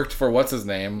 Hey, it worked for what's his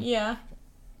name? Yeah.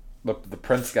 The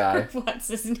Prince guy. What's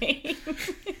his name?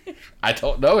 I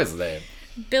don't know his name.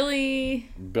 Billy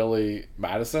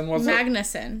Madison, was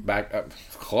Magnuson. it?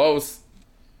 Close.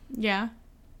 Yeah.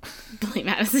 Billy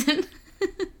Madison.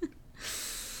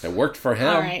 It worked for him.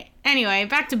 All right. Anyway,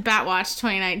 back to Batwatch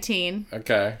 2019.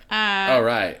 Okay. All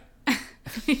right.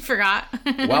 You forgot.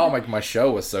 Wow, my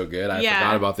show was so good, I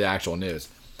forgot about the actual news.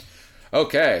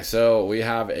 Okay, so we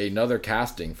have another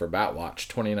casting for Batwatch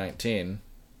 2019.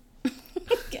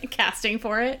 Casting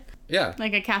for it? Yeah.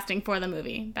 Like a casting for the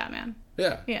movie, Batman.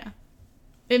 Yeah. Yeah.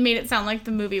 It made it sound like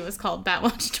the movie was called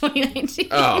Batwatch 2019.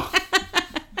 Oh.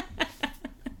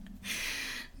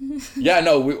 Yeah,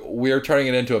 no, we're turning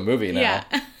it into a movie now.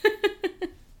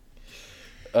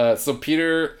 Yeah. So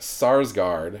Peter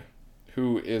Sarsgaard,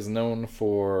 who is known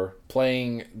for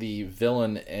playing the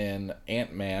villain in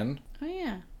Ant-Man. Oh,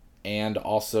 yeah. And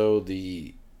also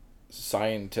the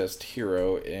scientist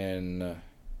hero in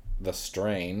The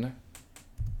Strain.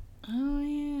 Oh,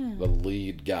 yeah. The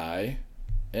lead guy.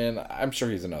 And I'm sure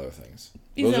he's in other things.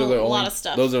 He's in a lot of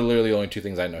stuff. Those are literally the only two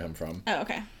things I know him from. Oh,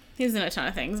 okay. He's in a ton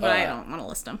of things, but I don't want to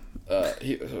list them.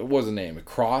 What was his name?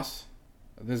 Cross?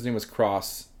 His name was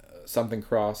Cross. Something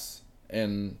Cross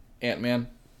in Ant-Man.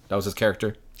 That was his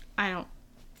character? I don't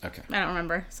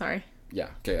remember. Sorry. Yeah.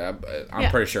 Okay. I'm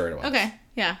pretty sure it was. Okay.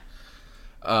 Yeah.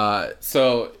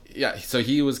 So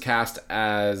he was cast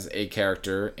as a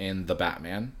character in The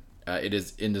Batman. It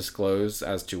is undisclosed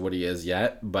as to what he is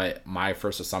yet, but my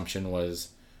first assumption was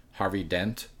Harvey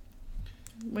Dent.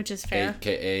 Which is fair.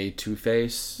 AKA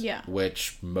Two-Face. Yeah.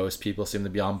 Which most people seem to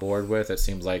be on board with. It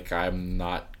seems like I'm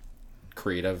not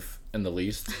creative in the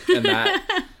least in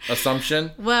that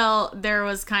assumption. Well, there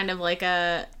was kind of like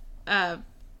a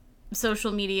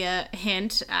social media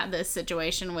hint at this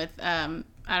situation with,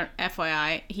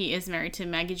 FYI, he is married to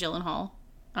Maggie Gyllenhaal,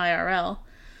 IRL,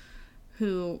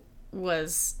 who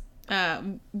was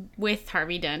with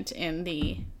Harvey Dent in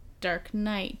the Dark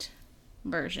Knight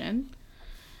version.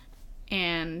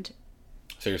 And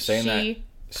so you're saying that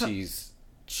she's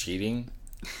cheating?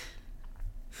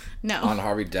 No. On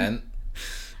Harvey Dent?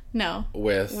 No.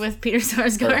 With Peter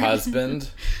Sarsgaard. Her husband?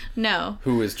 No.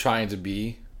 Who is trying to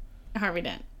be Harvey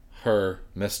Dent. Her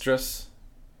mistress?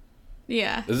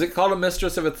 Yeah. Is it called a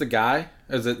mistress if it's a guy?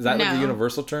 Is that like a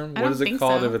universal term? What is it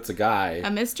called if it's a guy?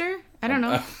 A mister? I don't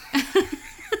know.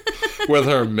 With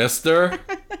her mister?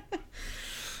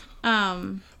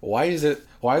 Why is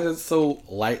it so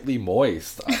lightly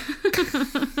moist?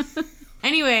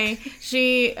 Anyway,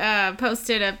 she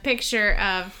posted a picture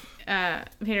of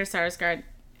Peter Sarsgaard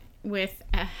with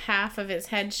a half of his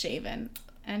head shaven,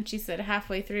 and she said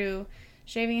halfway through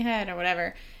shaving a head or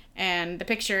whatever. And the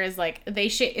picture is like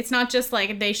it's not just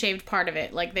like they shaved part of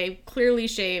it, like they clearly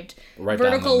shaved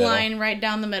vertical line right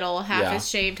down the middle. Half is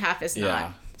shaved, half is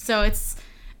not. So it's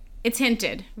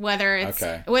hinted.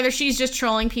 Whether she's just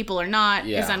trolling people or not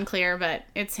is unclear, but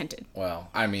it's hinted. Well,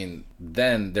 I mean,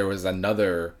 then there was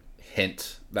another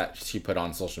hint that she put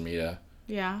on social media.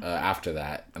 Yeah. After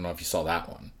that, I don't know if you saw that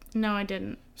one. No, I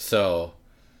didn't. So,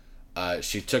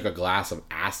 she took a glass of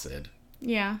acid.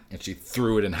 Yeah. And she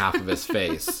threw it in half of his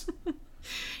face.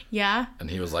 Yeah. And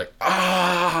he was like,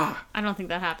 ah! I don't think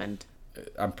that happened.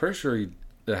 I'm pretty sure it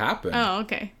happened. Oh,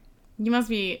 okay. You must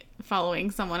be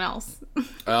following someone else.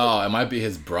 Oh, it might be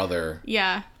his brother.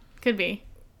 Yeah, could be.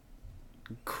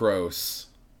 Gross.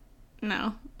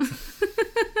 No.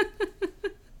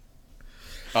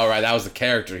 Oh, right, that was the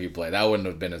character he played. That wouldn't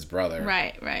have been his brother.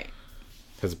 Right.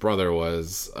 His brother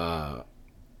was,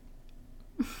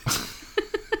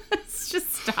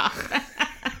 Just stop.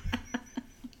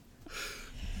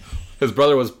 His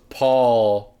brother was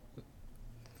Paul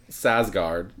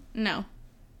Sarsgaard. No.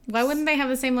 Why wouldn't they have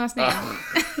the same last name?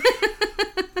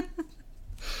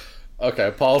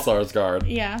 Okay, Paul Sarsgaard.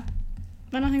 Yeah.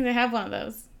 I don't think they have one of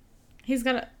those. He's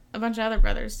got a bunch of other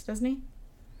brothers, doesn't he?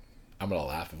 I'm gonna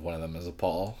laugh if one of them is a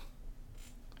Paul.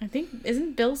 I think,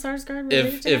 isn't Bill Sarsgaard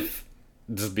related to him?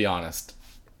 Just be honest.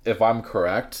 If I'm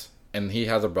correct, and he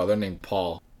has a brother named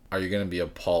Paul, are you gonna be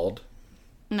appalled?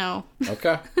 No.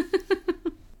 Okay.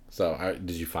 So,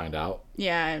 did you find out?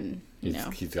 Yeah,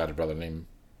 He's got a brother named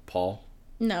Paul?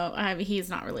 No, he's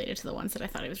not related to the ones that I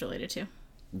thought he was related to.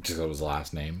 Just that was the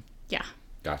last name? Yeah.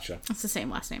 Gotcha. It's the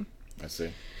same last name. I see.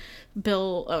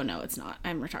 Bill, oh no, it's not.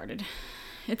 I'm retarded.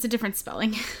 It's a different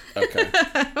spelling. Okay.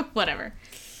 Whatever.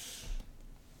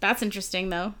 That's interesting,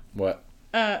 though. What?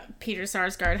 Peter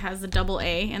Sarsgaard has the double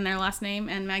A in their last name,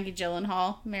 and Maggie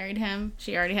Gyllenhaal married him.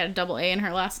 She already had a double A in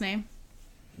her last name.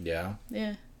 Yeah?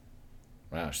 Yeah.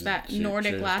 Wow, Nordic she's got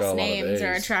last a lot of names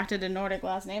are A's. attracted to Nordic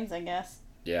last names, I guess.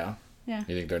 Yeah? Yeah.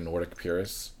 You think they're Nordic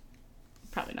purists?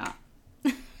 Probably not.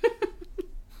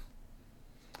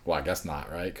 Well, I guess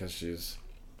not, right? Because she's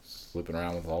sleeping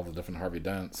around with all the different Harvey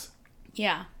Dents.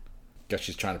 Yeah. Guess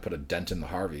she's trying to put a dent in the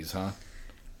Harveys, huh?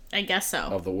 I guess so.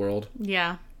 Of the world.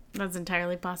 Yeah. That's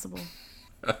entirely possible.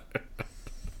 No,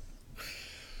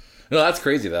 that's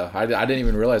crazy, though. I didn't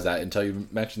even realize that until you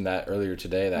mentioned that earlier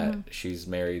today, that she's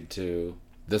married to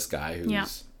this guy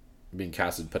who's being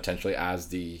casted potentially as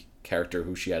the character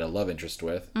who she had a love interest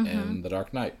with in The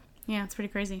Dark Knight. Yeah, it's pretty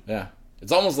crazy. Yeah.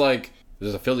 It's almost like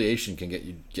this affiliation can get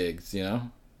you gigs, you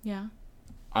know? Yeah.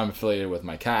 I'm affiliated with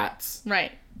my cats.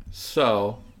 Right.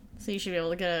 So, So you should be able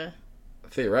to get a...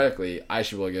 theoretically, I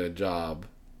should be able to get a job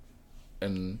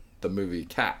in the movie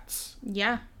Cats.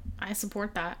 Yeah. I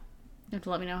support that. You have to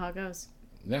let me know how it goes.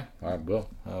 Yeah, I will.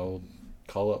 I'll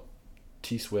call up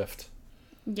T-Swift.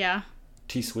 Yeah.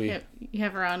 T-Sweet. You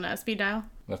have her on speed dial?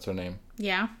 That's her name.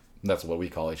 Yeah. That's what we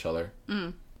call each other.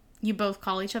 You both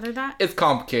call each other that? It's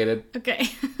complicated, Okay.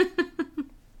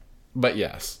 but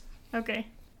yes. Okay.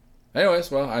 Anyways,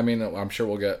 well, I mean, I'm sure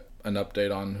we'll get an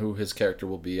update on who his character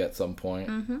will be at some point.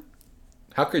 Mm-hmm.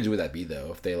 How crazy would that be, though,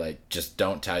 if they, like, just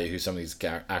don't tell you who some of these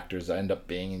actors end up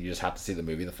being and you just have to see the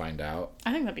movie to find out?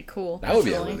 I think that'd be cool. That would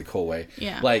be a really cool way.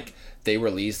 Yeah. Like, they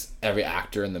release every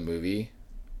actor in the movie,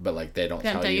 but, like, they don't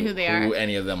tell you who they are.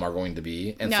 any of them are going to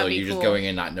be. And so That'd be you're just cool. going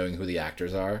in not knowing who the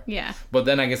actors are. Yeah. But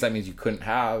then I guess that means you couldn't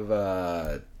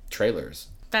have trailers.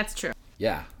 That's true.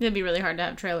 Yeah. It'd be really hard to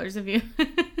have trailers if you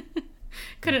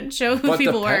couldn't show who But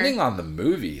people depending were. on the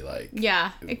movie, like...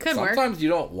 Yeah, it could work. Sometimes you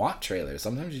don't want trailers.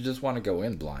 Sometimes you just want to go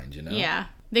in blind, you know? Yeah.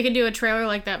 They could do a trailer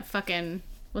like that fucking...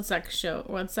 What's that show?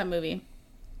 What's that movie?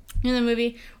 In the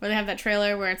movie where they have that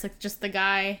trailer where it's like just the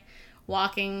guy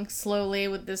walking slowly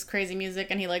with this crazy music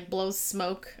and he like blows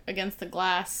smoke against the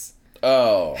glass.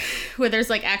 Oh. Where there's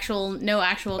like no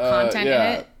actual content in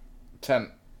it.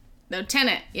 No,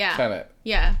 Tenet. Yeah. Tenet.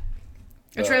 Yeah.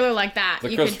 A trailer like that.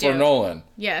 The you could Christopher do. Nolan.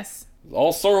 Yes.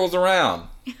 All circles around.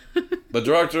 The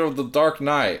director of The Dark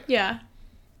Knight. Yeah.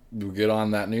 We get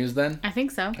on that news then? I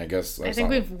think so. I guess I think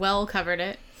we've well covered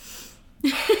it.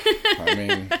 I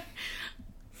mean,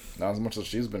 not as much as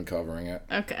she's been covering it.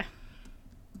 Okay.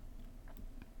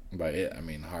 By it, I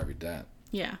mean Harvey Dent.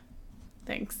 Yeah.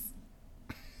 Thanks.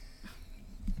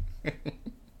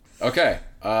 Okay.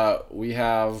 We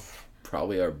have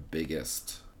probably our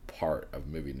biggest part of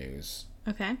movie news.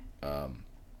 Okay.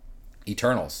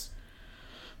 Eternals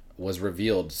was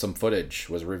revealed. Some footage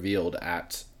was revealed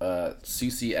at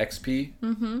CCXP.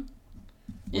 Mm-hmm.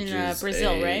 Which In is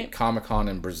Brazil, right? Comic-Con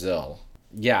in Brazil.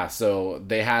 Yeah, so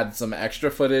they had some extra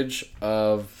footage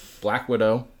of Black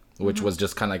Widow, which was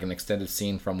just kind of like an extended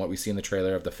scene from what we see in the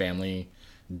trailer of the family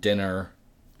dinner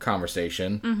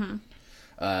conversation.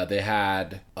 Mm-hmm. They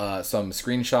had some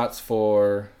screenshots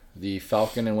for the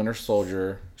Falcon and Winter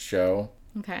Soldier show.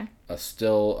 Okay. A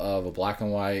still of a black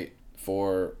and white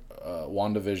for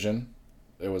WandaVision.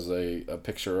 There was a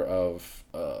picture of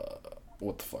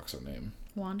what the fuck's her name?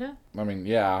 Wanda? I mean,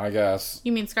 yeah, I guess.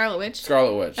 You mean Scarlet Witch?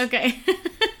 Scarlet Witch. Okay.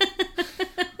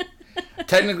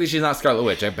 Technically, she's not Scarlet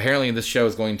Witch. Apparently, this show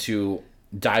is going to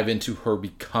dive into her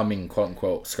becoming,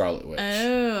 quote-unquote, Scarlet Witch.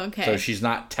 Oh, okay. So she's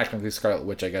not technically Scarlet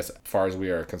Witch, I guess, as far as we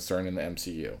are concerned in the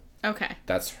MCU. Okay.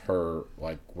 That's her,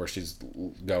 like, where she's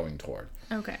going toward.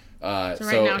 Okay. So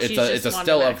right now she's it's a just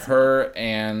still Wanda of her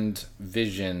and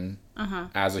Vision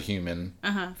as a human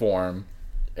Uh-huh. form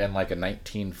in, like, a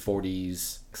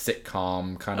 1940s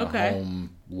sitcom kind of Okay.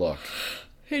 home look.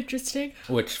 Interesting.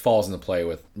 Which falls into play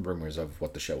with rumors of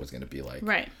what the show was going to be like.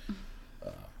 Right.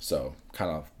 So,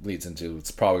 kind of leads into, it's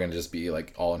probably going to just be,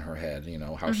 like, all in her head, you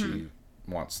know, how she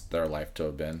wants their life to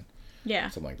have been. Yeah.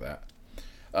 Something like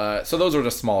that. So those were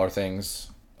just smaller things.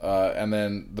 And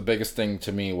then the biggest thing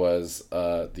to me was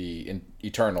the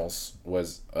Eternals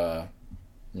was,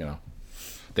 you know,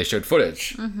 they showed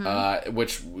footage,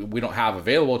 which we don't have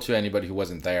available to anybody who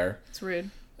wasn't there. It's rude.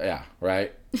 Yeah,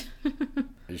 right?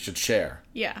 You should share.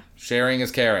 Yeah. Sharing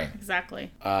is caring.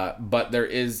 Exactly. But there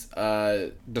is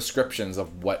descriptions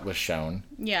of what was shown,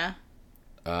 Yeah.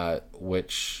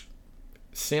 which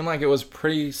seemed like it was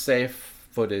pretty safe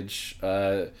footage.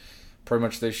 Pretty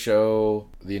much they show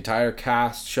the entire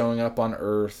cast showing up on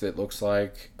Earth, it looks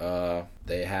like.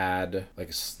 They had like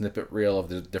a snippet reel of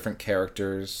the different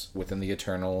characters within the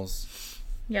Eternals.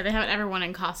 Yeah, they have everyone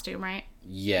in costume, right?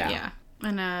 Yeah. Yeah.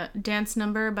 And a dance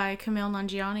number by Camille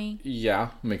Nanjiani. Yeah,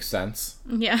 makes sense.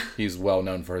 Yeah. He's well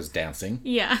known for his dancing.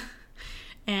 Yeah.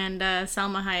 And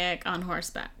Salma Hayek on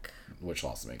horseback. Which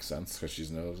also makes sense because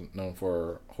she's known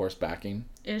for horsebacking.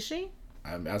 Is she?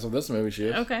 As of this movie, she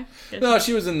is. Okay. Good. No,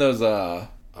 she was in those.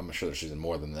 I'm sure that she's in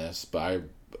more than this, but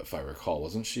if I recall,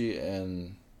 wasn't she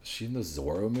in? Was she in the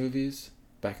Zorro movies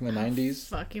back in the 90s?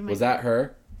 Fuck, you might Was that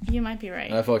her? You might be right.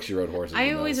 And I feel like she rode horses. I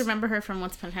in always those. remember her from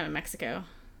Once Upon a Time in Mexico.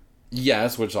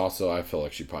 Yes, which also I feel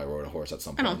like she probably rode a horse at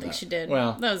some I point. don't think she did.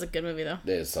 Well, that was a good movie though. it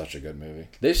is such a good movie.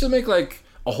 They should make like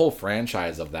a whole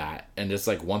franchise of that, and just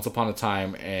like Once Upon a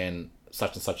Time in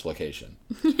such and such location,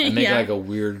 and make Yeah. like a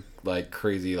weird, like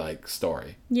crazy, like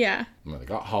story. Yeah. I mean, they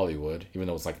got Hollywood, even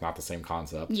though it's like not the same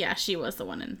concept. Yeah, she was the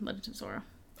one in Legend of Zorro.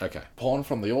 Okay, pulling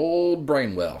from the old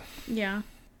brain well, Yeah.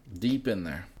 deep in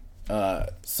there.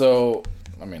 So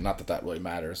I mean, not that that really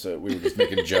matters. So we were just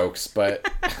making jokes, but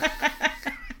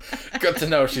good to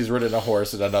know she's ridden a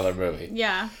horse in another movie.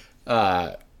 Yeah.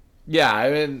 Yeah, I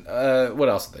mean, what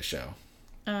else did they show?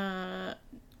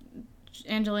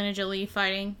 Angelina Jolie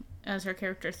fighting as her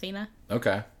character Athena.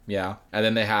 Okay, yeah. And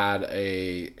then they had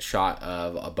a shot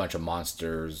of a bunch of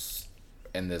monsters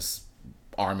in this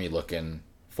army-looking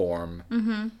form.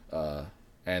 Mm-hmm.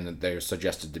 And they're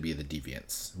suggested to be the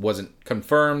Deviants. Wasn't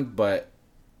confirmed, but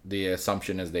the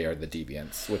assumption is they are the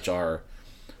Deviants, which are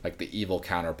like the evil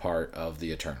counterpart of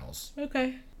the Eternals.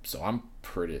 Okay. So I'm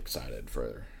pretty excited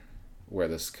for where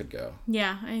this could go.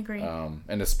 Yeah, I agree.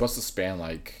 And it's supposed to span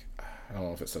like, I don't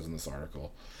know if it says in this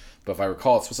article, but if I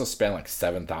recall, it's supposed to span like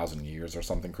 7,000 years or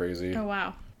something crazy. Oh,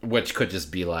 wow. Which could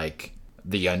just be like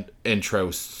the intro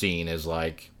scene is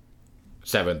like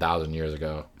 7,000 years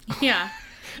ago. Yeah.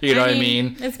 You know what I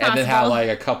mean? It's and then have possible. like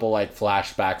a couple like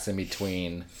flashbacks in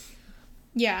between.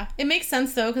 Yeah. It makes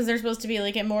sense, though, because they're supposed to be,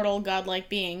 like, immortal, godlike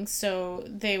beings, so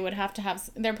they would have to have...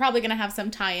 They're probably going to have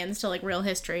some tie-ins to, like, real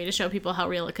history to show people how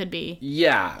real it could be.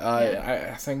 Yeah,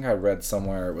 I think I read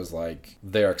somewhere it was like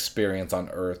their experience on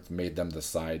Earth made them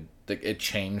decide... It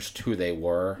changed who they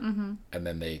were, and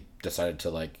then they decided to,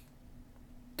 like,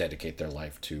 dedicate their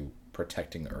life to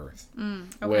protecting Earth.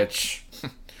 Okay. Which...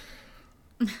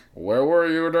 Where were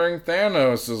you during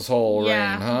Thanos' whole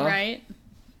reign, huh? Right?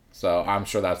 So I'm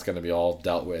sure that's going to be all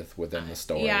dealt with within the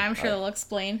story. Yeah, I'm sure they'll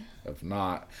explain. If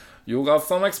not, you got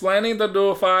some explaining to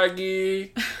do,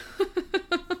 Feige.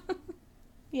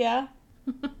 Yeah.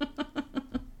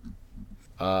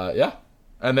 Yeah.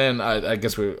 And then I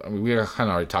guess we kind of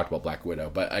already talked about Black Widow,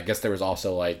 but I guess there was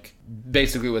also like,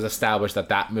 basically it was established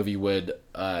that movie would,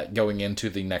 going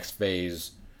into the next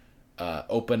phase,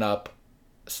 open up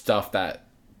stuff that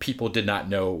people did not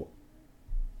know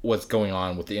what's going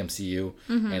on with the MCU,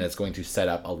 and it's going to set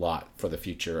up a lot for the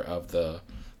future of the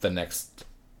next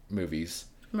movies.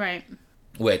 Right.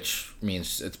 Which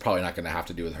means it's probably not going to have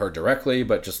to do with her directly,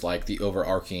 but just like the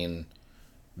overarching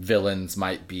villains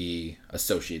might be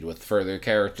associated with further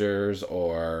characters,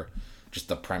 or just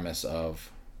the premise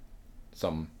of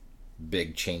some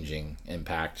big changing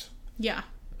impact Yeah.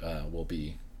 will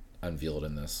be unveiled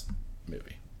in this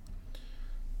movie.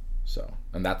 So,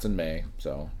 and that's in May.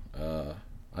 So,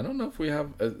 I don't know if we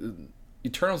have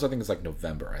Eternals. I think it's like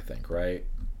November. I think, right?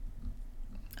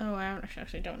 Oh, I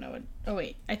actually don't know it. Oh,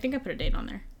 wait. I think I put a date on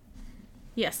there.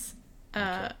 Yes.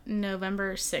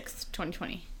 November 6th,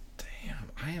 2020.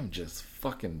 Damn, I am just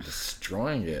fucking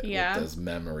destroying it Yeah. with this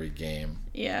memory game.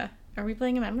 Yeah. Are we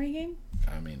playing a memory game?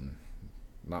 I mean,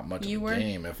 not much You of a were?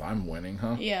 game if I'm winning,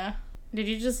 huh? Yeah. Did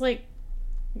you just, like,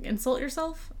 insult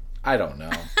yourself? I don't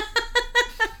know.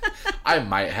 I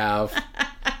might have.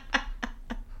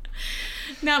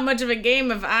 Not much of a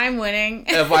game if I'm winning.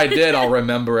 If I did, I'll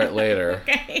remember it later.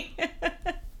 Okay.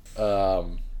 I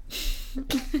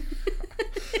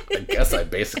guess I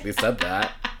basically said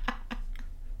that.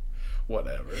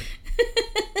 Whatever.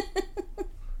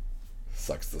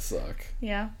 Sucks to suck.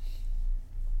 Yeah.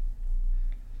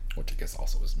 Which I guess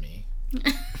also is me.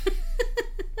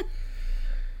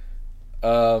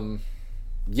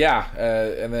 Yeah,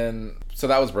 and then so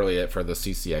that was really it for the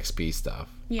CCXP stuff.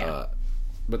 Yeah.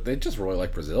 But they just really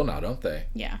like Brazil now, don't they?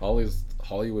 Yeah. All these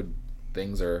Hollywood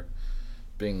things are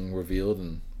being revealed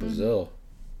in Brazil.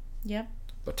 Yep.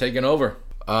 They're taking over.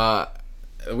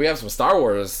 We have some Star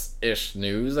Wars-ish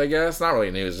news, I guess. Not really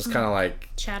news, just kind of like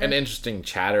Chatter. an interesting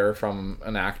chatter from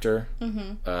an actor.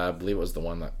 I believe it was the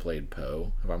one that played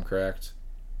Poe, if I'm correct.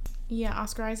 Yeah,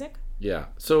 Oscar Isaac. Yeah.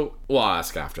 So, well, I'll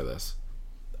ask after this.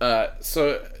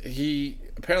 So he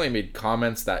apparently made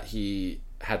comments that he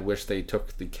had wished they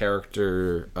took the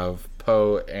character of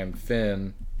Poe and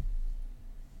Finn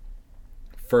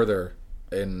further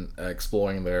in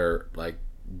exploring their, like,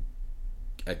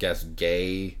 I guess,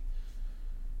 gay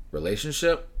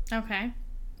relationship. Okay.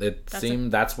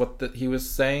 Seemed that's what he was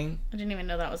saying. I didn't even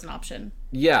know that was an option.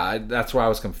 Yeah, that's why I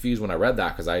was confused when I read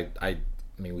that, because I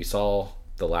mean, we saw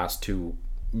the last two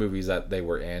movies that they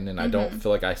were in, and I don't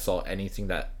feel like I saw anything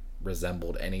that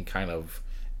resembled any kind of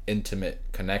intimate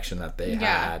connection that they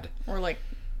had, or like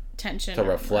tension to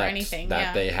reflect or anything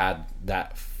that they had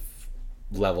that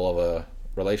level of a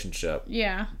relationship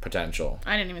potential.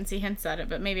 I didn't even see hints at it,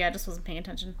 but maybe I just wasn't paying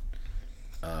attention.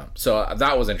 So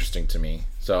that was interesting to me.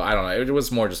 So I don't know, it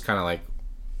was more just kind of like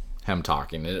him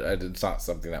talking. It's not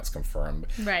something that's confirmed,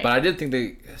 right? But I did think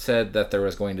they said that there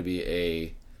was going to be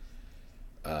a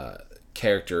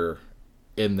character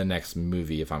in the next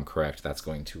movie, if I'm correct, that's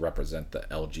going to represent the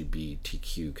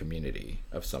LGBTQ community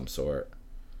of some sort.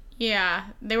 Yeah,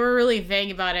 they were really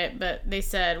vague about it, but they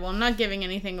said, well, I'm not giving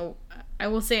anything. I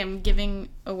will say I'm giving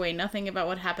away nothing about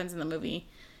what happens in the movie,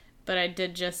 but I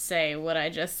did just say what I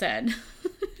just said,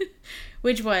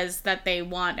 which was that they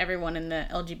want everyone in the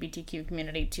LGBTQ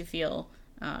community to feel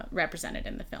represented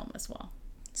in the film as well.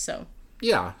 So.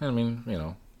 Yeah, I mean, you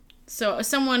know. So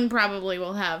someone probably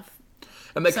will have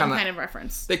some kind of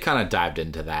reference. They kind of dived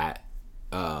into that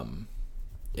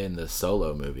in the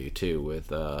Solo movie, too,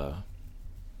 with...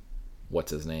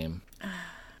 what's his name?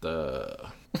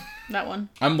 That one.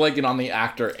 I'm blanking on the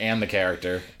actor and the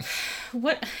character.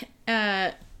 What?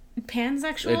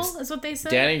 Pansexual is what they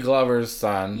said? Danny Glover's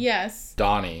son. Yes.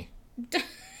 Donnie.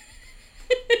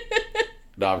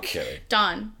 No, I'm kidding.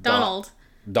 Donald.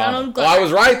 Donald Glover. Oh, I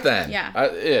was right then.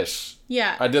 Yeah. Ish.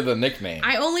 Yeah. I did the nickname.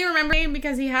 I only remember him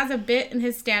because he has a bit in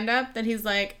his stand-up that he's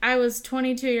like, I was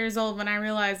 22 years old when I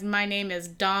realized my name is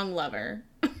Dong Lover.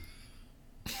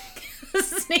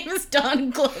 His name is Don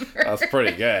Glover. That's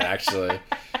pretty good, actually.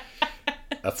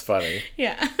 That's funny.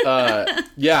 Yeah.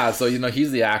 Yeah, so, you know,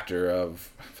 he's the actor of...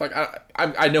 Like,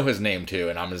 I know his name, too,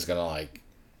 and I'm just gonna, like,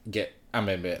 I'm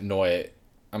gonna be annoyed.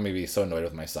 I'm gonna be so annoyed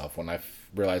with myself when I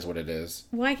realize what it is.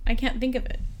 Why? I can't think of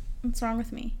it. What's wrong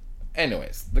with me?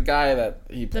 Anyways, the guy that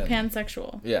the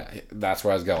pansexual. Yeah, that's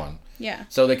where I was going. Yeah.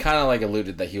 So they kind of, like,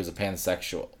 alluded that he was a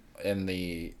pansexual in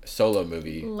the Solo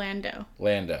movie. Lando.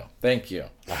 Thank you.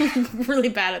 Really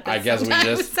bad at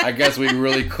this. I guess we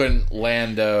really couldn't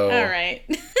Lando. All right.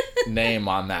 Name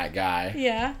on that guy.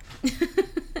 Yeah.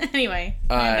 Anyway,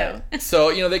 Lando. So,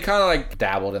 you know, they kind of like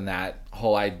dabbled in that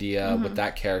whole idea with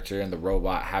that character and the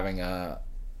robot having a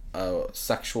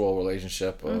sexual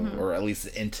relationship or at least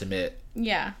intimate.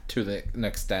 Yeah. To an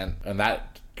extent, and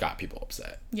that got people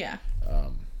upset. Yeah.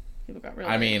 People got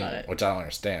really about it. Which I don't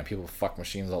understand. People fuck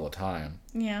machines all the time.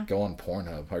 Yeah. Go on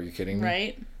Pornhub. Are you kidding me?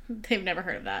 Right? They've never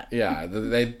heard of that. Yeah.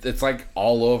 It's like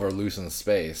all over loose in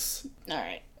space. All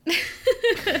right.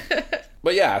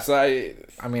 But yeah, so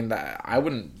I mean, I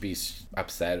wouldn't be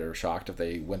upset or shocked if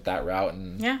they went that route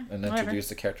and introduced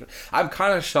the character. I'm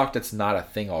kind of shocked it's not a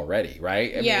thing already,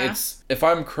 right? I mean, if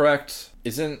I'm correct,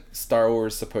 isn't Star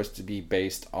Wars supposed to be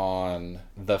based on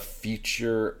the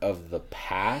future of the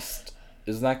past?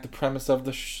 Isn't that the premise of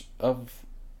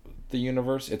the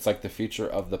universe? It's like the future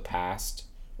of the past,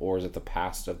 or is it the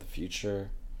past of the future?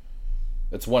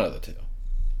 It's one of the two.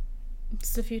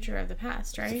 It's the future of the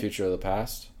past, right? It's the future of the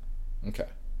past? Okay.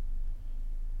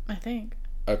 I think.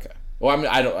 Okay. Well, I mean,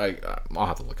 I'll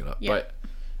have to look it up. Yeah. But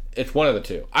it's one of the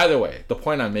two. Either way, the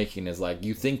point I'm making is, like,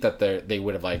 you think that they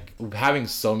would have, like, having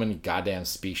so many goddamn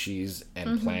species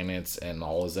and planets and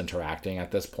all is interacting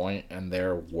at this point and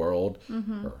their world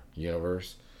or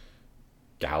universe,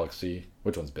 galaxy.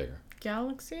 Which one's bigger?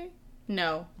 Galaxy?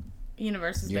 No.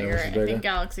 Universe is bigger. I think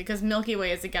galaxy, because Milky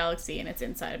Way is a galaxy and it's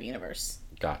inside of a universe.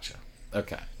 Gotcha.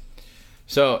 Okay.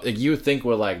 So, like, you would think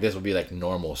this would be, like,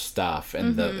 normal stuff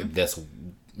and this,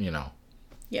 you know,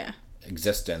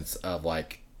 existence of,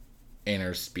 like,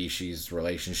 interspecies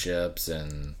relationships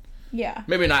and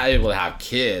maybe not able to have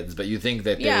kids, but you think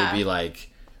that there would be,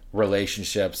 like,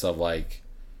 relationships of, like,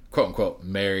 quote-unquote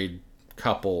married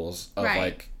couples of,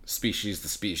 like, species to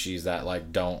species that,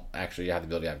 like, don't actually have the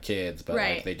ability to have kids, but,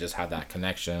 like, they just have that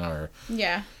connection or,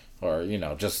 you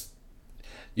know, just...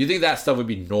 You think that stuff would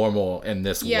be normal in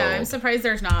this world? Yeah, I'm surprised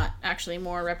there's not actually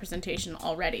more representation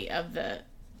already of the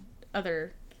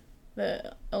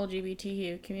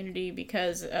LGBTQ community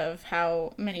because of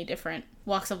how many different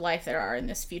walks of life there are in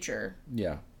this future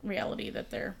reality that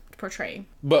they're portraying.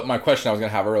 But my question I was going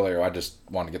to have earlier, I just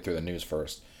want to get through the news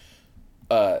first.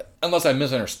 Unless I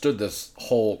misunderstood this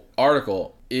whole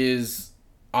article, is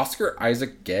Oscar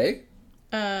Isaac gay?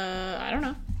 I don't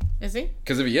know. Is he?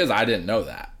 Because if he is, I didn't know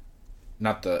that.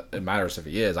 Not that it matters if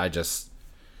he is,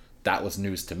 that was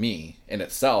news to me in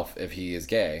itself if he is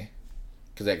gay.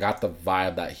 Because I got the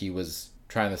vibe that he was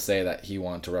trying to say that he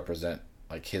wanted to represent,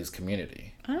 like, his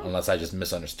community. Unless I just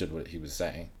misunderstood what he was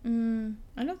saying.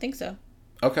 I don't think so.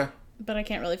 Okay. But I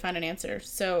can't really find an answer.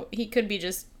 So he could be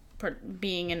just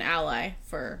being an ally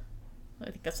for,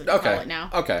 I think that's what they call it now.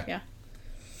 Okay. Yeah.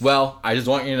 Well, I just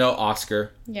want you to know,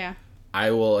 Oscar, Yeah.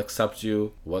 I will accept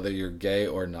you whether you're gay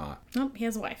or not. Oh, he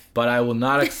has a wife. But I will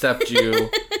not accept you.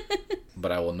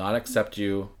 But I will not accept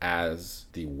you as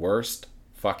the worst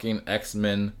fucking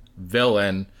X-Men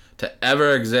villain to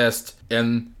ever exist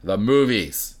in the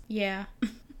movies. Yeah.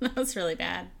 That was really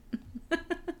bad.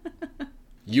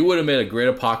 You would have made a great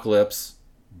Apocalypse,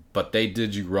 but they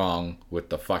did you wrong with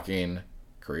the fucking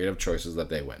creative choices that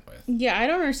they went with. Yeah, I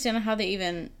don't understand how they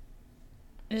even...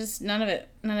 Just none of it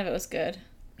was good.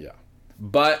 Yeah.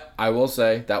 But I will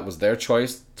say that was their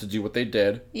choice to do what they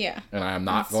did. Yeah. And I am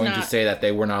not going to say that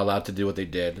they were not allowed to do what they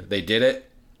did. They did it.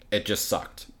 It just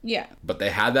sucked. Yeah. But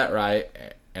they had that right,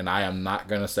 and I am not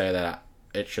going to say that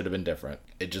it should have been different.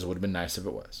 It just would have been nice if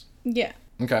it was. Yeah.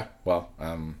 Okay. Well,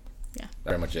 yeah. that's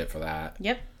pretty much it for that.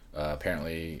 Yep.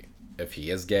 Apparently, if he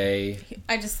is gay,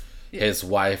 Yeah. his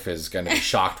wife is going to be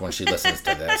shocked when she listens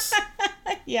to this.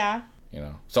 Yeah. You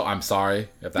know, so I'm sorry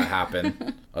if that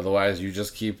happened. Otherwise, you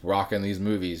just keep rocking these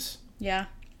movies. Yeah.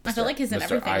 I feel like he's in Mr.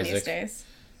 everything Isaac. these days.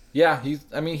 Yeah, he's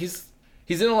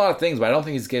in a lot of things, but I don't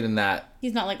think he's getting that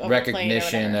He's not like overplayed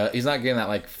recognition. or whatever. He's not getting that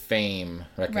like fame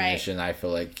recognition. Right. I feel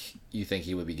like you think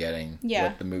he would be getting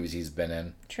with the movies he's been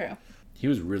in. True. He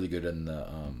was really good in the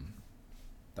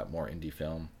that more indie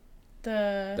film.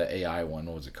 The AI one.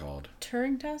 What was it called?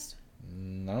 Turing Test? I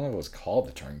don't know if it was called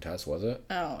The Turing Test, was it?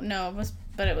 Oh, no, it was,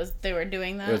 but it was, they were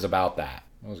doing that. It was about that.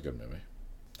 It was a good movie.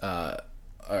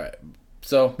 Alright.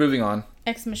 So, moving on.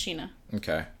 Ex Machina.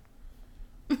 Okay.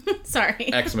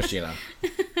 Sorry. Ex Machina.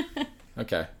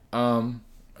 Okay. And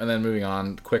then moving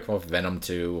on, quick with Venom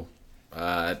 2.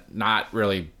 Not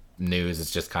really news,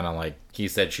 it's just kind of like he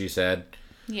said, she said.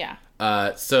 Yeah.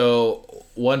 So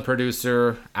one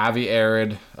producer, Avi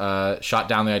Arad, shot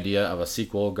down the idea of a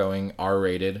sequel going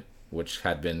R-rated, which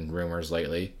had been rumors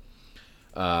lately,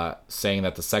 saying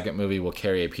that the second movie will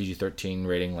carry a PG-13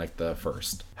 rating like the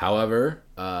first. However,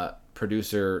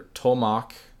 producer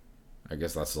Tolmach, I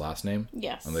guess that's the last name?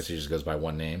 Yes. Unless he just goes by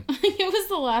one name. It was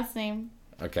the last name.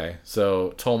 Okay,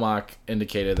 so Tolmach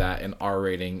indicated that an R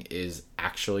rating is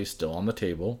actually still on the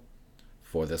table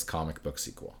for this comic book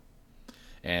sequel.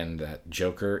 And that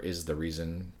Joker is the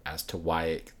reason as to why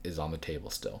it is on the table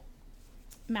still.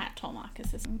 Matt Tolmach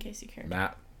is this, in case you care.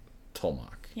 Matt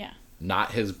Tolmach. Yeah.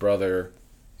 Not his brother,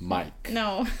 Mike.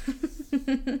 No.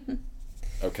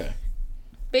 Okay.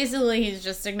 Basically, he's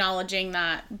just acknowledging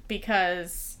that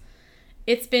because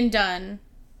it's been done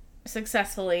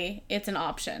successfully, it's an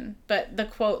option. But the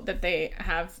quote that they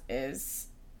have is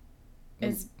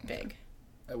big.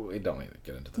 We don't need to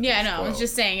get into that. Yeah, no, it's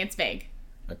just saying it's vague.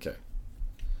 Okay.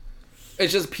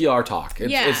 It's just PR talk.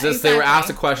 It's just exactly. They were asked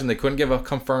a question they couldn't give a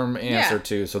confirmed answer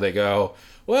to, so they go,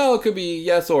 well, it could be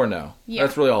yes or no. Yeah.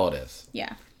 That's really all it is.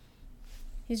 Yeah.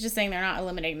 He's just saying they're not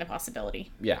eliminating the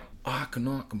possibility. Yeah. I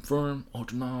cannot confirm or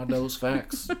deny those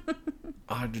facts.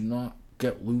 I did not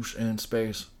get loose in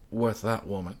space with that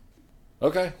woman.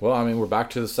 Okay. Well, I mean, we're back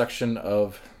to the section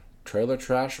of trailer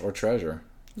trash or treasure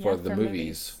for the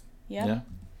movies. Yeah.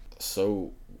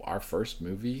 So our first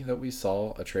movie that we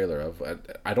saw a trailer of,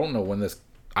 I don't know when this,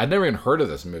 I'd never even heard of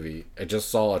this movie. I just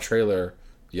saw a trailer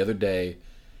the other day,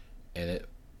 and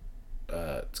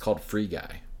it's called Free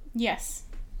Guy. Yes.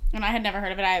 And I had never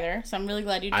heard of it either, so I'm really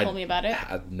glad you told me about it.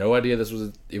 I had no idea this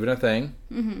was even a thing.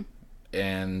 Mm-hmm.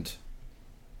 And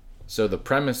so the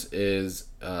premise is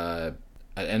an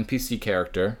NPC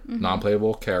character,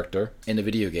 non-playable character, in a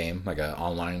video game, like an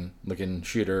online-looking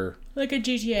shooter. Like a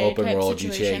GTA open-world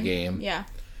GTA game. Yeah.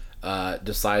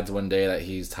 Decides one day that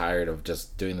he's tired of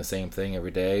just doing the same thing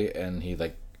every day, and he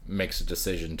makes a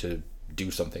decision to do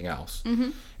something else. Mm-hmm.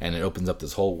 And it opens up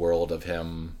this whole world of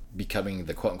him becoming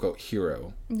the quote-unquote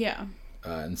hero. Yeah.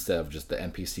 Instead of just the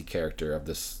NPC character of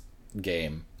this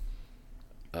game.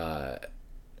 And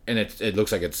it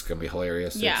looks like it's going to be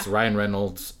hilarious. Yeah. It's Ryan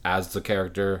Reynolds as the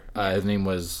character. His name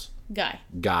was...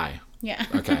 Guy. Yeah.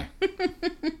 Okay.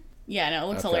 Yeah, no, it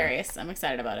looks hilarious. I'm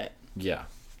excited about it. Yeah.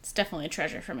 It's definitely a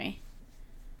treasure for me.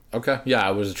 Okay. Yeah,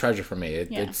 it was a treasure for me.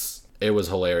 It was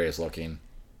hilarious looking.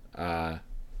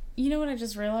 You know what I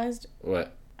just realized?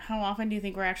 What? How often do you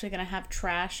think we're actually going to have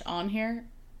trash on here?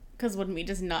 Because wouldn't we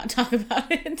just not talk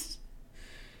about it?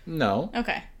 No.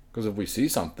 Okay. Because if we see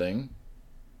something,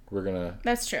 we're going to...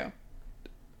 That's true.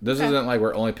 This isn't like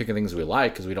we're only picking things we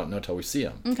like because we don't know till we see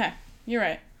them. Okay. You're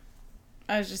right.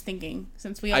 I was just thinking,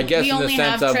 since we I guess in the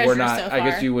sense of we're not... So I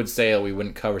guess you would say that we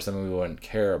wouldn't cover something we wouldn't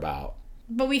care about.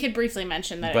 But we could briefly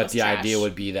mention that but it was the trash. idea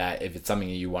would be that if it's something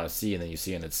you want to see and then you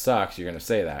see and it sucks, you're going to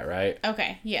say that, right?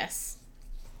 Okay. Yes.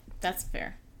 That's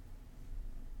fair.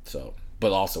 So,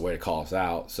 but also a way to call us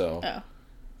out. So, oh,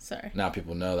 sorry. Now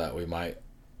people know that we might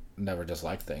never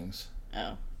dislike things.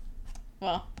 Oh,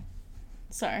 Well,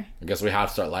 sorry. I guess we have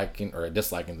to start liking or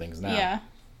disliking things now. Yeah.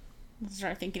 Let's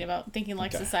start thinking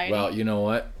like Okay. society. Well, you know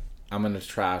what? I'm going to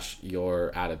trash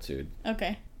your attitude.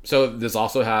 Okay. So this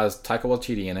also has Taika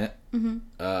Waititi in it.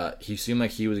 Mm-hmm. He seemed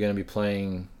like he was going to be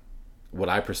playing what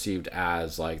I perceived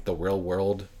as like the real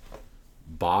world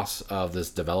boss of this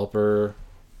developer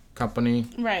company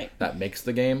Right. that makes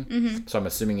the game. Mm-hmm. So I'm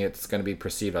assuming it's going to be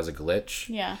perceived as a glitch.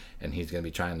 Yeah. And he's going to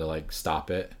be trying to like stop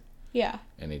it. Yeah.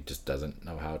 And he just doesn't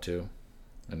know how to.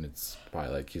 And it's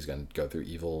probably like he's going to go through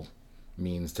evil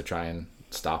means to try and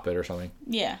stop it or something.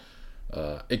 Yeah.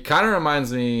 It kind of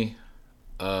reminds me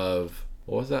of,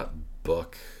 what was that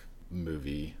book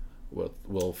movie with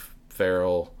Will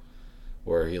Ferrell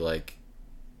where he like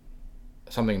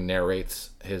something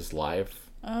narrates his life.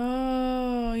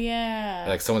 Oh, yeah.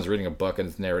 Like someone's reading a book and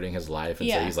it's narrating his life, and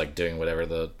so Yeah. he's like doing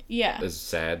whatever is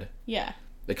said. Yeah.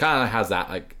 It kind of has that,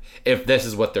 like, if this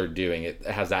is what they're doing, it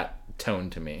has that tone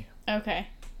to me. Okay.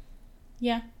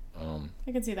 Yeah.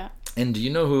 I can see that. And do you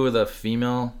know who the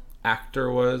female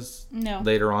actor was? No.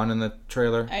 Later on in the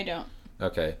trailer? I don't.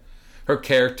 Okay. Her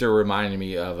character reminded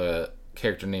me of a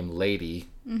character named Lady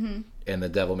in the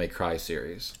Devil May Cry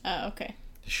series. Oh, okay.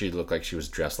 She looked like she was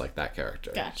dressed like that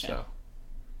character. Gotcha. So,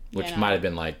 which Yeah, no. might have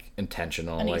been like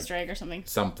intentional, An like Easter egg or something.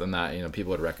 something that people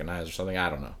would recognize or something. I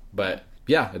don't know, but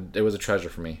yeah, it was a treasure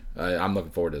for me. I'm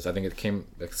looking forward to this. I think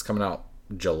it's coming out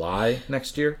July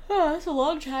next year. Oh, that's a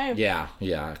long time. Yeah,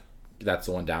 that's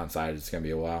the one downside. It's gonna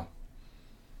be a while.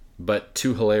 But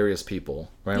two hilarious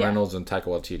people, Ryan Yeah. Reynolds and Taika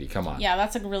Waititi. Come on. Yeah,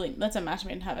 that's a match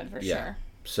made in heaven for sure.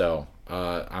 So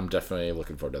I'm definitely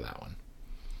looking forward to that one.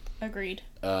 Agreed.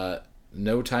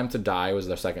 No Time to Die was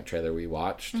the second trailer we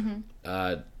watched.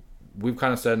 Mm-hmm. We've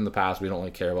kind of said in the past we don't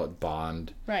really care about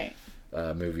Bond Right.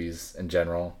 movies in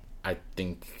general. I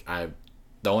think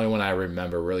the only one I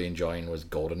remember really enjoying was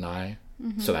GoldenEye.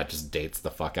 So that just dates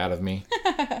the fuck out of me.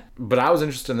 But I was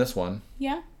interested in this one.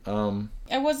 Yeah.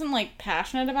 I wasn't like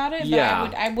passionate about it, but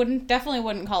Yeah. I definitely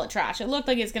wouldn't call it trash. It looked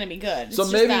like it's gonna be good. It's So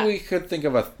just maybe that- we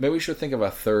should think of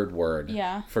a third word.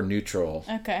 Yeah. For neutral.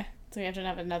 Okay. So we have to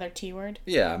have another T word.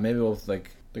 Yeah, maybe we'll think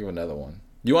of another one.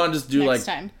 Do you want to just do Next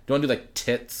like? time. Do you want to do like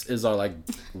tits is our like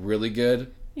really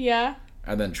good, Yeah.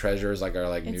 and then treasure is like our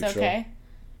like It's neutral. okay.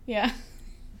 Yeah.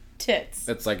 Tits.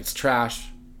 It's like it's trash,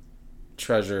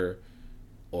 treasure,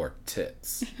 or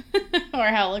tits. Or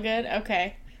hella good.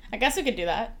 Okay. I guess we could do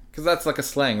that. Because that's like a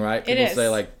slang, right? It People is. say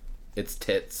like it's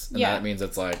tits, and Yeah. that means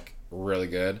it's like really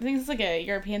good. I think it's like a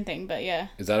European thing, but yeah.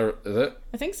 Is it?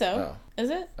 I think so. Oh. Is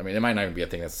it? I mean, it might not even be a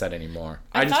thing that's said anymore.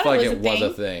 I just thought feel like it was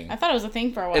a thing. I thought it was a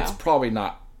thing for a while. It's probably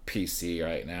not PC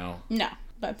right now, No.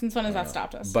 But since when has that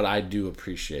stopped us? but I do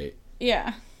appreciate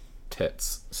Yeah.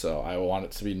 tits, so I want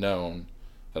it to be known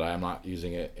that I am not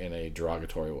using it in a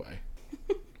derogatory way.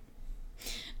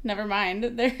 Never mind.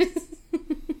 There's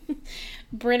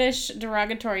British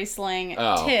derogatory slang.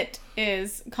 Oh. Tit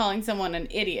is calling someone an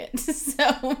idiot.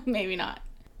 So maybe not.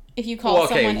 If you call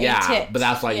someone a tit. but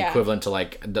that's like yeah. equivalent to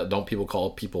like, don't people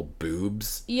call people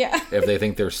boobs Yeah. if they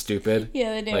think they're stupid?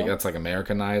 Yeah, they do. Like that's like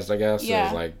Americanized, I guess. Yeah.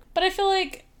 It's like, But I feel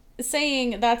like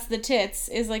saying that's the tits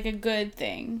is like a good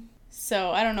thing.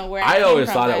 So I don't know where I came always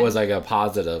from thought it then. was like a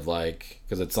positive, like,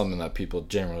 because it's something that people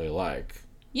generally like.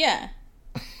 Yeah.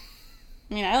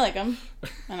 I mean, I like them,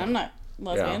 and I'm not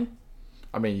lesbian.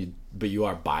 I mean, but you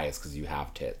are biased because you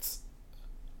have tits.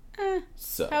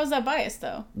 So How is that biased,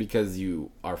 though? because you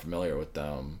are familiar with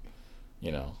them,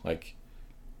 like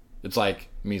it's like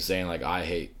me saying like I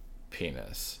hate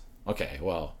penis. Okay,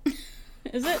 well,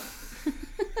 Is it?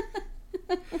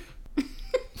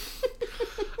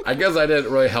 I guess I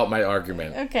didn't really help my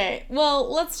argument. Okay.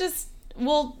 Well, let's just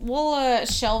we'll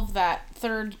shelve that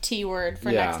third T word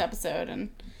for Yeah. next episode,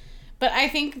 but I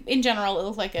think in general it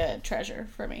looked like a treasure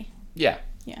for me. Yeah,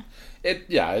 Yeah.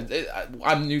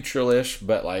 I'm neutral-ish,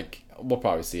 but like we'll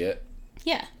probably see it.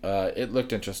 Yeah. It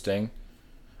looked interesting.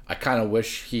 I kind of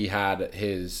wish he had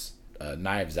his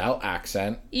Knives Out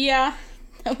accent. Yeah.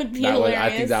 That would be That would, hilarious. I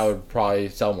think that would probably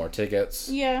sell more tickets.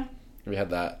 Yeah. If we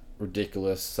had that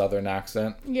ridiculous Southern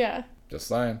accent. Yeah. Just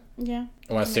saying. Yeah.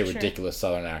 When I say Make sure. ridiculous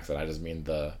Southern accent, I just mean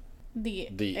the The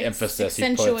emphasis he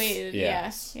puts. accentuated.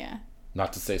 Yes. Yeah.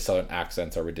 Not to say Southern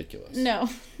accents are ridiculous. No,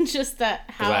 just that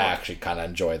Because how I actually kind of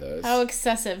enjoy those. how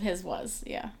excessive his was.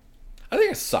 Yeah. I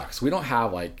think it sucks. We don't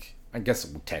have like, I guess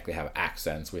we technically have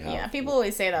accents. We have. Yeah. People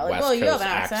always say that, like, West "Well, you have Coast an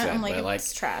accent." I'm accent, like, but, like,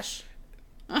 it's trash.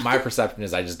 My perception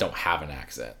is I just don't have an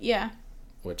accent, Yeah.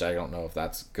 which I don't know if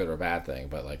that's good or bad thing,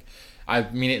 but like, I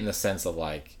mean it in the sense of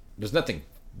like, there's nothing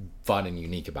fun and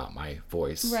unique about my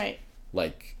voice. Right.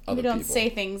 Like other We don't people. say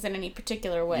things in any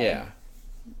particular way. Yeah.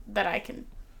 That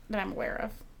I'm aware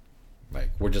of. Like,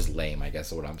 we're just lame, I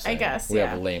guess is what I'm saying. I guess, we yeah.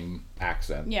 have a lame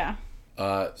accent. Yeah.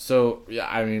 So yeah,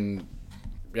 I mean,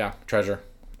 yeah, Treasure.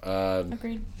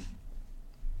 Agreed.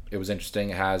 It was interesting.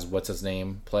 It has what's his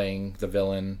name playing the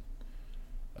villain.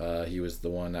 He was the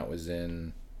one that was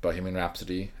in Bohemian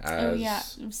Rhapsody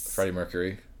as Freddie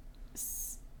Mercury.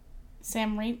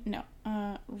 Sam Raimi? No.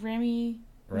 Rami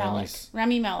Malek. Rami's-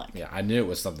 Rami Malek. Yeah, I knew it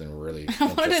was something really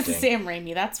What is interesting. Sam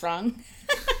Raimi? That's wrong.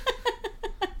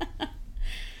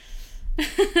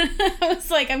 I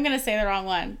was like, I'm going to say the wrong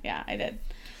one. Yeah, I did.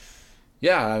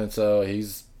 Yeah, I mean, so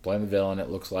he's playing the villain, it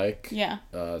looks like. Yeah.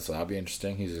 So that'll be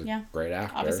interesting. He's a great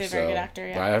actor. Obviously a very good actor,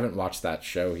 yeah. I haven't watched that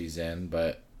show he's in,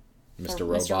 but Mr.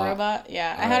 Robot. Mr. Robot?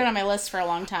 Yeah. I had it on my list for a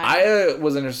long time. I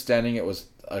was understanding it was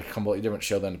a completely different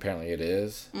show than apparently it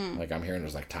is. Like, I'm hearing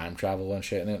there's, like, time travel and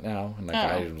shit in it now. And, like,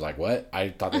 I was like, what? I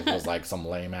thought this was, like, some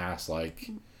lame-ass, like,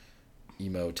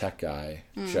 emo tech guy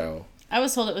show. I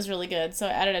was told it was really good, so I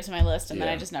added it to my list, and then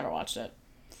Yeah. I just never watched it.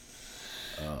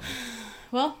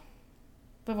 Well,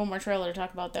 we have one more trailer to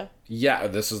talk about, though. Yeah,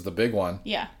 this is the big one.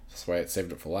 Yeah. That's why I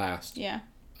saved it for last. Yeah.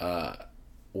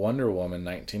 Wonder Woman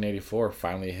 1984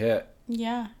 finally hit.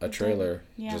 Yeah. A trailer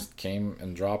Yeah. just came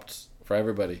and dropped for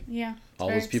everybody. Yeah. All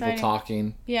those people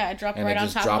talking, Yeah, it dropped and right it on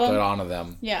just top dropped of it them. onto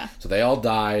them. Yeah. So they all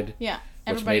died, Yeah.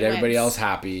 which made everybody wins. else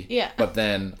happy. Yeah. But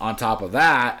then on top of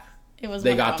that, It was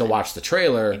they Wonder got to Woman. watch the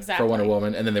trailer Exactly. for Wonder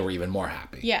Woman, and then they were even more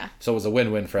happy. Yeah. So it was a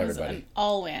win-win for It was everybody, an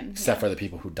all win. except for the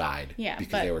people who died. Yeah,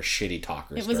 because but they were shitty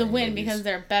talkers. It was a during win movies. because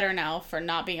they're better now for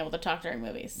not being able to talk during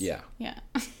movies. Yeah. Yeah.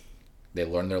 They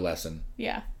learned their lesson,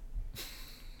 Yeah.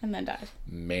 And then died.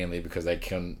 mainly because they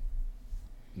couldn't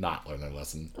not learn their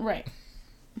lesson. Right.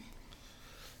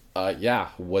 Yeah.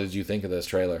 What did you think of this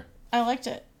trailer? I liked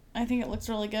it. I think it looks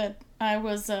really good. I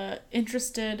was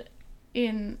interested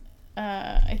in.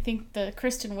 I think the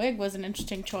Kristen Wiig was an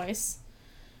interesting choice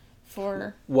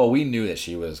for. Well, we knew that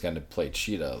she was going to play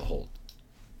Cheetah the whole.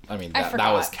 I mean, that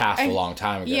was cast a long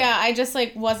time ago. Yeah, I just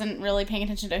wasn't really paying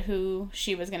attention to who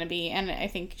she was going to be, and I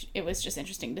think it was just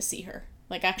interesting to see her,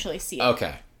 actually see it.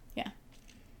 Okay. Yeah.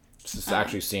 Just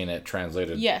actually seeing it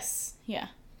translated. Yes. Yeah.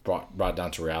 Brought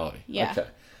down to reality. Yeah.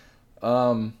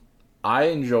 Okay. I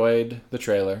enjoyed the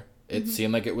trailer. It Mm-hmm.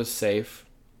 seemed like it was safe.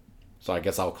 So I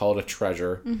guess I'll call it a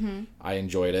treasure. Mm-hmm. I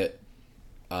enjoyed it.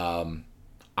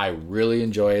 I really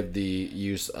enjoyed the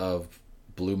use of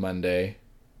Blue Monday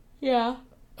Yeah.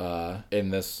 in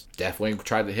this. Definitely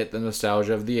tried to hit the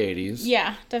nostalgia of the 80s.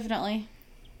 Yeah, definitely.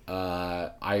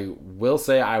 I will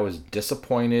say I was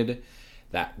disappointed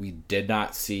that we did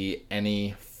not see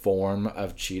any form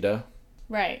of Cheetah.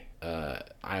 Right.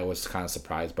 I was kind of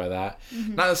surprised by that.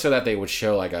 Mm-hmm. Not necessarily that they would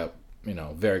show like a,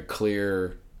 very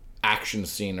clear action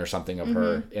scene or something of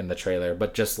her in the trailer,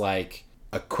 but just like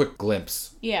a quick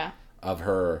glimpse Yeah. of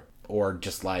her, or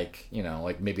just like,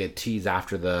 like maybe a tease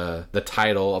after the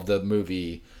title of the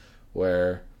movie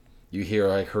where you hear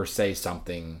like her say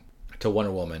something to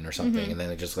Wonder Woman or something, and then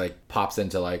it just like pops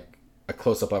into like a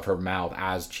close-up of her mouth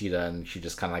as Cheetah, and she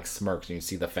just kind of like smirks and you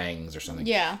see the fangs or something.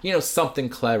 Yeah. Something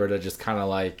clever to just kind of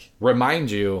like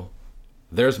remind you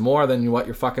there's more than what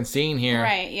you're fucking seeing here.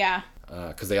 Right, yeah.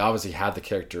 Because they obviously had the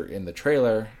character in the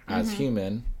trailer as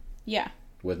human Yeah.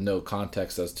 with no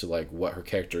context as to like what her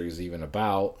character is even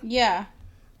about. Yeah.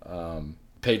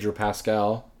 Pedro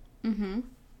Pascal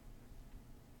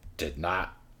did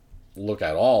not look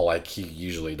at all like he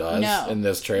usually does No, in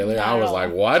this trailer. not I at was all.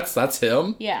 like, what? That's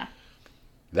him? Yeah.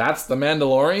 That's the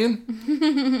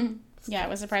Mandalorian? Yeah, I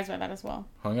was surprised by that as well.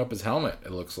 Hung up his helmet,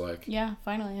 it looks like. Yeah,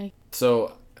 finally.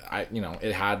 So,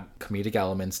 it had comedic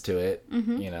elements to it.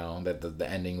 That the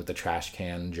ending with the trash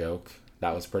can joke,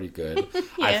 that was pretty good.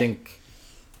 I think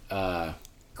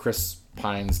Chris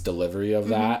Pine's delivery of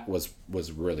that was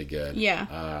really good.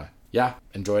 Yeah. Yeah,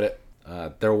 enjoyed it.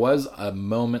 There was a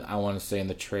moment, I want to say, in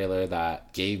the trailer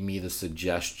that gave me the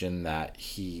suggestion that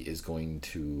he is going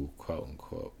to, quote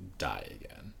unquote, die again.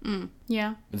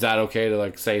 Yeah. Is that okay to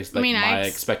like say like my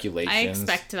speculations? I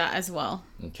expect that as well.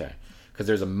 Okay. Because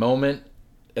there's a moment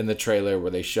in the trailer where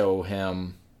they show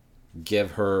him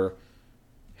give her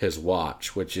his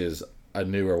watch, which is a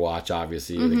newer watch,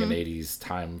 obviously, like an 80s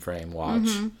time frame watch.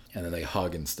 And then they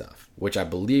hug and stuff, which I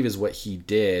believe is what he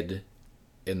did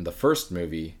in the first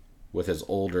movie with his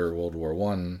older World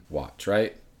War I watch,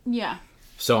 right? Yeah.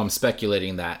 So I'm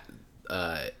speculating that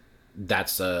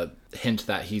that's a hint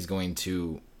that he's going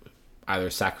to either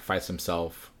sacrifice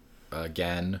himself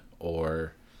again,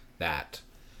 or that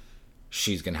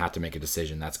she's going to have to make a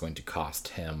decision that's going to cost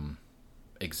him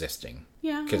existing.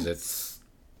 Yeah. Because it's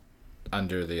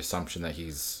under the assumption that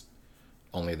he's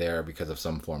only there because of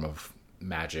some form of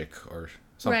magic or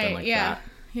something right, like yeah.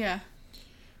 that.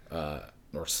 Yeah.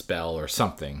 or spell or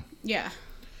something. Yeah.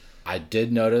 I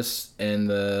did notice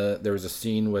there was a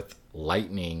scene with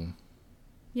lightning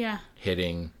Yeah.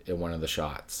 hitting in one of the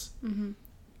shots. Mm-hmm.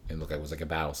 It looked like it was like a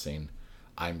battle scene.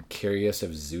 I'm curious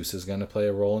if Zeus is going to play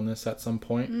a role in this at some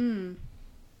point.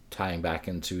 Tying back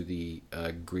into the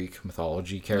Greek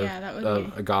mythology that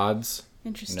would be gods.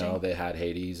 interesting. You know, they had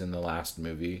Hades in the last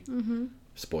movie. Mm-hmm.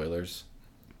 Spoilers.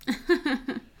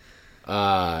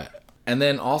 And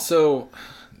then also,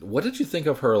 what did you think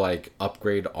of her, like,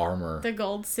 upgrade armor? The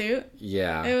gold suit?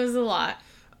 Yeah. It was a lot.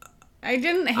 I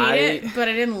didn't hate it, but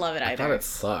I didn't love it either. I thought it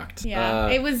sucked. Yeah.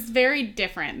 It was very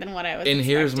different than what I was expecting.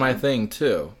 Here's my thing,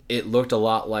 too. It looked a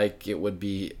lot like it would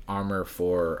be armor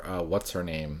for, what's her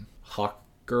name? Hawk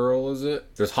Girl, is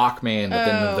it? There's Hawkman, but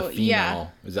then the female. Yeah.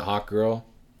 Is it Hawk Girl?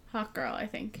 Hawk Girl, I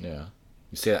think. Yeah.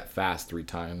 You say that fast 3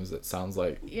 times. It sounds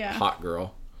like Hot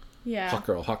Girl. Yeah. Hawk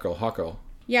Girl, Hawk Girl, Hawk Girl.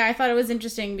 Yeah, I thought it was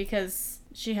interesting because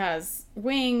she has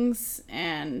wings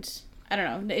and I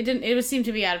don't know. It seemed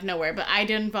to be out of nowhere, but I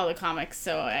didn't follow the comics,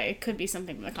 so it could be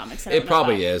something from the comics. It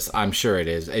probably is. I'm sure it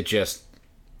is. It just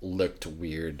looked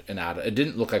weird and out. It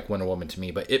didn't look like Wonder Woman to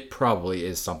me, but it probably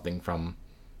is something from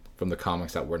the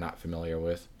comics that we're not familiar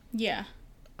with. Yeah.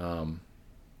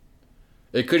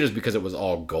 It could just because it was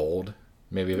all gold.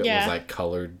 Maybe if it was like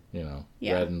colored,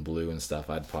 red and blue and stuff,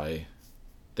 I'd probably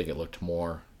think it looked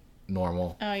more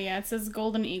normal. Oh yeah, it says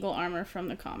Golden Eagle armor from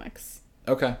the comics.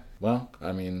 Okay. Well,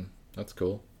 I mean, that's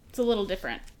cool. It's a little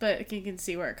different, but you can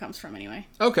see where it comes from anyway.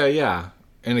 Okay, yeah.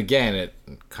 And again, it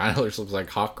kind of looks like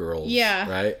Hawk Girls,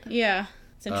 right? Yeah.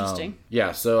 It's interesting.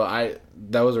 Yeah, so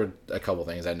those were a couple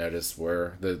things I noticed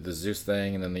where the Zeus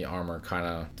thing and then the armor kind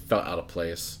of felt out of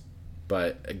place.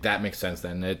 But that makes sense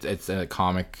then. It's in a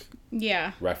comic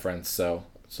reference, so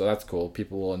that's cool.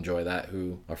 People will enjoy that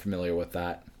who are familiar with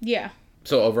that. Yeah.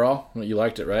 So overall, you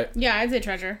liked it, right? Yeah, I'd say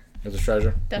treasure. It's a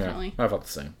treasure? Definitely. Yeah, I felt the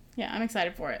same. Yeah, I'm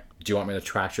excited for it. Do you want me to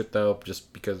trash it, though,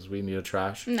 just because we need a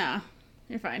trash? Nah,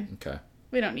 you're fine. Okay.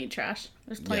 We don't need trash.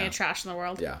 There's plenty of trash in the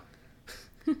world. Yeah.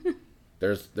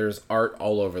 There's art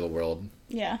all over the world.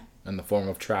 Yeah. In the form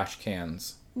of trash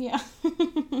cans. Yeah.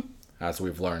 As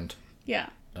we've learned. Yeah.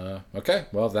 Okay,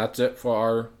 well, that's it for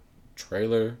our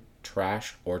trailer,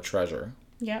 trash, or treasure.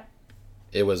 Yep.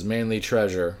 It was mainly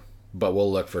treasure, but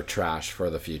we'll look for trash for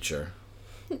the future.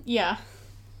 Yeah.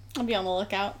 I'll be on the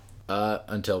lookout.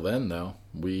 Until then, though,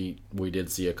 we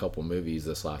did see a couple movies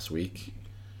this last week.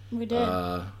 We did.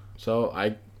 So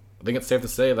I think it's safe to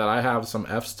say that I have some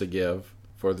Fs to give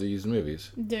for these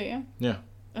movies. Do you? Yeah.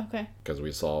 Okay. Because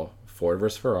we saw Ford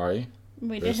vs. Ferrari.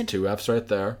 There's did. 2 Fs right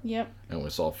there. Yep. And we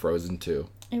saw Frozen 2.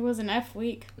 It was an F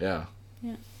week. Yeah.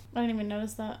 Yeah. I didn't even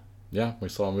notice that. Yeah, we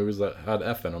saw movies that had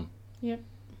F in them. Yep.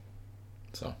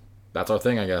 So, that's our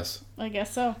thing, I guess. I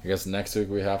guess so. I guess next week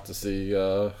we have to see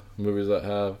movies that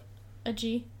have... A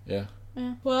G. Yeah.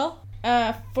 Yeah. Well,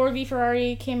 Ford v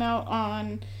Ferrari came out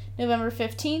on November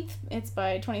 15th. It's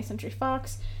by 20th Century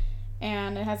Fox.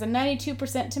 And it has a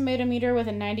 92% tomato meter with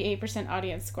a 98%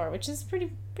 audience score, which is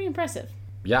pretty impressive.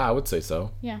 Yeah, I would say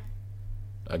so. Yeah.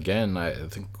 Again, I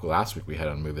think last week we had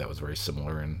a movie that was very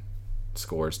similar in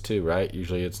scores too, right?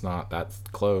 Usually it's not that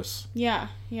close. Yeah.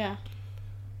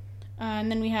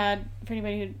 And then we had, for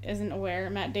anybody who isn't aware,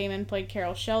 Matt Damon played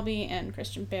Carroll Shelby and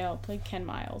Christian Bale played Ken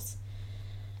Miles.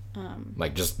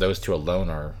 Like, just those two alone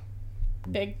are...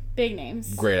 Big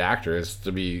names. Great actors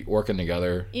to be working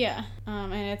together. Yeah.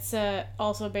 And it's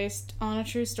also based on a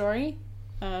true story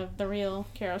of the real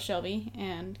Carroll Shelby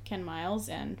and Ken Miles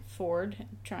and Ford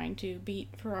trying to beat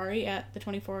Ferrari at the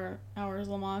 24 Hours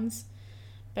Le Mans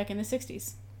back in the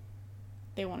 60s.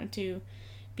 They wanted to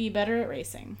be better at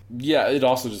racing. Yeah, it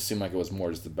also just seemed like it was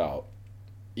more just about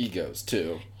egos,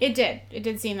 too. It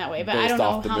did seem that way, but Based I don't know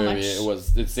off the how movie,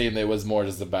 much... It seemed it was more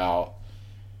just about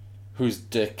whose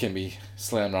dick can be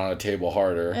slammed on a table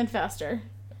harder. And faster.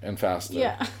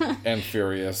 Yeah. And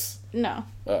furious. No.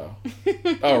 Oh.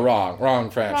 Oh,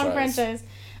 wrong franchise. Wrong franchise.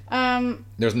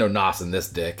 There's no nos in this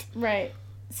dick. Right.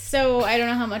 So I don't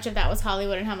know how much of that was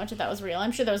Hollywood and how much of that was real.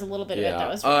 I'm sure there was a little bit of it that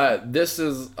was real. This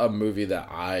is a movie that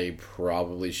I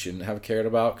probably shouldn't have cared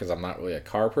about because I'm not really a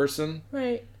car person.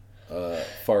 Right. I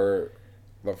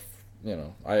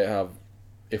have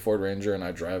a Ford Ranger and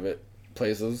I drive it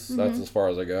places. Mm-hmm. That's as far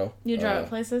as I go. You drive it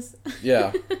places?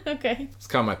 Yeah. Okay. It's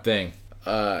kind of my thing.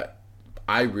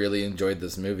 I really enjoyed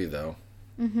this movie, though.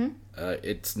 Mm-hmm.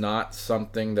 It's not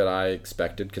something that I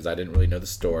expected because I didn't really know the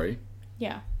story.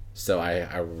 Yeah. So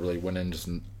I really went in just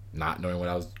not knowing what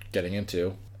I was getting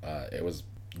into. It was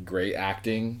great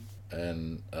acting,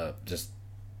 and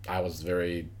I was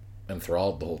very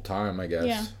enthralled the whole time, I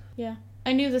guess. Yeah.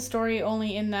 I knew the story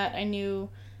only in that I knew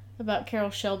about Carroll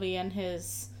Shelby and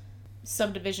his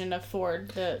subdivision of Ford,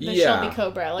 the Yeah. Shelby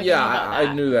Cobra. Like, Yeah, I knew about I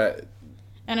that. knew that.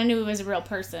 And I knew it was a real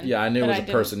person. Yeah, I knew it but was a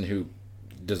didn't- person who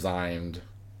designed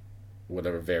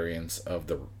whatever variants of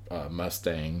the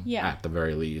Mustang. Yeah. At the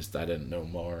very least, I didn't know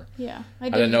more. Yeah. I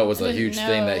didn't know it was I a didn't huge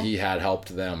thing that know- he had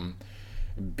helped them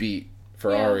beat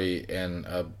Ferrari in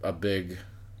a big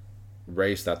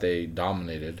race that they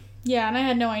dominated. Yeah, and I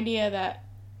had no idea that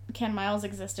Ken Miles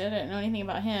existed. I didn't know anything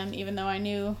about him, even though I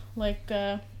knew,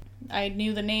 I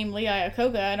knew the name Lee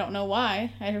Iacocca. I don't know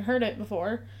why. I had heard it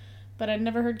before, but I'd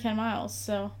never heard Ken Miles,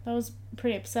 so that was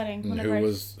pretty upsetting. And who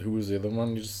was the other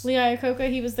one? You just... Lee Iacocca?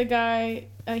 He was the guy.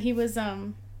 He was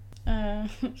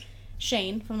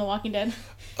Shane from The Walking Dead,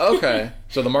 Okay,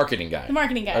 so the marketing guy. the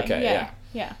marketing guy. Okay,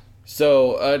 yeah.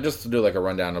 So, just to do like a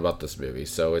rundown about this movie.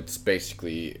 So it's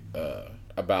basically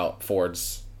about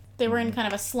Ford's They were in kind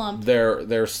of a slump.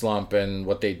 their slump and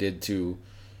what they did to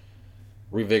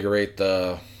revigorate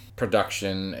the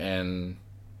production and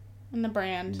In the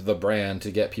brand the brand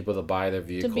to get people to buy their to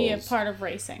vehicles. be a part of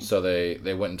racing, So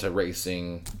they went into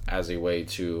racing as a way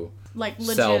to like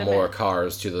sell legitimate, more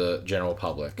cars to the general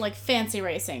public. like fancy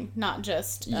racing, not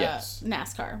just Yes.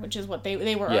 NASCAR, which is what they were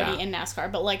Yeah. already in NASCAR,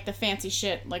 but like the fancy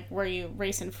shit, like where you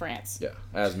race in France. Yeah,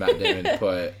 as Matt Damon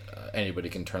put, anybody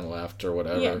can turn left or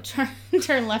whatever. Yeah,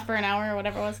 turn left for an hour or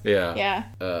whatever it was. Yeah. Yeah.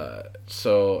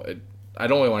 I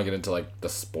don't really want to get into like the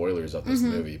spoilers of this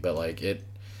movie, but like it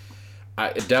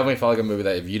definitely felt like a movie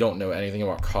that if you don't know anything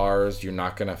about cars, you're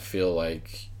not gonna feel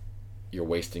like you're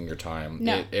wasting your time.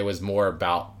 No. It was more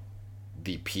about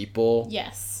the people,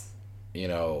 Yes.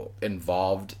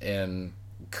 involved in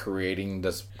creating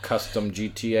this custom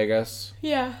GT, I guess,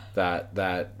 Yeah.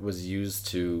 that was used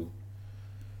to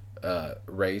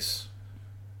race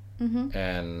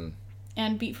and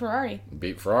And beat Ferrari.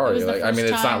 beat It Ferrari. was the Like, I first mean,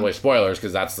 it's not time- really spoilers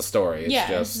because that's the story. It's Yeah,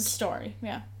 just it's a story.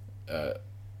 Yeah.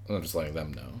 I'm just letting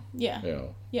them know. Yeah.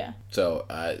 Yeah. So,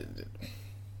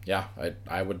 yeah,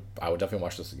 I would definitely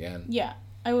watch this again. Yeah.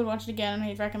 I would watch it again, and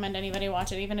I'd recommend anybody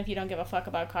watch it, even if you don't give a fuck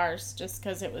about cars, just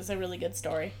because it was a really good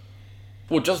story.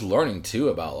 Well, just learning too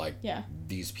about like Yeah.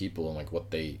 these people and like what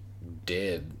they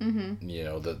did.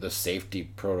 The safety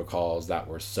protocols that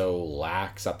were so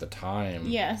lax at the time.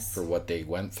 Yes. For what they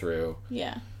went through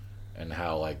Yeah. and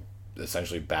how like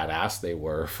essentially badass they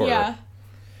were for Yeah.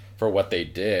 for what they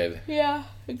did. Yeah,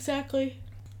 exactly.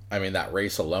 I mean, that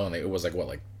race alone, it was like what,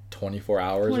 like 24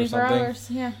 hours 24 or something. hours,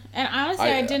 yeah. And honestly,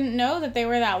 I didn't know that they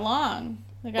were that long.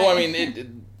 Like, Well, I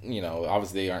mean,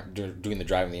 obviously they aren't doing the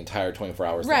driving the entire 24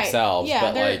 hours right. themselves, Yeah,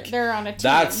 but they're on a team.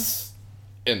 that's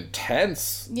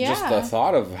intense. Just the Yeah.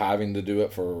 thought of having to do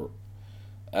it for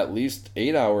at least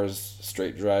 8 hours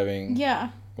straight driving. Yeah.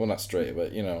 Well, not straight,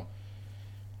 but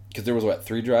because there was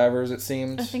 3 drivers it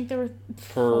seemed. I think there were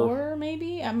per 4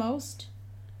 maybe at most.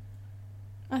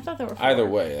 I thought there were 4. Either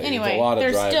way, anyway, it's a lot of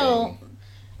there's driving still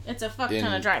it's a fuck ton in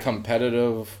of driving.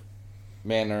 competitive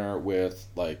manner with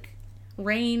like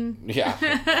Rain.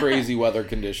 crazy weather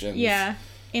conditions. Yeah.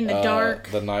 In the dark.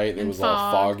 The night it and was all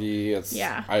fog. foggy.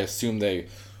 Yeah. I assume they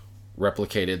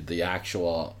replicated the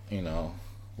actual,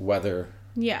 weather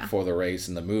Yeah. for the race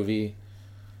in the movie.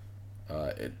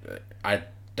 I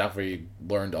definitely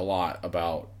learned a lot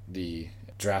about the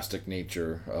drastic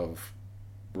nature of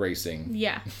racing.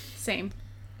 Yeah. Same.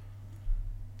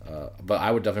 But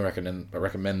I would definitely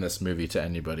recommend this movie to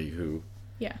anybody who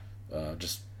Yeah.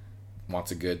 just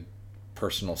wants a good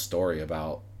personal story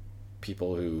about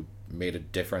people who made a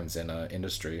difference in an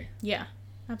industry. Yeah.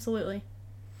 Absolutely.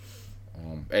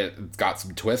 It's got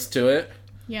some twist to it.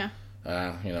 Yeah.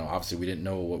 Obviously we didn't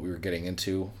know what we were getting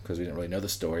into because we didn't really know the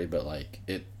story, but like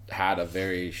it had a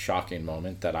very shocking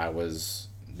moment that I was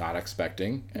not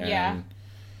expecting, and Yeah.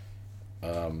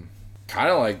 kind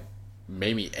of like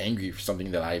made me angry for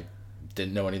something that I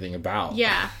didn't know anything about.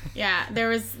 Yeah. Yeah.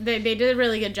 They did a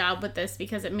really good job with this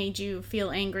because it made you feel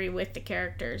angry with the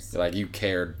characters. Like you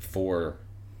cared for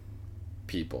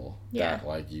people. Yeah. That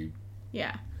like you.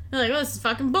 Yeah. They're like, oh, this is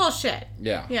fucking bullshit.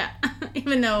 Yeah. Yeah.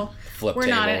 Even though Flip we're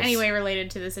not in tables. any way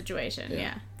related to the situation.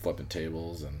 Yeah. Flipping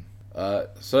tables and.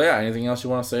 So yeah, anything else you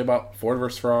want to say about Ford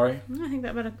versus Ferrari? I think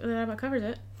that about covers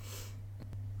it.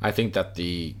 I think that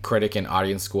the critic and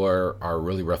audience score are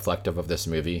really reflective of this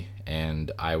movie,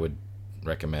 and I would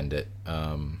recommend it.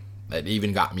 It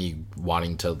even got me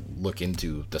wanting to look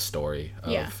into the story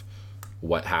of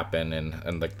what happened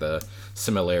and like the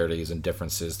similarities and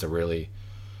differences to really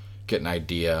get an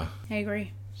idea. I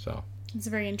agree. So It's a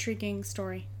very intriguing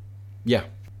story. yeah.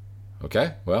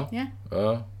 Okay. Well. Yeah.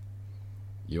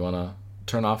 You wanna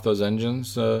turn off those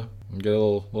engines and get a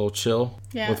little chill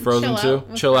with Frozen 2?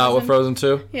 Chill out with Frozen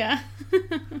 2? Yeah.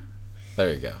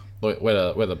 There you go.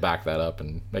 Way to back that up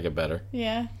and make it better.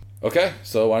 Yeah. Okay,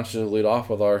 so why don't you lead off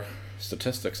with our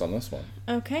statistics on this one?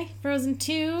 Okay, Frozen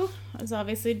 2 is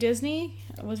obviously Disney.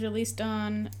 It was released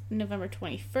on November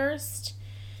 21st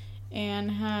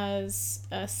and has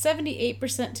a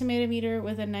 78% tomato meter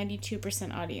with a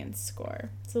 92% audience score.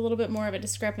 It's a little bit more of a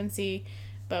discrepancy,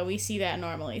 but we see that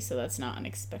normally, so that's not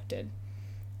unexpected.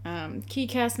 Key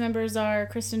cast members are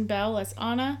Kristen Bell as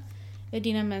Anna,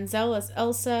 Idina Menzel as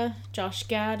Elsa, Josh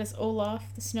Gad as Olaf,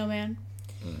 the snowman,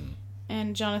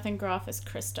 and Jonathan Groff as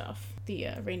Kristoff, the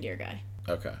reindeer guy.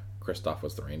 Okay. Kristoff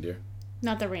was the reindeer?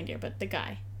 Not the reindeer, but the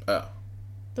guy. Oh.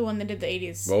 The one that did the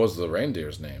 80s. What was the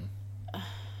reindeer's name?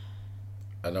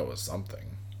 I know it was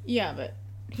something. Yeah, but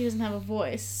he doesn't have a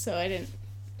voice, so I didn't...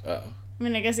 Oh. I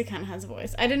mean, I guess he kind of has a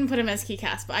voice. I didn't put him as key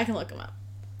cast, but I can look him up.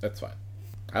 That's fine.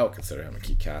 I would consider him a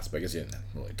key cast, but I guess he didn't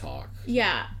really talk.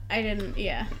 Yeah, I didn't,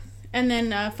 yeah. And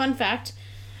then, fun fact,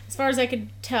 as far as I could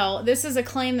tell, this is a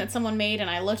claim that someone made, and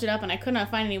I looked it up, and I could not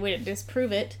find any way to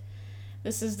disprove it.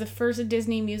 This is the first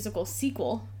Disney musical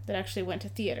sequel that actually went to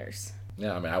theaters.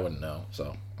 Yeah, I mean, I wouldn't know,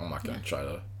 so I'm not going to try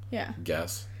to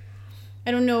guess. I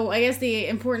don't know. I guess the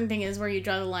important thing is where you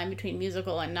draw the line between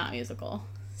musical and not musical.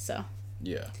 So.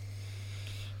 Yeah.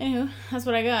 Anywho, that's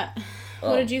what I got.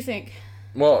 What did you think?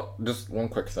 Well, just one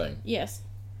quick thing. Yes.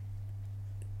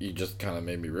 You just kind of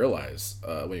made me realize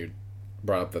when you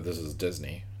brought up that this is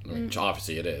Disney, which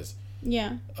obviously it is.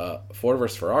 Yeah. Ford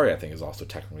vs. Ferrari, I think, is also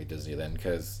technically Disney then,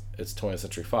 because it's 20th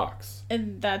Century Fox.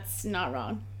 And that's not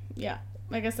wrong. Yeah.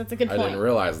 I guess that's a good point. I didn't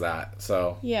realize that,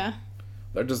 so... Yeah.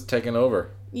 They're just taking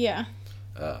over. Yeah.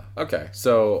 Okay,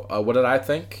 so what did I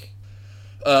think?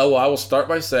 Well, I will start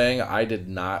by saying I did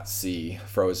not see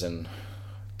Frozen,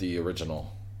 the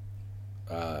original.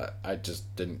 I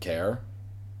just didn't care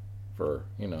for,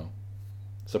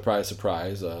 surprise,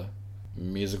 surprise, a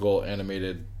musical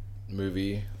animated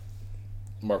movie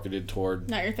marketed toward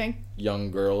not your thing.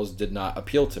 Young girls did not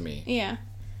appeal to me. Yeah.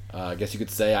 I guess you could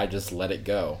say I just let it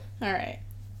go. All right.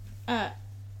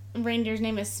 Reindeer's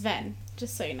name is Sven,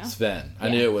 just so you know. Sven. I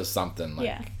knew it was something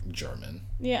like German.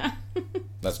 Yeah.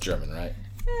 That's German, right?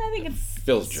 I think it's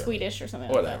feels German. Swedish or something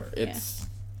Whatever. Like that.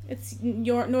 It's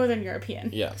Northern European.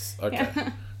 Yes. Okay.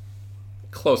 Yeah.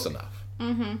 Close enough.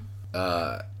 Mm-hmm.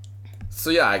 So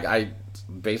yeah, I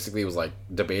basically was like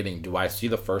debating, do I see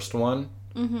the first one?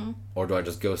 Mm-hmm. Or do I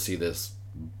just go see this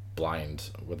blind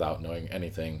without knowing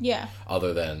anything? Yeah.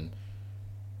 Other than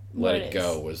Let It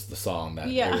Go was the song that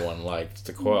everyone liked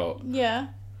to quote. Yeah.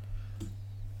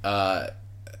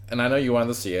 And I know you wanted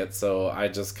to see it, so I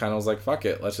just kind of was like, fuck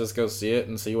it, let's just go see it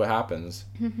and see what happens.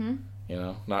 Mm-hmm.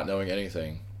 Not knowing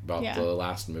anything about the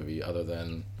last movie other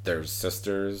than there's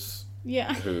sisters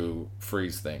who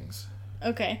freeze things.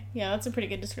 Okay, yeah, that's a pretty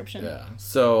good description. Yeah,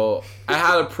 so I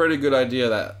had a pretty good idea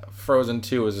that Frozen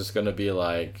 2 was just going to be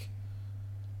like,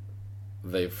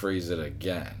 they freeze it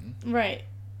again. Right.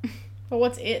 But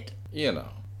what's it?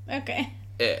 Okay.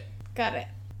 It. Got it.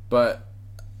 But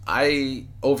I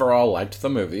overall liked the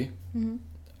movie.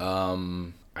 Mm-hmm.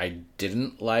 I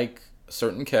didn't like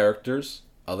certain characters.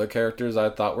 Other characters I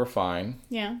thought were fine.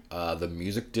 Yeah. The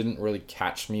music didn't really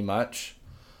catch me much.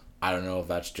 I don't know if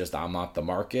that's just I'm not the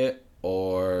market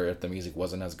or if the music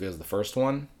wasn't as good as the first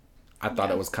one. I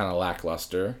thought it was kind of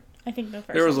lackluster. I think the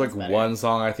first there was one like better. one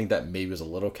song I think that maybe was a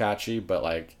little catchy, but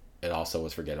like it also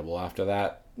was forgettable after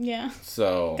that. Yeah.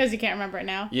 So. Because you can't remember it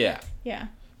now. Yeah. Yeah.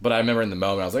 But I remember in the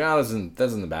moment I was like, oh, this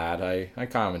isn't bad. I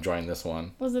kind of enjoying this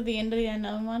one. Was it the end of the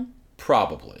unknown one?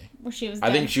 Probably. Where she was I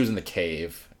dead? think she was in the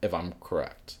cave, if I'm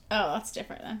correct. Oh, that's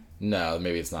different then. No,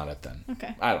 maybe it's not it then.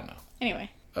 Okay. I don't know.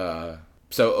 Anyway.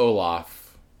 So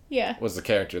Olaf Yeah. was the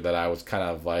character that I was kind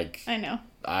of like, I know.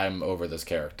 I'm over this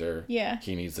character. Yeah.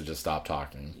 He needs to just stop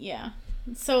talking. Yeah.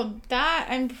 So that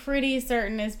I'm pretty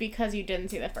certain is because you didn't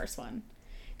see the first one.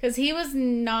 Because he was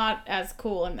not as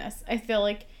cool in this. I feel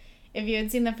like if you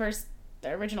had seen the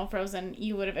original Frozen,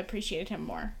 you would have appreciated him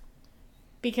more.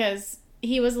 Because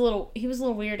he was a little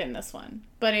weird in this one.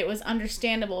 But it was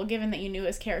understandable given that you knew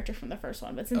his character from the first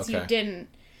one. But since you didn't,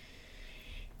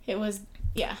 it was,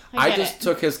 yeah. I just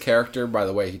took his character by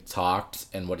the way he talked,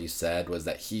 and what he said was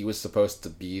that he was supposed to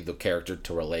be the character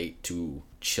to relate to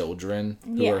children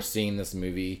who are seeing this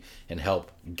movie and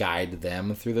help guide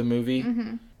them through the movie.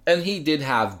 Mm-hmm. And he did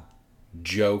have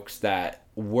jokes that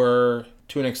were,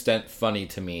 to an extent, funny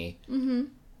to me. Mm-hmm.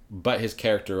 But his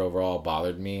character overall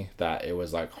bothered me, that it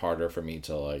was, like, harder for me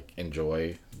to, like,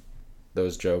 enjoy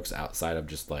those jokes outside of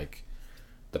just, like,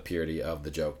 the purity of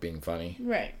the joke being funny.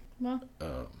 Right. Well,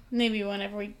 maybe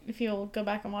whenever if you'll go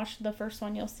back and watch the first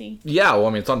one, you'll see. Yeah, well, I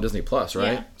mean, it's on Disney Plus,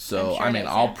 right? Yeah, so, sure I mean, is,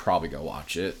 I'll probably go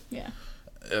watch it. Yeah.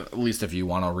 At least if you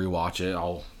want to rewatch it,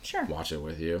 I'll sure watch it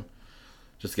with you.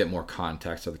 just get more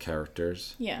context of the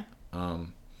characters. Yeah.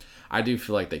 I do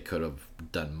feel like they could have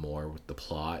done more with the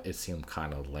plot. It seemed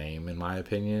kind of lame, in my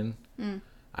opinion.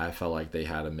 I felt like they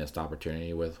had a missed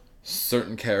opportunity with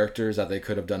certain characters that they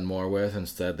could have done more with.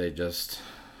 Instead, they just,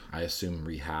 I assume,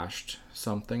 rehashed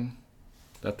something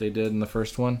that they did in the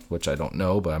first one, which I don't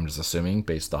know, but I'm just assuming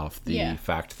based off the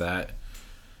fact that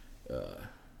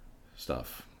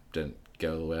stuff didn't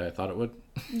go the way I thought it would.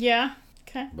 Yeah.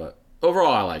 Okay. But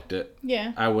overall, I liked it.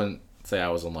 Yeah. I wouldn't say I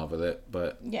was in love with it,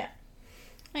 but... Yeah.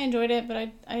 I enjoyed it, but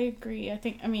I agree.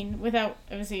 I mean, without,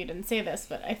 obviously you didn't say this,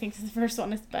 but I think the first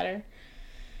one is better.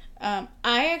 I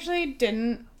actually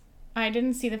didn't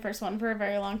see the first one for a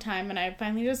very long time, and I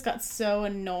finally just got so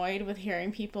annoyed with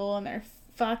hearing people and their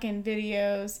fucking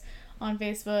videos on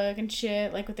Facebook and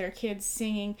shit, like with their kids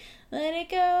singing "Let It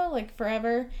Go" like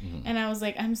forever. And I was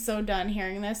like, I'm so done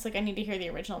hearing this. Like, I need to hear the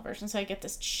original version so I get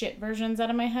this shit versions out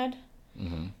of my head.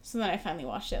 So then I finally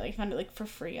watched it. Like, found it like for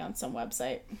free on some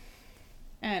website.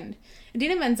 And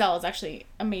Idina Menzel is actually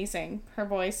amazing. Her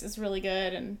voice is really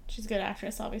good, and she's a good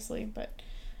actress, obviously, but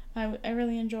I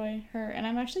really enjoy her. And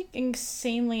I'm actually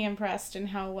insanely impressed in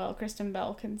how well Kristen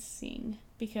Bell can sing,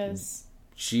 because...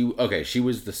 She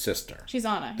was the sister. She's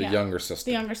Anna, The younger sister.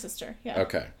 The younger sister, yeah.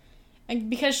 Okay. And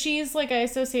because she's, like, I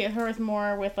associate her with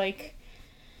more with, like...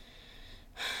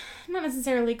 Not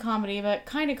necessarily comedy, but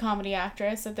kind of comedy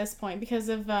actress at this point, because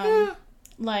of,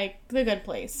 like, The Good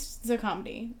Place. It's a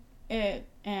comedy.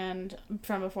 And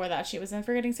from before that, she was in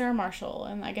Forgetting Sarah Marshall,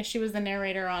 and I guess she was the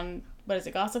narrator on, what is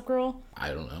it, Gossip Girl? I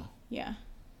don't know. Yeah.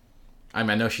 I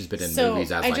mean, I know she's been in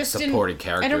movies as, like, supporting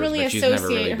characters, but she's never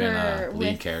really been a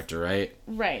lead character, right?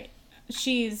 Right.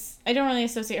 I don't really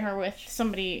associate her with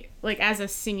somebody, like, as a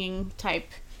singing type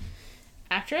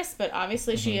actress, but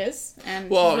obviously she is, and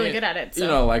she's really good at it. So. You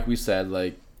know, like we said,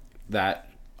 like, that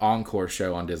Encore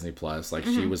show on Disney Plus, like,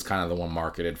 she was kind of the one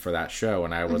marketed for that show,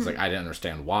 and I was like, I didn't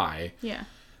understand why. Yeah.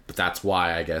 But that's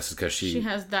why, I guess, because she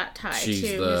has that tie to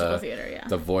musical theater, yeah.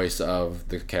 The voice of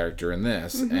the character in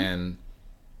this, and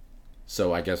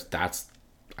so I guess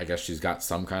she's got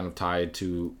some kind of tie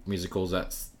to musicals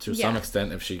to some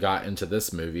extent if she got into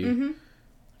this movie,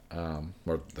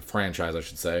 or the franchise, I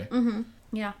should say.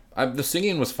 Yeah. The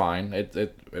singing was fine.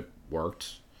 It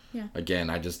worked. Yeah. Again,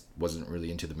 I just wasn't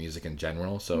really into the music in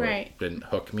general, so it didn't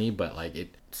hook me, but, like,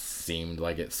 it seemed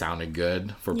like it sounded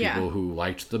good for people who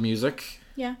liked the music.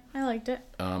 Yeah, I liked it.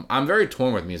 I'm very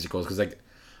torn with musicals because, like,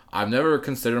 I've never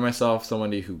considered myself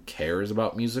somebody who cares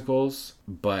about musicals,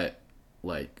 but,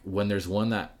 like, when there's one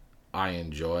that I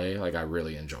enjoy, like, I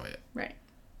really enjoy it. Right.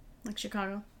 Like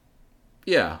Chicago.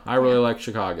 Yeah, I really like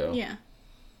Chicago. Yeah.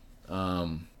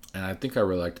 And I think I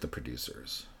really liked the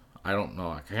producers. I don't know.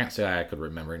 I can't say I could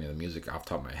remember any of the music off the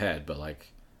top of my head, but,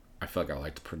 like, I feel like I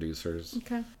liked the producers.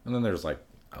 Okay. And then there's, like,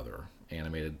 other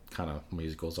animated kind of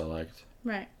musicals I liked.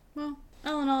 Right. Well,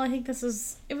 all in all, I think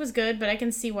it was good, but I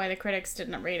can see why the critics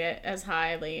didn't rate it as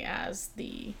highly as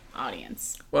the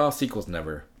audience. Well, sequels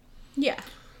never. Yeah.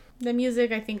 The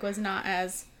music, I think, was not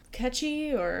as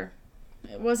catchy, or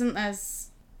it wasn't as...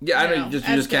 Yeah, I know, you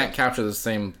just can't capture the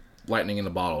same lightning in the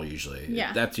bottle, usually.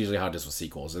 Yeah. That's usually how it is with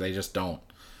sequels. They just don't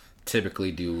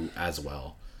typically do as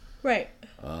well. Right.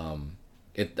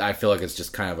 I feel like it's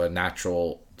just kind of a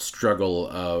natural struggle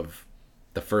of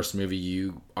the first movie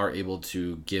you are able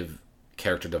to give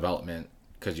character development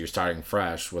because you're starting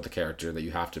fresh with a character that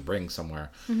you have to bring somewhere.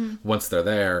 Once they're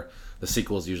there, the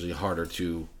sequel is usually harder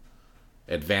to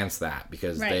advance that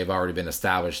because they've already been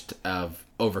established of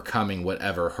overcoming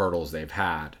whatever hurdles they've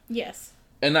had. Yes.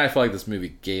 And I feel like this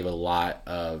movie gave a lot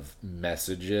of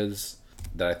messages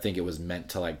that I think it was meant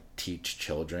to, like, teach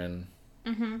children.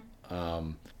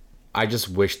 I just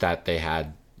wish that they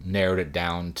had narrowed it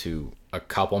down to a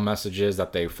couple messages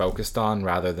that they focused on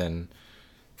rather than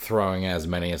throwing as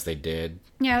many as they did.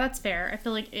 Yeah, that's fair. I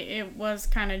feel like it was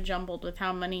kind of jumbled with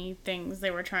how many things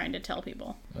they were trying to tell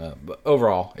people. But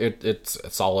overall, it's a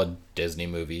solid Disney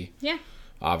movie. Yeah.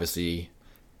 Obviously,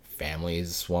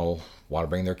 families will want to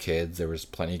bring their kids. There was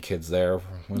plenty of kids there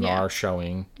when our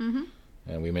showing.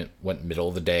 And we went middle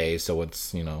of the day, so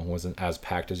it's, wasn't as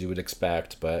packed as you would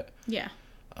expect, but... Yeah.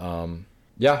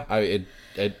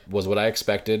 It was what I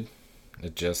expected.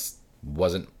 It just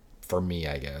wasn't for me,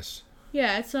 I guess.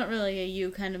 Yeah, it's not really a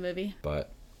you kind of movie.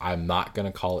 But I'm not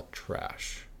going to call it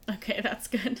trash. Okay, that's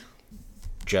good.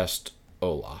 Just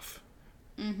Olaf.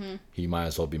 He might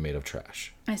as well be made of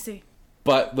trash. I see.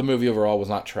 But the movie overall was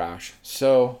not trash.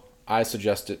 So I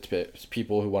suggest it to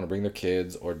people who want to bring their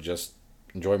kids or just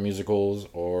enjoy musicals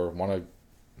or want a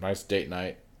nice date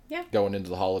night. Yeah. Going into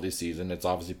the holiday season. It's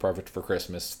obviously perfect for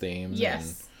Christmas themes.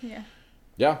 Yes. And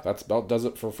Yeah, that's about does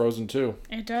it for Frozen 2.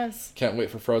 It does. Can't wait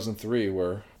for Frozen 3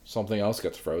 where something else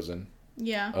gets frozen.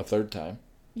 Yeah. A third time.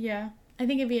 Yeah. I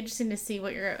think it'd be interesting to see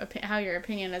what how your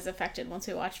opinion is affected once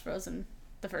we watch Frozen,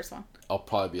 the first one. I'll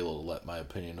probably be able to let my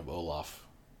opinion of Olaf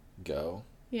go.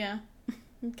 Yeah.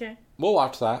 Okay. We'll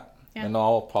watch that. Yeah. And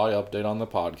I'll probably update on the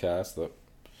podcast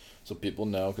so people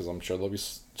know, because I'm sure they'll be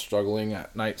struggling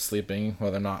at night sleeping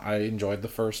whether or not I enjoyed the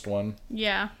first one.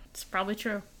 Yeah. It's probably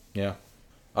true. Yeah.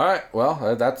 All right.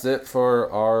 Well, that's it for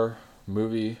our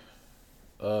movie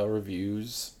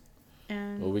reviews.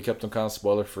 And Well, we kept them kind of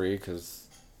spoiler free because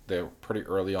they were pretty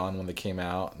early on when they came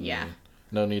out. And yeah.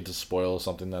 No need to spoil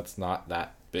something that's not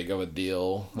that big of a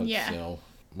deal. It's, Yeah.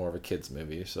 More of a kid's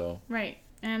movie. So Right.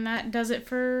 And that does it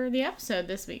for the episode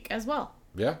this week as well.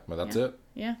 yeah, well, that's it.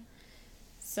 Yeah.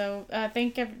 So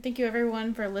thank you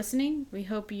everyone for listening. We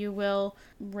hope you will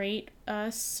rate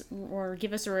us or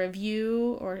give us a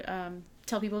review or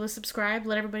tell people to subscribe.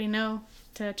 Let everybody know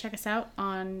to check us out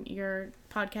on your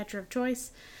podcatcher of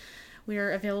choice. We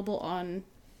are available on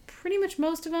pretty much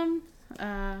most of them.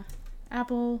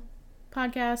 Apple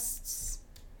Podcasts,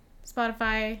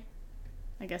 Spotify,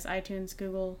 I guess iTunes,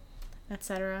 Google,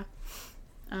 etc.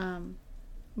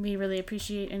 We really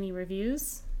appreciate any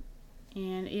reviews.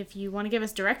 And if you want to give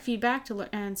us direct feedback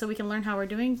and so we can learn how we're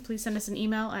doing, please send us an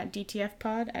email at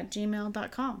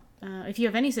dtfpod@gmail.com. If you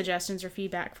have any suggestions or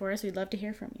feedback for us, we'd love to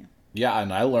hear from you. Yeah,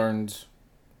 and I learned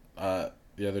the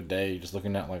other day, just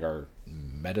looking at like our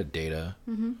metadata,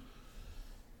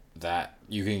 that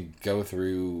you can go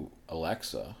through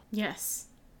Alexa. Yes.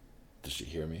 Does she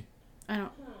hear me? I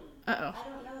don't. Uh-oh. I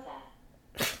don't know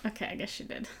that. Okay, I guess she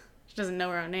did. She doesn't know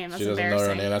her own name. That's She doesn't embarrassing.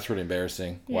 know her name. That's pretty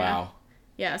embarrassing. Yeah. Wow.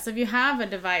 Yeah, so if you have a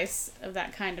device of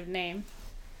that kind of name,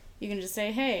 you can just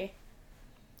say, hey,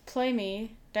 play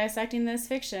me Dissecting This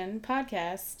Fiction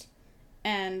podcast,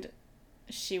 and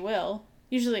she will.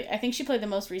 Usually, I think she played the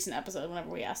most recent episode whenever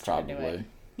we asked her to do it. Probably.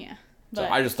 Yeah. So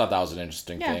But, I just thought that was an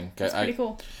interesting yeah, thing. that's pretty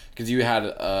cool. Because you had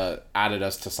added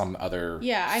us to some other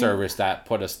service that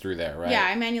put us through there, right? Yeah,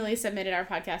 I manually submitted our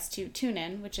podcast to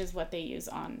TuneIn, which is what they use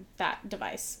on that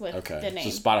device with the name.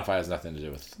 So Spotify has nothing to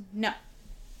do with... No.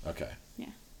 Okay.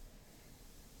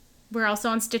 We're also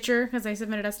on Stitcher because they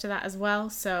submitted us to that as well.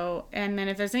 So, and then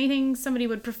if there's anything somebody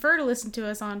would prefer to listen to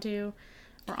us onto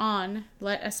or on,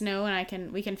 let us know,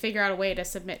 and we can figure out a way to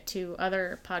submit to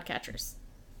other podcatchers.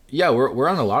 Yeah, we're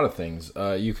on a lot of things.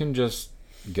 You can just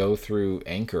go through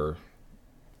Anchor,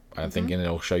 I think, and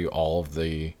it'll show you all of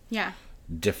the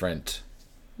different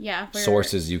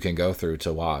sources you can go through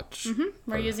to watch.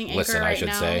 We're using Anchor listen, right I should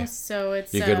now, say. so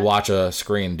it's You could watch a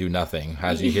screen do nothing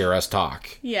as you hear us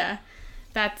talk. Yeah.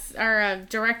 That's our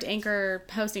direct Anchor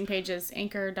hosting page is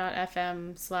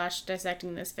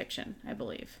anchor.fm/dissectingthisfiction, I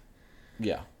believe.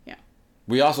 Yeah. Yeah.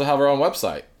 We also have our own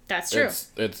website. That's true.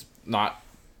 It's not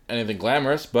anything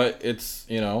glamorous, but it's,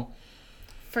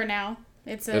 For now,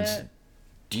 it's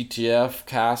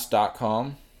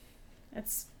dtfcast.com.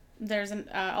 There's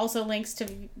also links to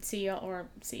see or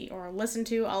listen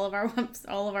to all of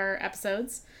our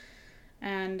episodes,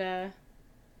 and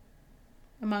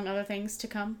among other things to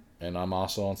come. And I'm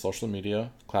also on social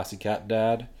media, Classy Cat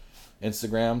Dad,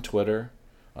 Instagram, Twitter,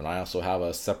 and I also have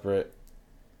a separate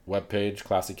webpage,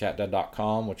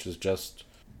 classycatdad.com, which is just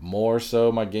more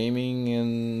so my gaming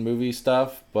and movie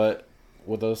stuff, but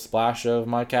with a splash of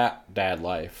my cat dad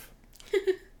life.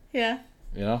 Yeah.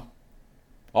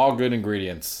 All good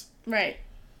ingredients. Right.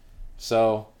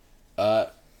 So,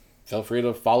 feel free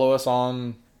to follow us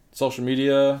on social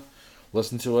media.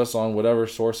 Listen to us on whatever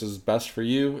source is best for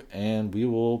you, and we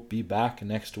will be back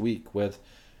next week with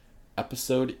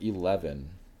episode 11.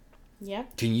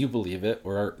 Yep. Can you believe it?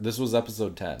 This was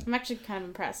episode 10. I'm actually kind of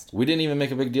impressed. We didn't even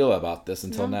make a big deal about this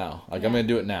until now. I'm going to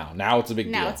do it now. Now it's a big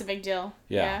deal. Now it's a big deal.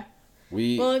 Yeah.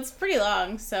 Well, it's pretty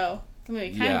long, so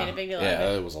we kind of made a big deal out of it. Yeah,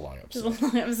 it was a long It episode. was a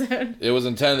long episode. It was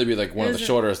intended to be like one of the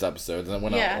shortest episodes, and it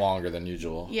went Yeah. out longer than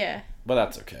usual. Yeah. But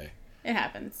that's okay. It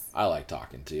happens. I like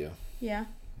talking to you. Yeah.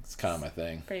 It's kind of my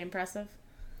thing. Pretty impressive.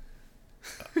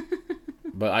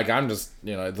 But I'm just,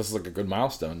 this is like a good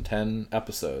milestone. 10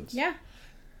 episodes. Yeah.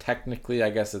 Technically, I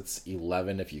guess it's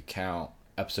 11 if you count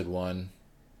episode 1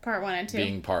 Part 1 and 2.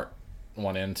 being part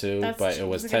 1 and 2, That's but it true.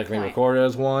 was That's a good technically point. recorded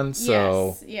as one,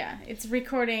 so... Yes. Yeah. It's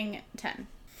recording 10.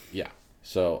 Yeah.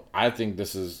 So I think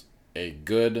this is a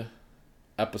good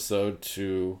episode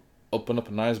to open up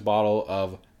a nice bottle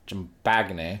of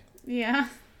Champagne. Yeah.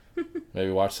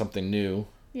 Maybe watch something new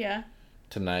Yeah.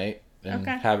 tonight and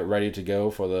Okay. have it ready to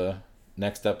go for the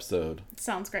next episode.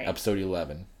 Sounds great. Episode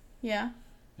 11. Yeah.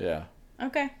 Yeah.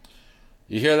 Okay.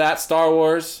 You hear that, Star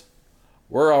Wars?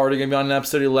 We're already going to be on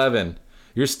episode 11.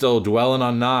 You're still dwelling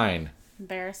on 9.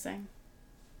 Embarrassing.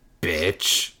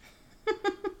 Bitch.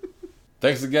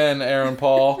 Thanks again, Aaron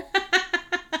Paul.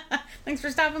 Thanks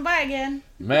for stopping by again.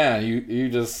 Man,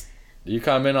 you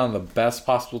come in on the best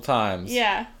possible times.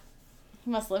 Yeah.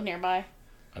 He must live nearby.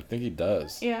 I think he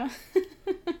does. Yeah.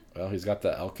 Well, he's got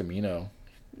the El Camino,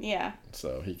 Yeah.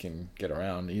 so he can get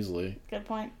around easily. Good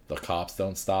point. The cops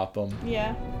don't stop him.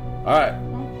 Yeah. All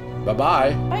right.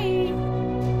 Bye-bye. Bye.